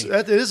 Yeah, unity.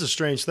 it is a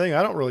strange thing.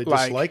 I don't really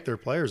Like- dislike their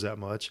players that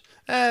much.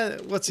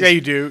 What's Yeah,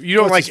 you do. You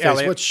don't what's like his face?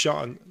 Elliott. What's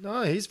Sean?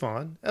 No, he's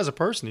fine. As a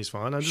person, he's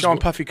fine. I'm just, Sean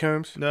Puffy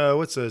Combs. No,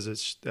 what's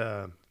his?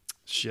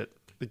 Shit.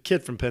 The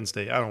kid from Penn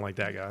State. I don't like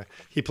that guy.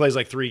 He plays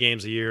like 3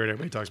 games a year, and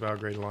everybody talks about how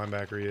great a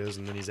linebacker he is,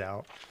 and then he's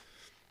out.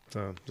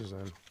 So, just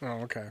saying.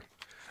 Oh, okay.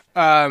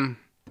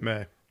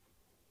 May.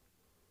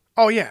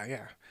 Oh,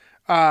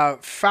 yeah.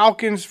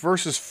 Falcons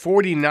versus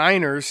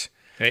 49ers.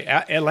 Hey,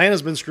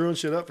 Atlanta's been screwing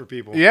shit up for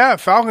people. Yeah,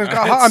 Falcons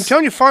got hot. I'm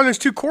telling you, finding those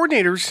 2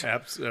 coordinators.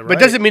 Right. But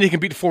doesn't mean they can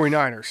beat the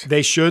 49ers.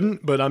 They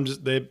shouldn't, but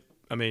they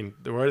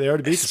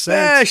already beat the Saints.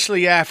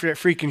 Especially after that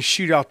freaking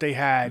shootout they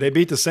had. They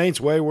beat the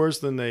Saints way worse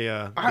than than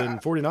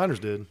 49ers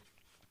did.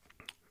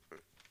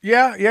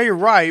 Yeah, you're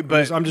right.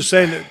 But I'm just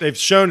saying that they've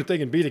shown that they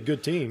can beat a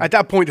good team. at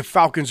that point, the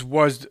Falcons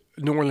was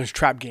New Orleans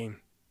trap game.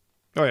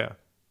 Oh, yeah.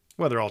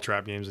 Well, they're all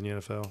trap games in the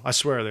NFL. I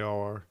swear they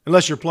all are.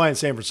 Unless you're playing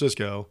San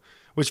Francisco,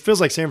 which feels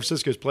like San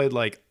Francisco's played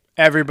like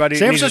Everybody.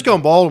 San Francisco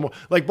and Baltimore.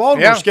 Like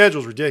Baltimore's Yeah.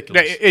 schedule's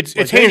ridiculous. It's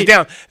Like, hands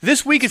down.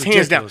 This week it's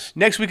hands down. ridiculous.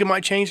 Next week it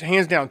might change.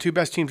 Hands down. 2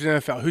 best teams in the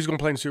NFL. Who's going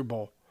to play in the Super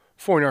Bowl?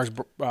 49ers,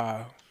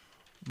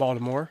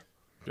 Baltimore.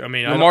 I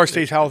mean, Lamar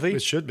stays healthy.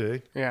 It should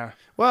be. Yeah.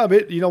 Well,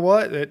 but you know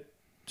what?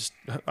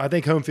 I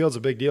think home field's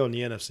a big deal in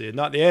the NFC.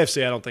 Not the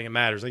AFC. I don't think it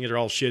matters. I think they're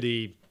all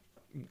shitty,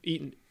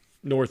 eating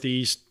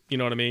Northeast. You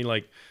know what I mean?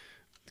 Like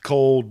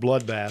cold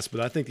bloodbaths.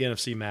 But I think the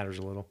NFC matters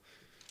a little.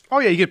 Oh,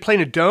 yeah. You could play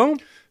in a dome,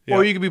 Yeah.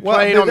 or you could be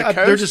playing on the coast.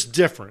 They're just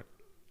different.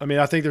 I mean,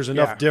 I think there's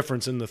enough Yeah.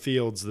 difference in the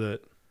fields that,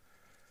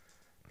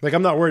 like,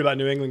 I'm not worried about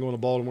New England going to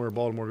Baltimore or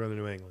Baltimore going to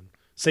New England.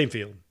 Same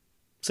field,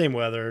 same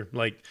weather.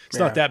 Like, it's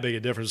not that big a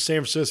difference. San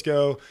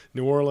Francisco,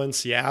 New Orleans,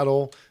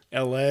 Seattle,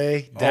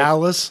 L.A.,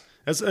 Dallas.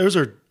 Those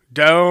are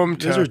dome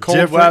those to are cold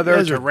different- weather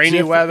those to are rainy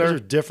different- weather. Those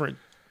are different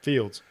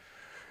fields.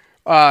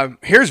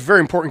 Here's a very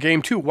important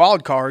game, too.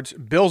 Wild cards.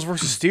 Bills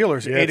versus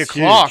Steelers, Yeah, 8 it's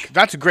o'clock. huge.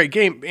 That's a great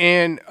game.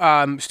 And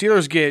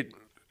Steelers get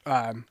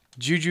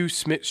Juju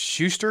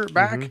Smith-Schuster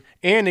back,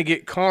 and they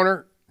get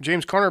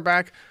James Conner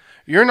back.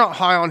 You're not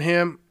high on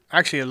him.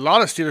 Actually, a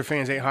lot of Steeler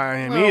fans ain't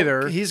high on him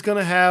either. He's going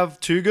to have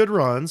 2 good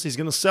runs. He's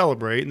going to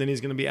celebrate, and then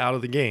he's going to be out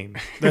of the game.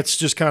 That's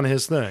just kind of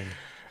his thing.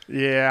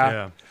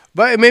 Yeah.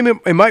 But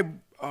it might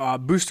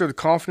boost the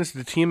confidence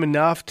of the team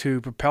enough to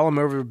propel him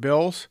over the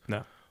Bills.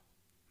 No.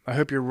 I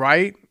hope you're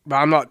right, but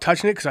I'm not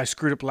touching it because I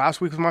screwed up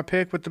last week with my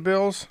pick with the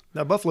Bills.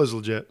 Now, Buffalo's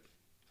legit.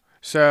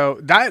 So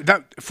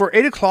that for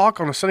 8 o'clock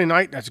on a Sunday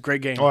night, that's a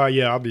great game Oh,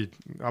 yeah, I'll be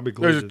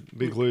glued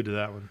to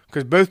that one.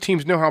 because both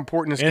teams know how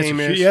important this And game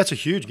is. Yeah, it's a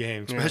huge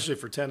game, especially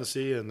for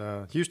Tennessee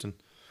and Houston.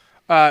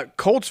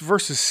 Colts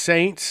versus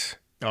Saints.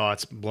 Oh,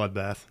 it's a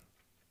bloodbath.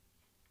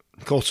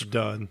 Colts are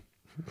done.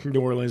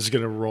 New Orleans is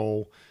going to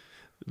roll.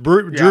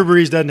 Drew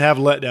Brees doesn't have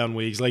letdown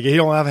weeks. Like, he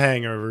don't have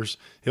hangovers.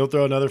 He'll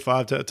throw another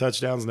 5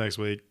 touchdowns next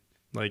week.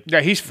 Like,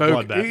 Yeah, he's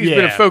focused. bloodbath. He's been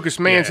a Yeah. focused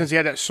man Yeah. since he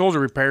had that shoulder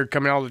repaired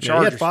coming out of the yeah, he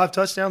Chargers. had 5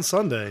 touchdowns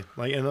Sunday,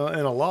 like in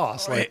a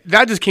loss. Like,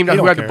 That just came down He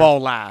to who don't had the care. ball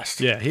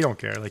last. yeah, he don't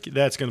care. Like,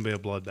 that's going to be a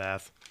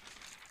bloodbath.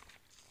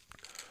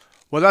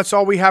 Well, that's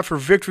all we have for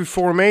Victory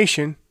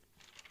Formation.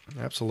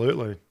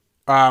 Absolutely.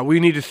 We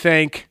need to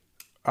thank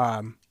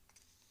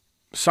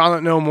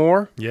Silent No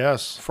More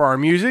Yes. for our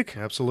music.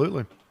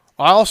 Absolutely.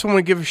 I also want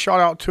to give a shout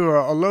out to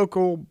a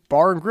local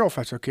bar and grill, if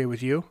that's okay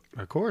with you.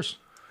 Of course.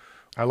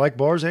 I like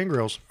bars and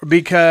grills.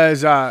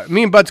 Because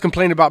me and Bud's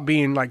complained about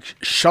being like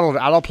shuttled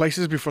out of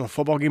places before the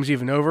football game's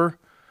even over.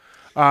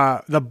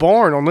 The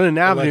barn on Linden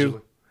Avenue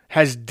Allegedly.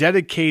 has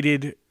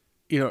dedicated,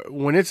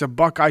 when it's a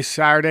Buckeye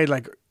Saturday,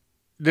 like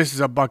this is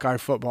a Buckeye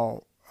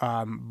football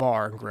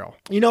bar and grill.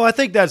 I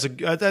think that's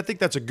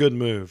a good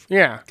move.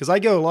 Yeah. Because I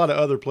go a lot of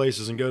other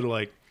places and go to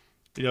like,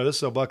 this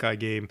is a Buckeye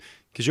game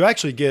because you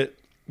actually get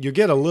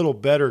a little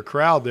better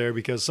crowd there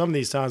because some of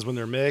these times when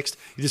they're mixed,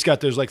 you just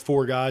got those like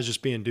 4 guys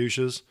just being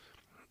douches.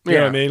 You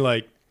know what I mean?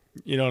 Like,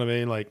 you know what I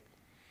mean? Like,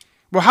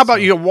 Well, how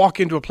about you walk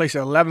into a place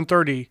at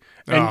 11:30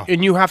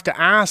 and you have to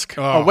ask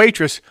a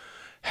waitress,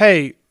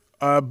 "Hey,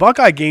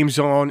 Buckeye game's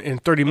on in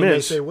 30 and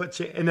minutes." they say what?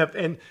 And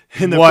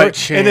then What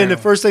the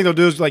first thing they'll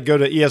do is like go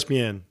to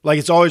ESPN. Like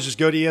it's always just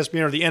go to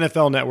ESPN or the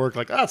NFL Network.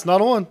 Like, it's not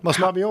on. Must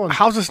not be on.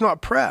 How's this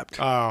not prepped?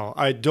 Oh,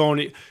 I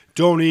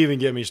don't even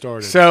get me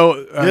started.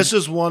 So this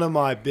is one of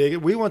my big.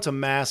 We went to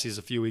Massey's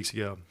a few weeks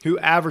ago. Who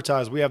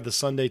advertised we have the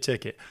Sunday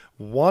ticket.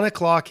 1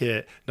 o'clock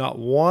hit. Not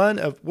one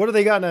of what do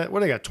they got? What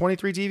do they got?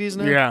 23 TVs in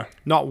there. Yeah.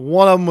 Not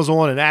one of them was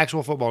on an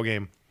actual football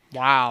game.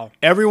 wow.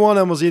 Every one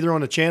of them was either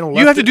on a channel.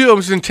 You have to do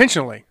those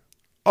intentionally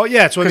Oh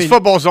yeah, so I because mean,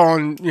 football's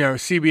on,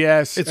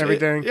 CBS,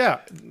 everything. yeah,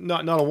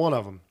 not a one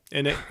of them.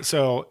 And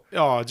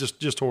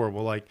just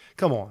horrible. Like,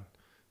 come on.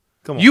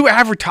 You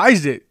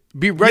advertised it.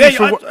 Be ready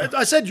for what.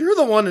 I said you're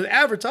the one that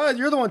advertised.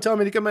 You're the one telling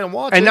me to come in and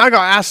watch And it. now I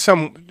got to ask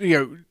some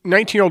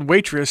 19-year-old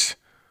waitress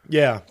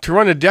yeah. to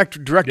run a direct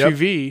Yep.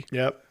 TV.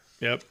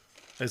 Yep.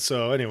 And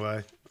so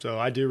anyway,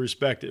 I do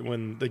respect it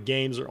when the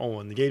games are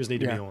on. The games need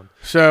to be on.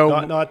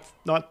 So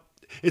Not.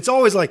 It's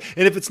always like,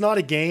 and if it's not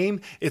a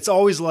game, it's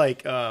always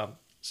like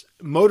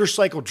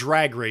motorcycle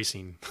drag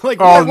racing. Like,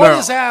 Oh, what no,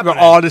 is happening? the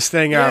oddest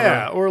thing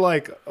Yeah, ever.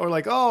 or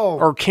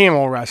Or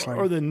camel wrestling.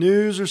 or the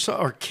news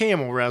or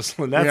camel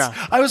wrestling. That's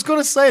Yeah. I was going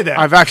to say that.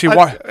 I've actually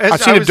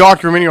I've seen a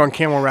documentary on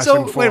camel wrestling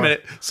So before. wait a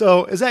minute.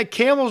 So is that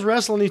camels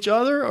wrestling each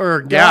other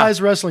or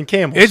guys wrestling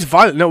camels? It's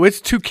violent. No, it's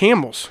two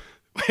camels.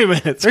 Wait a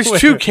minute. There's Wait a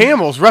two minute.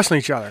 camels wrestling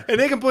each other. and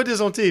they can put this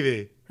on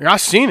TV. Yeah,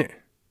 I've seen it.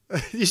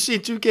 You see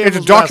two camels.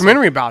 It's a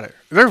documentary about it.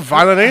 They're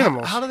violent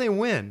animals. How do they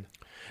win?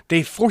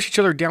 They force each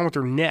other down with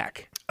their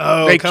neck.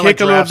 Oh, they kinda kick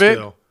like a little draft bit.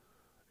 skill.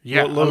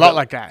 Yeah, Little a lot bit.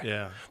 like that.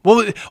 Yeah.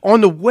 Well,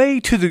 on the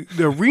way to the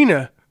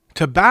arena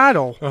to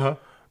battle,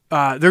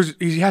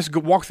 he has to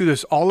go walk through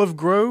this olive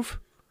grove,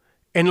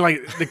 and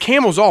like the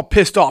camel's all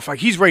pissed off, like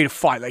he's ready to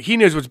fight, like he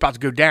knows what's about to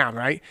go down.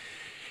 Right?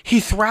 He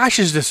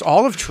thrashes this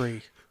olive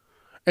tree,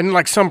 and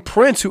like some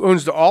prince who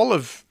owns the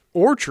olive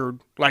orchard,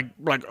 like,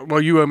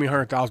 well, you owe me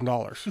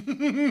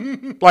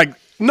 $100,000. Like,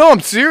 no, I'm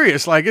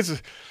serious. Like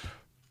it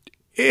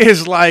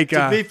is like.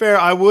 To be fair,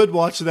 I would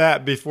watch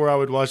that before I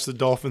would watch the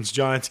Dolphins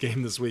Giants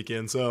game this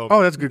weekend. So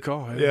oh, that's a good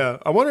call. yeah,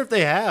 I wonder if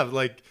they have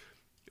like.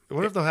 I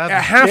wonder if they'll have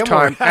At camel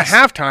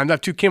halftime,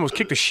 that two camels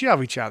kick the shit out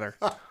of each other.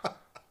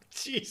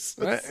 Jesus.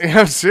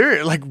 I'm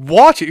serious. Like,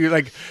 watch it.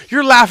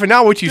 You're laughing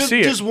now what you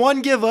see it. Does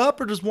one give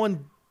up or does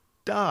one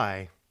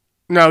die?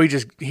 No, he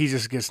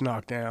just gets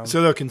knocked down.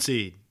 So they'll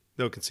concede.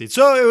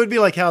 So it would be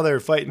like how they're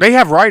fighting. They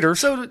have riders.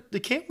 So the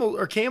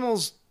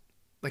camels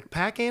like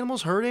pack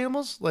animals, herd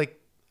animals? Like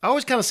I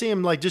always kind of see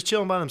them like just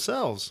chilling by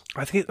themselves.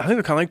 I think they're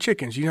kind of like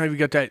chickens. You know how you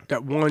got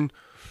that one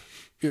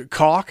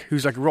cock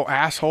who's like a real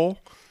asshole.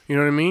 You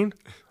know what I mean?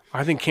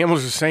 I think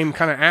camels are the same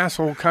kind of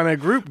asshole kind of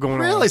group going on.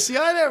 Really? See,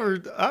 I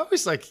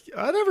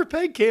never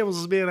pegged camels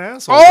as being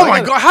assholes. Oh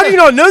my God! How do you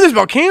not know this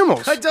about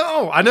camels? I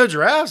don't. I know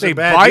giraffes They are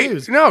bad bite.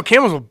 dudes. No,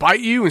 camels will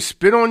bite you and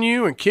spit on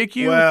you and kick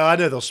you. Well, I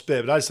know they'll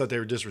spit, but I just thought they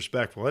were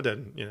disrespectful. I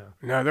didn't,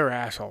 No, they're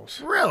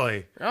assholes.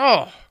 Really?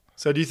 Oh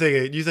So do you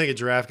think a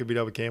giraffe could beat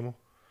up a camel?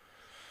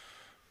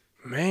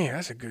 man,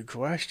 that's a good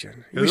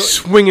question. You're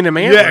swinging them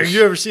antlers. Yeah.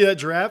 You ever see that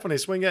giraffe when they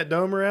swing that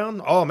dome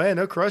around? Oh man,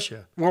 they'll crush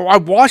you. Well, I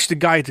watched the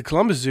guy at the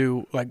Columbus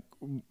Zoo. Like,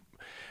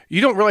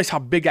 you don't realize how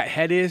big that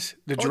head is.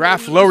 The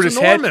giraffe lowered his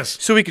enormous.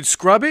 head so he could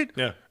scrub it.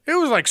 Yeah. It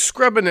was like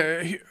scrubbing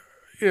the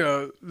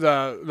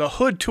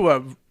hood to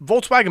a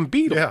Volkswagen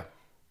Beetle. Yeah.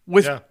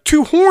 With Yeah.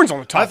 two horns on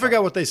the top. I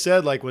forgot what they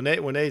said. Like when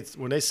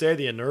they say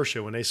the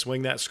inertia when they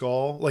swing that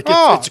skull, like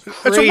Oh, it's it's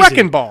a crazy.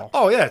 wrecking ball.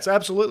 Oh yeah, it's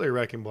absolutely a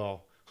wrecking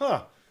ball.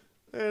 Huh?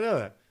 I didn't know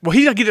that. Well,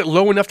 he got to get it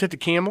low enough to hit the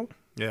camel,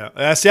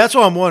 Yeah. See, that's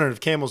what I'm wondering if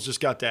camels just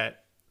got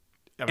that.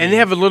 I mean, and they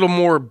have a little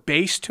more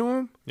base to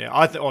them. Yeah.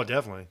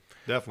 Definitely.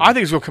 I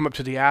think it's going to come up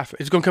to the athlete.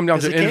 It's going to come down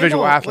Is to a the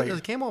individual camel, athlete. Is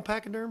a camel a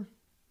pachyderm?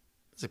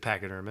 It's a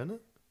pachyderm, isn't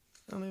it?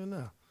 I don't even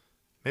know.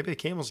 Maybe a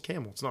camel's a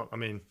camel. It's not. I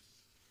mean,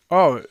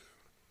 Oh,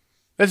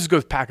 let's just go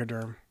with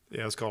pachyderm.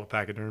 yeah, it's called a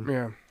pachyderm.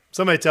 Yeah.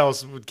 Somebody tell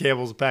us what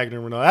camel's a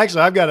pachyderm or not.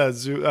 Actually, I've got a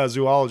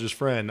zoologist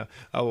friend.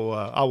 I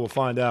will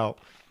find out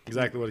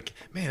exactly what.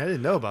 Man, I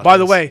didn't know about. By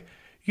the this. way,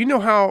 you know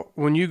how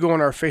when you go on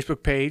our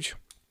Facebook page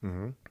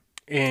Mm-hmm.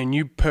 and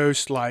you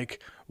post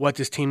like what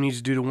this team needs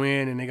to do to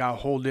win, and they got to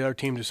hold the other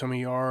team to so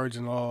many yards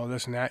and all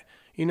this and that.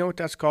 You know what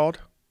that's called?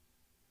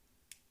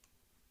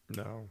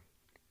 No.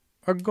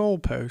 A goal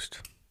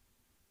post.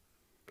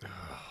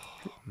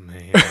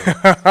 Man,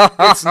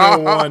 it's no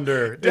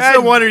wonder. It's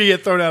no wonder you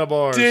get thrown out of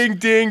bars. Ding,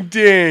 ding,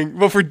 ding.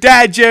 Well, for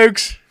dad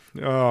jokes.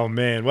 Oh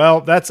man,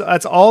 well that's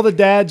all the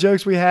dad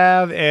jokes we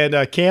have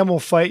and camel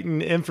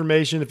fighting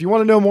information. If you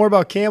want to know more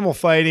about camel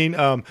fighting,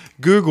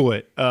 Google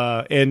it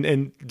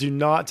and do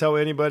not tell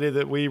anybody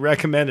that we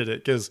recommended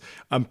it because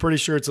I'm pretty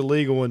sure it's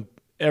illegal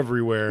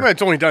everywhere. Well,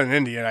 it's only done in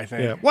India, I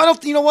think. Yeah. Why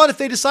don't you know what? If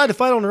they decide to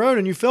fight on their own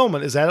and you film it,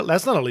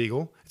 that's not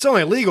illegal. It's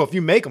only illegal if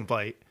you make them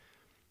fight.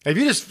 If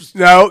you just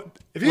No.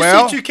 if you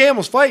see two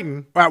camels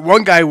fighting,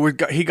 one guy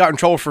he got in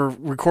trouble for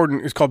recording.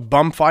 It's called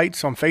bum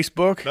fights on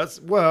Facebook.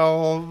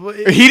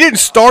 He didn't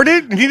start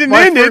it. He didn't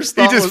end it.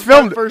 He just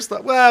filmed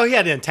it. Well, he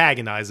had to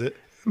antagonize it.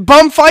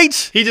 Bum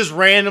fights. He just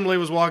randomly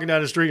was walking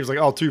down the street. He was like,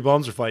 "Oh, two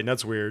bums are fighting.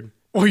 That's weird."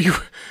 Well,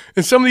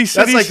 in some of these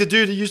That's cities, like the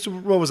dude that used to,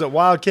 what was it,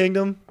 Wild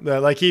Kingdom?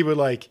 Like he would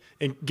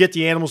and get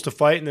the animals to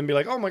fight and then be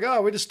like, "Oh my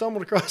God, we just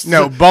stumbled across."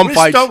 Bum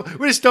fights.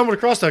 We just stumbled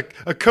across a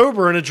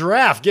cobra and a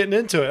giraffe getting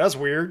into it. That's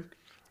weird.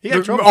 He got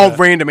in trouble all for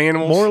that. random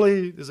animals.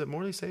 Is it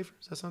Morley Safer?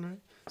 Does that sound right?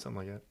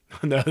 Something like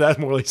that. No, that's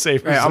Morley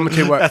Safer. Hey, I'm gonna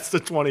tell you what. That's the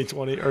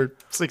 2020 or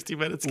 60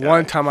 Minutes guy.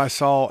 One time I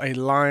saw a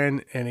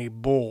lion and a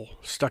bull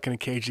stuck in a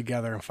cage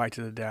together and fight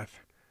to the death.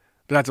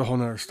 But that's a whole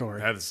nother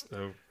story.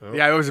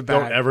 Yeah, it was a bad.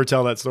 Don't ever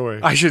tell that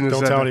story. I shouldn't have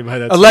Don't said tell that. anybody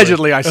that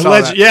Allegedly, story. I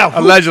saw that. Yeah,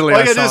 Allegedly,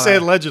 like I I saw just say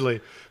that.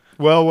 allegedly.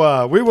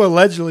 Well, we will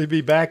allegedly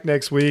be back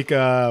next week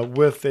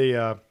with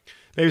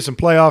maybe some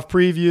playoff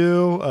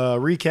preview,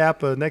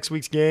 recap of next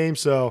week's game.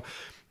 So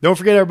don't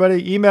forget,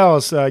 everybody, email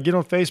us, get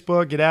on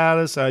Facebook, get at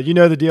us. You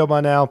know the deal by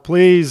now.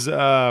 Please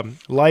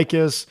like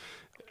us,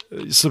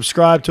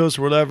 subscribe to us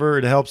or whatever.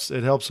 It helps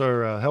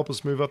our help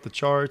us move up the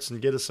charts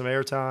and get us some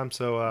airtime.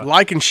 So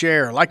like and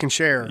share.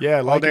 Yeah,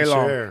 all like day and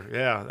long. share.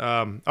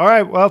 Yeah. All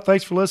right. Well,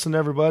 thanks for listening,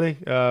 everybody.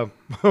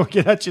 We'll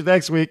get at you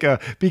next week.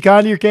 Be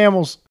kind to your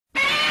camels.